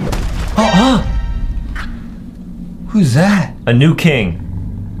 Oh, who's that? A new king.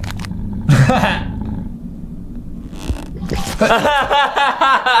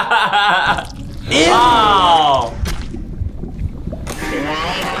 Ew. Oh!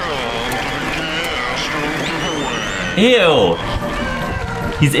 Ew!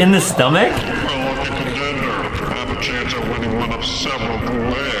 He's in the stomach? Have a chance at winning one of several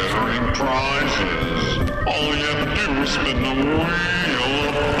glittering prizes. All you have to do is spin the wheel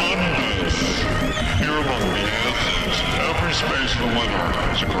of abundance. Here among the answers, every space in the winner.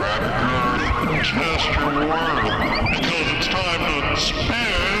 So grab your girth, test your worth, because it's time to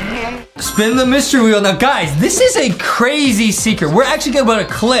spin. Spin the mystery wheel. Now guys, this is a crazy secret. We're actually gonna put a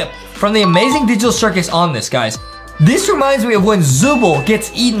clip from the amazing digital circus on this, guys. This reminds me of when Zooble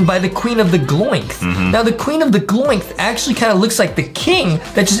gets eaten by the Queen of the Gloinks. Now, the Queen of the Gloinks actually kind of looks like the king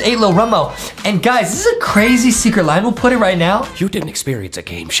that just ate Lil Rummo. And guys, this is a crazy secret line. We'll put it right now. You didn't experience a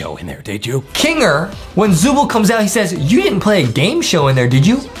game show in there, did you? Kinger, when Zooble comes out, he says, you didn't play a game show in there, did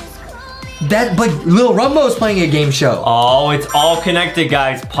you? But Lil Rummo's playing a game show. Oh, it's all connected,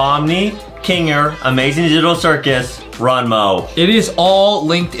 guys. Pomni, Kinger, Amazing Digital Circus, Runmo. It is all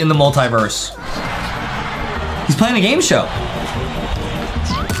linked in the multiverse. He's playing a game show.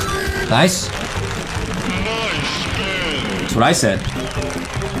 Nice. That's what I said.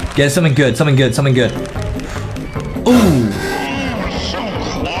 Get something good, something good, something good. Ooh.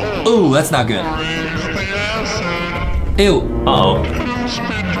 Ooh, that's not good. Ew. Uh-oh.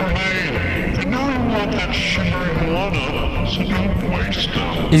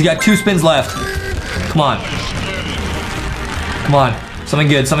 He's got 2 spins left. Come on. Come on. Something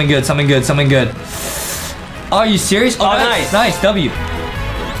good, something good, something good, something good. Oh, are you serious? Oh, nice. Nice, W.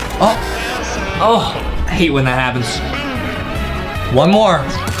 Oh. Oh, I hate when that happens. One more.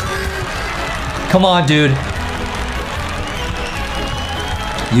 Come on, dude.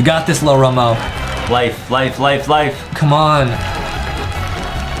 You got this, Lil Rummo. Life, life, life, life. Come on.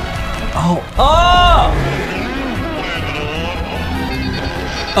 Oh. Oh!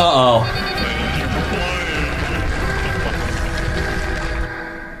 Uh-oh.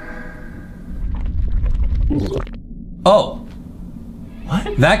 Oh.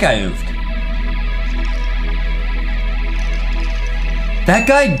 What? That guy oofed. That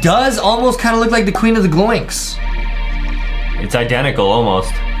guy does almost kind of look like the Queen of the Gloinks. It's identical,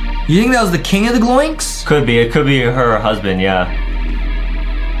 almost. You think that was the King of the Gloinks? Could be. It could be her husband, yeah.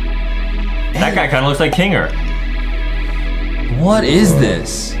 That guy kind of looks like Kinger. What is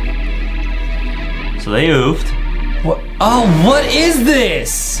this? So they oofed. What? Oh, what is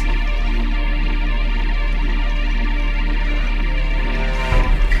this?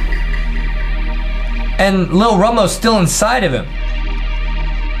 And Lil Rummo's still inside of him.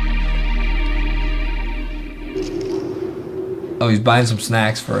 Oh, he's buying some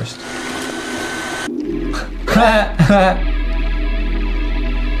snacks first.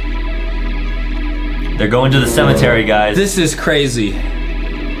 They're going to the cemetery, guys. This is crazy.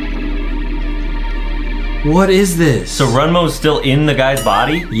 What is this? So Runmo's still in the guy's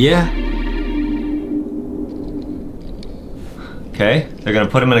body? Yeah. Okay, they're gonna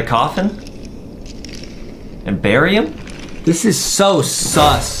put him in a coffin? And bury him? This is so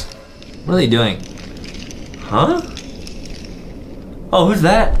sus. What are they doing? Huh? Oh, who's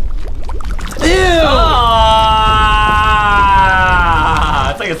that? Ew! Ah!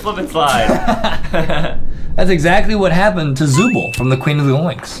 It's like a slip and slide. That's exactly what happened to Zooble from the Queen of the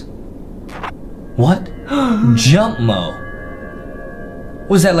Gloinks. What? Jumpmo.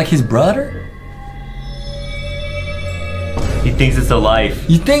 Was that like his brother? He thinks it's a life.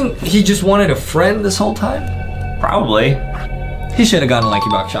 You think he just wanted a friend this whole time? Probably. He should have gone to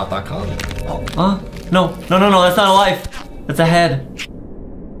LankyBoxShop.com. Oh, huh? No, no, no, no, that's not a life. That's a head.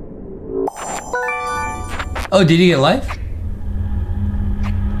 Oh, did he get life?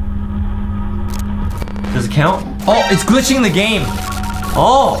 Does it count? Oh, it's glitching the game.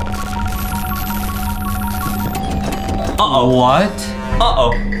 Oh. Uh-oh. What?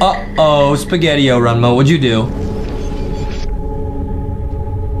 Uh-oh. Uh-oh, Spaghetti-O, Runmo, what'd you do?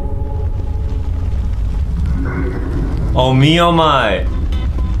 Oh me, oh my.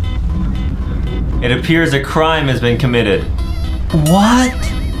 It appears a crime has been committed. What?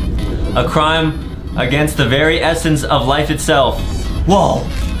 A crime against the very essence of life itself. Whoa.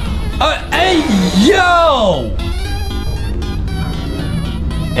 Hey, yo!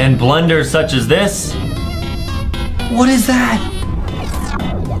 And blunders such as this. What is that?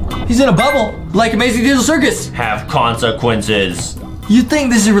 He's in a bubble, like Amazing Digital Circus. Have consequences. You think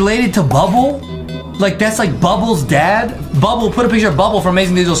this is related to Bubble? Like that's like Bubble's dad? Bubble, put a picture of Bubble from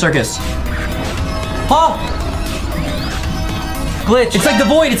Amazing Digital Circus. Oh! Glitch. It's like the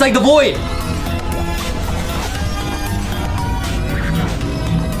Void, it's like the Void.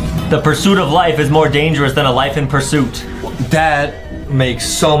 The pursuit of life is more dangerous than a life in pursuit. That makes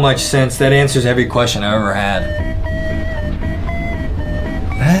so much sense. That answers every question I've ever had.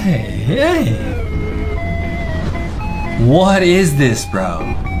 Hey. What is this,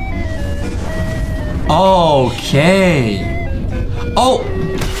 bro? Okay. Oh!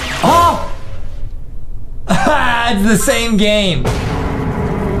 It's the same game.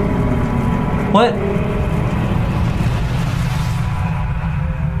 What?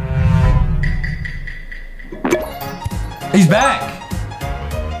 He's back.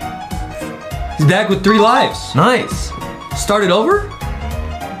 He's back with 3 lives. Nice. Start it over?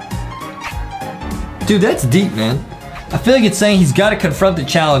 Dude, that's deep, man. I feel like it's saying he's got to confront the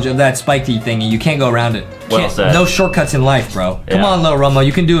challenge of that spiky thing, and you can't go around it. Well said. No shortcuts in life, bro. Yeah. Come on, little Rummo,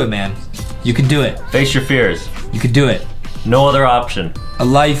 you can do it, man. You can do it. Face your fears. You can do it. No other option. A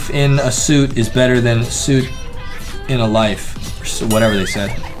life in a suit is better than a suit in a life. Or whatever they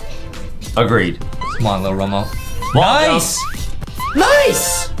said. Agreed. Come on, little Rummo. Well Nice!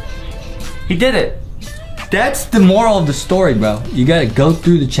 Nice! He did it. That's the moral of the story, bro. You gotta go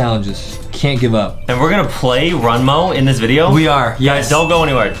through the challenges. Can't give up. And we're gonna play Runmo in this video? We are, yes. Guys, don't go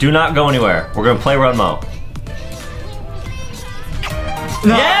anywhere. Do not go anywhere. We're gonna play Runmo.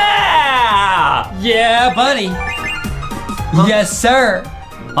 No. Yeah! Yeah, buddy. Huh? Yes, sir.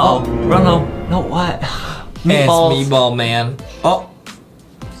 Oh, Runmo. No, what? Meatballs. It's Meatball Man. Oh.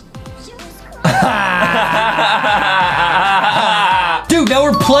 Dude, now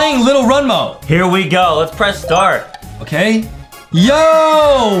we're playing Little Runmo. Here we go. Let's press start. Okay.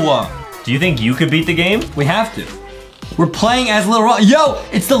 Yo! Do you think you could beat the game? We have to. We're playing as Little Runmo. Yo!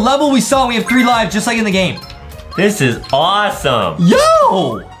 It's the level we saw. We have 3 lives, just like in the game. This is awesome. Yo!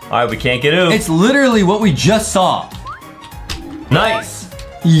 All right, we can't get oofed. It's literally what we just saw. Nice.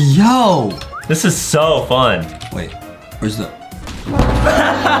 Yo! This is so fun. Wait, where's the...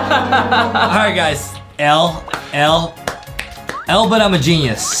 Alright guys, L, but I'm a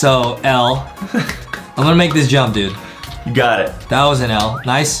genius, so L. I'm gonna make this jump, dude. You got it. That was an L,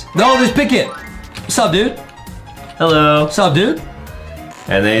 nice. No, there's Pickett. What's up, dude? Hello. What's up, dude?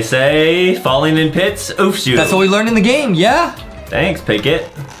 And they say, falling in pits, oofs you. That's what we learned in the game, yeah? Thanks, Pickett.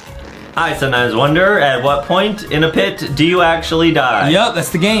 I sometimes wonder, at what point in a pit do you actually die? Yep, that's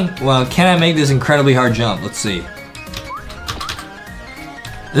the game. Well, can I make this incredibly hard jump? Let's see.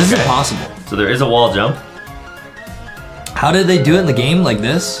 This is impossible. So there is a wall jump. How did they do it in the game like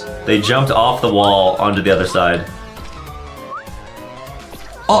this? They jumped off the wall onto the other side.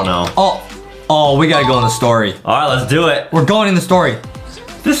 Oh no. Oh, we gotta go in the story. All right, let's do it. We're going in the story.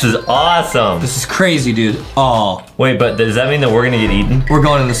 This is awesome. This is crazy, dude. Oh. Wait, but does that mean that we're gonna get eaten? We're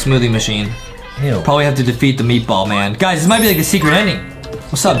going in the smoothie machine. Ew. Probably have to defeat the meatball man. Guys, this might be like the secret ending.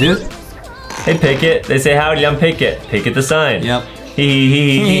 What's up, dude? Hey, Pickett. They say howdy, I'm Pickett. Pickett the sign. Yep.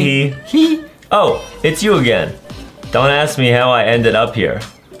 Hee. Oh, it's you again. Don't ask me how I ended up here.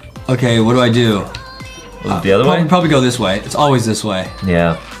 Okay, what do I do? The other way? Probably go this way. It's always this way.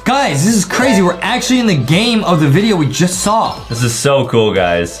 Yeah. Guys, this is crazy. We're actually in the game of the video we just saw. This is so cool,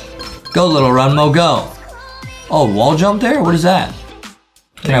 guys. Go, Little Runmo, go. Oh, wall jump there? What is that?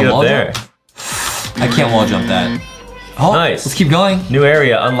 Can I wall there? jump? I can't wall jump that. Oh, nice. Let's keep going. New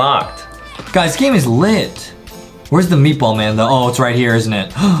area unlocked. Guys, this game is lit. Where's the meatball man though? Oh, it's right here, isn't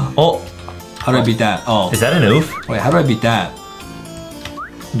it? Oh. How do I beat that? Oh. Is that an oof? Wait, how do I beat that?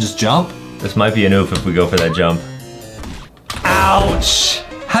 Just jump? This might be an oof if we go for that jump. Ouch!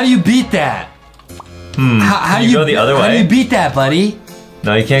 How do you beat that? How Can do you go the other way? How do you beat that, buddy?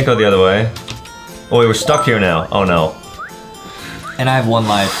 No, you can't go the other way. Oh wait, we're stuck here now. Oh no. And I have 1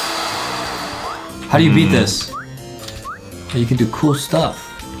 life. How do you beat this? You can do cool stuff.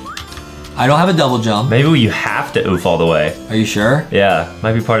 I don't have a double jump. Maybe you have to oof all the way. Are you sure? Yeah,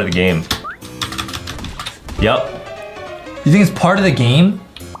 might be part of the game. Yep. You think it's part of the game?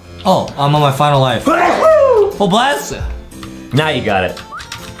 Oh, I'm on my final life. Well, blast! Now you got it.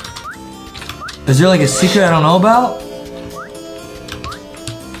 Is there like a secret I don't know about?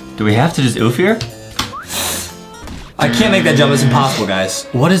 Do we have to just oof here? I can't make that jump. It's impossible, guys.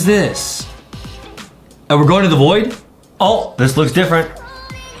 What is this? Oh, we're going to the void? Oh, this looks different.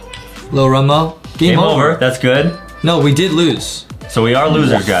 Little Rummo. Game over. That's good. No, we did lose. So we are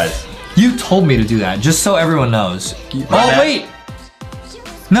losers, guys. You told me to do that, just so everyone knows. Oh, wait!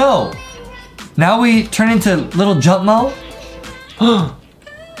 No! Now we turn into Little Jump Mo?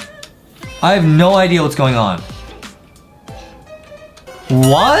 I have no idea what's going on.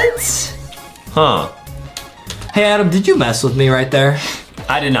 What? Huh. Hey, Adam, did you mess with me right there?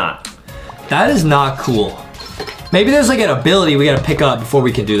 I did not. That is not cool. Maybe there's like an ability we gotta pick up before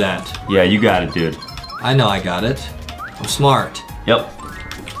we can do that. Yeah, you got it, dude. I know I got it. I'm smart. Yep.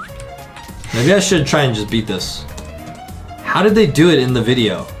 Maybe I should try and just beat this. How did they do it in the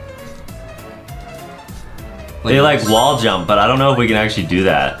video? They like wall jump, but I don't know if we can actually do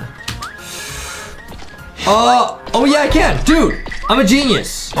that. Oh yeah, I can. Dude, I'm a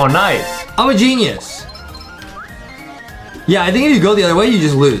genius. Oh, nice. I'm a genius. Yeah, I think if you go the other way, you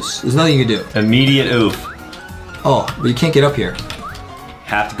just lose. There's nothing you can do. Immediate oof. Oh, but you can't get up here.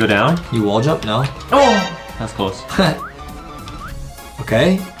 Have to go down? You wall jump? No. Oh, that's close.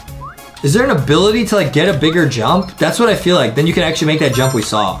 Okay. Is there an ability to like get a bigger jump? That's what I feel like. Then you can actually make that jump we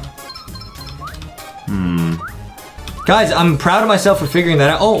saw. Hmm. Guys, I'm proud of myself for figuring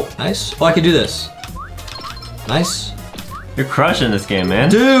that out. Oh, nice. Oh, I can do this. Nice. You're crushing this game, man.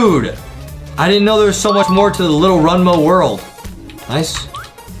 Dude, I didn't know there was so much more to the little Runmo world. Nice.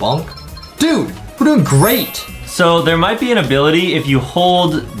 Bonk. Dude, we're doing great. So there might be an ability if you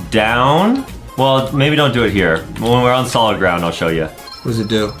hold down. Well, maybe don't do it here. When we're on solid ground, I'll show you. What does it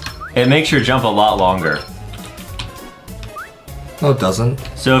do? It makes your jump a lot longer. No, it doesn't.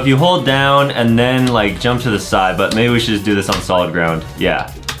 So if you hold down and then like jump to the side, but maybe we should just do this on solid ground.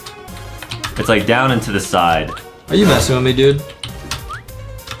 Yeah. It's like down and to the side. Are you messing with me, dude?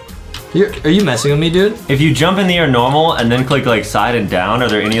 Are you messing with me, dude? If you jump in the air normal and then click like side and down, are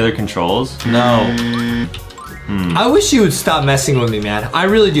there any other controls? No. I wish you would stop messing with me, man. I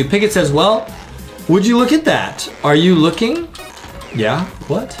really do. Pickett says, well, would you look at that? Are you looking? Yeah,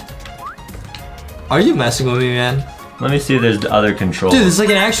 what? Are you messing with me, man? Let me see if there's other controls. Dude, this is like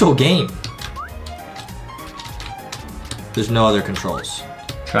an actual game. There's no other controls.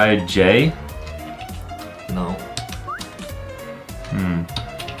 Try J. No.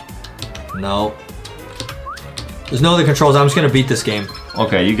 No. There's no other controls. I'm just gonna beat this game.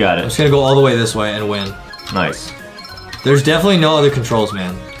 Okay, you got I'm it. just gonna go all the way this way and win. Nice. There's definitely no other controls,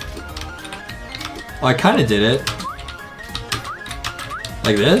 man. Oh, I kinda did it.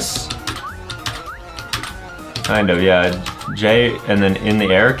 Like this? Kind of, yeah. J and then in the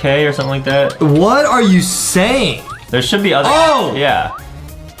air K or something like that. What are you saying? There should be other. Oh! Yeah.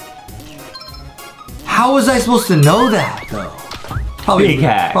 How was I supposed to know that, though? Big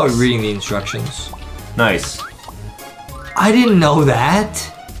hacks. Probably reading the instructions. Nice. I didn't know that.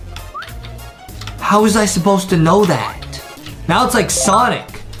 How was I supposed to know that? Now it's like Sonic.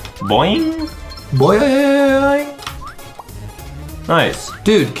 Boing. Boing. Nice.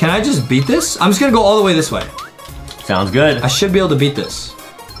 Dude, can I just beat this? I'm just gonna go all the way this way. Sounds good. I should be able to beat this.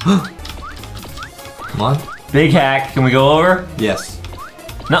 Come on. Big hack. Can we go over? Yes.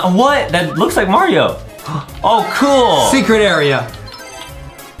 No, what? That looks like Mario. Oh, cool. Secret area.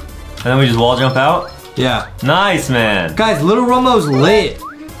 And then we just wall jump out? Yeah. Nice, man. Guys, Little Rummo's lit.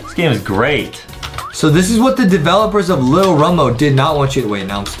 This game is great. So this is what the developers of Little Rummo did not want you to... Wait,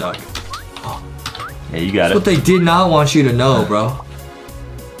 now I'm stuck. Yeah, you got That's what it. they did not want you to know, bro.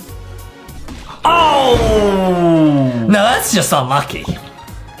 Oh! No, that's just unlucky.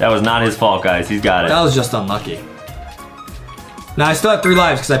 That was not his fault, guys. He's got it. That was just unlucky. Now, I still have 3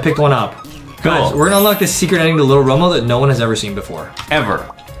 lives because I picked one up. Cool. Guys, we're gonna unlock this secret ending to Little Rummo that no one has ever seen before. Ever.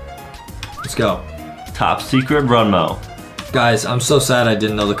 Let's go. Top secret Runmo. Guys, I'm so sad I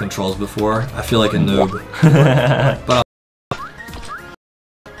didn't know the controls before. I feel like a noob. But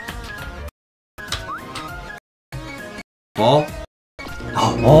ball?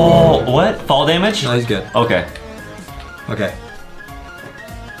 Oh, what? Fall damage? No, he's good. Okay. Okay.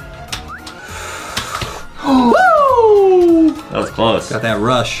 Woo! That was close. Got that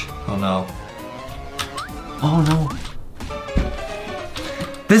rush. Oh no. Oh no.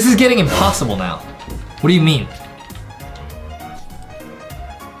 This is getting impossible now. What do you mean?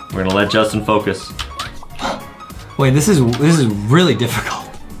 We're gonna let Justin focus. Wait, this is really difficult.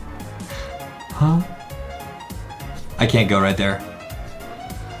 Huh? I can't go right there.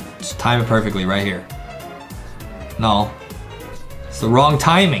 Just time it perfectly right here. No. It's the wrong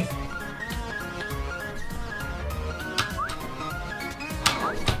timing.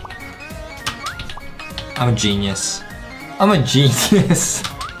 I'm a genius. I'm a genius.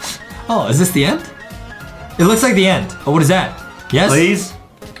 Oh, is this the end? It looks like the end. Oh, what is that? Yes? Please?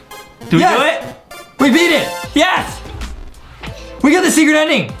 Do we do it? We beat it! Yes! We got the secret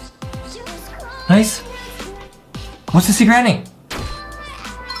ending! Nice. What's the secret ending?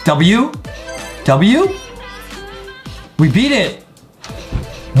 W? W? We beat it!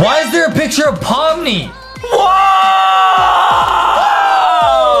 Why is there a picture of Pomni? What?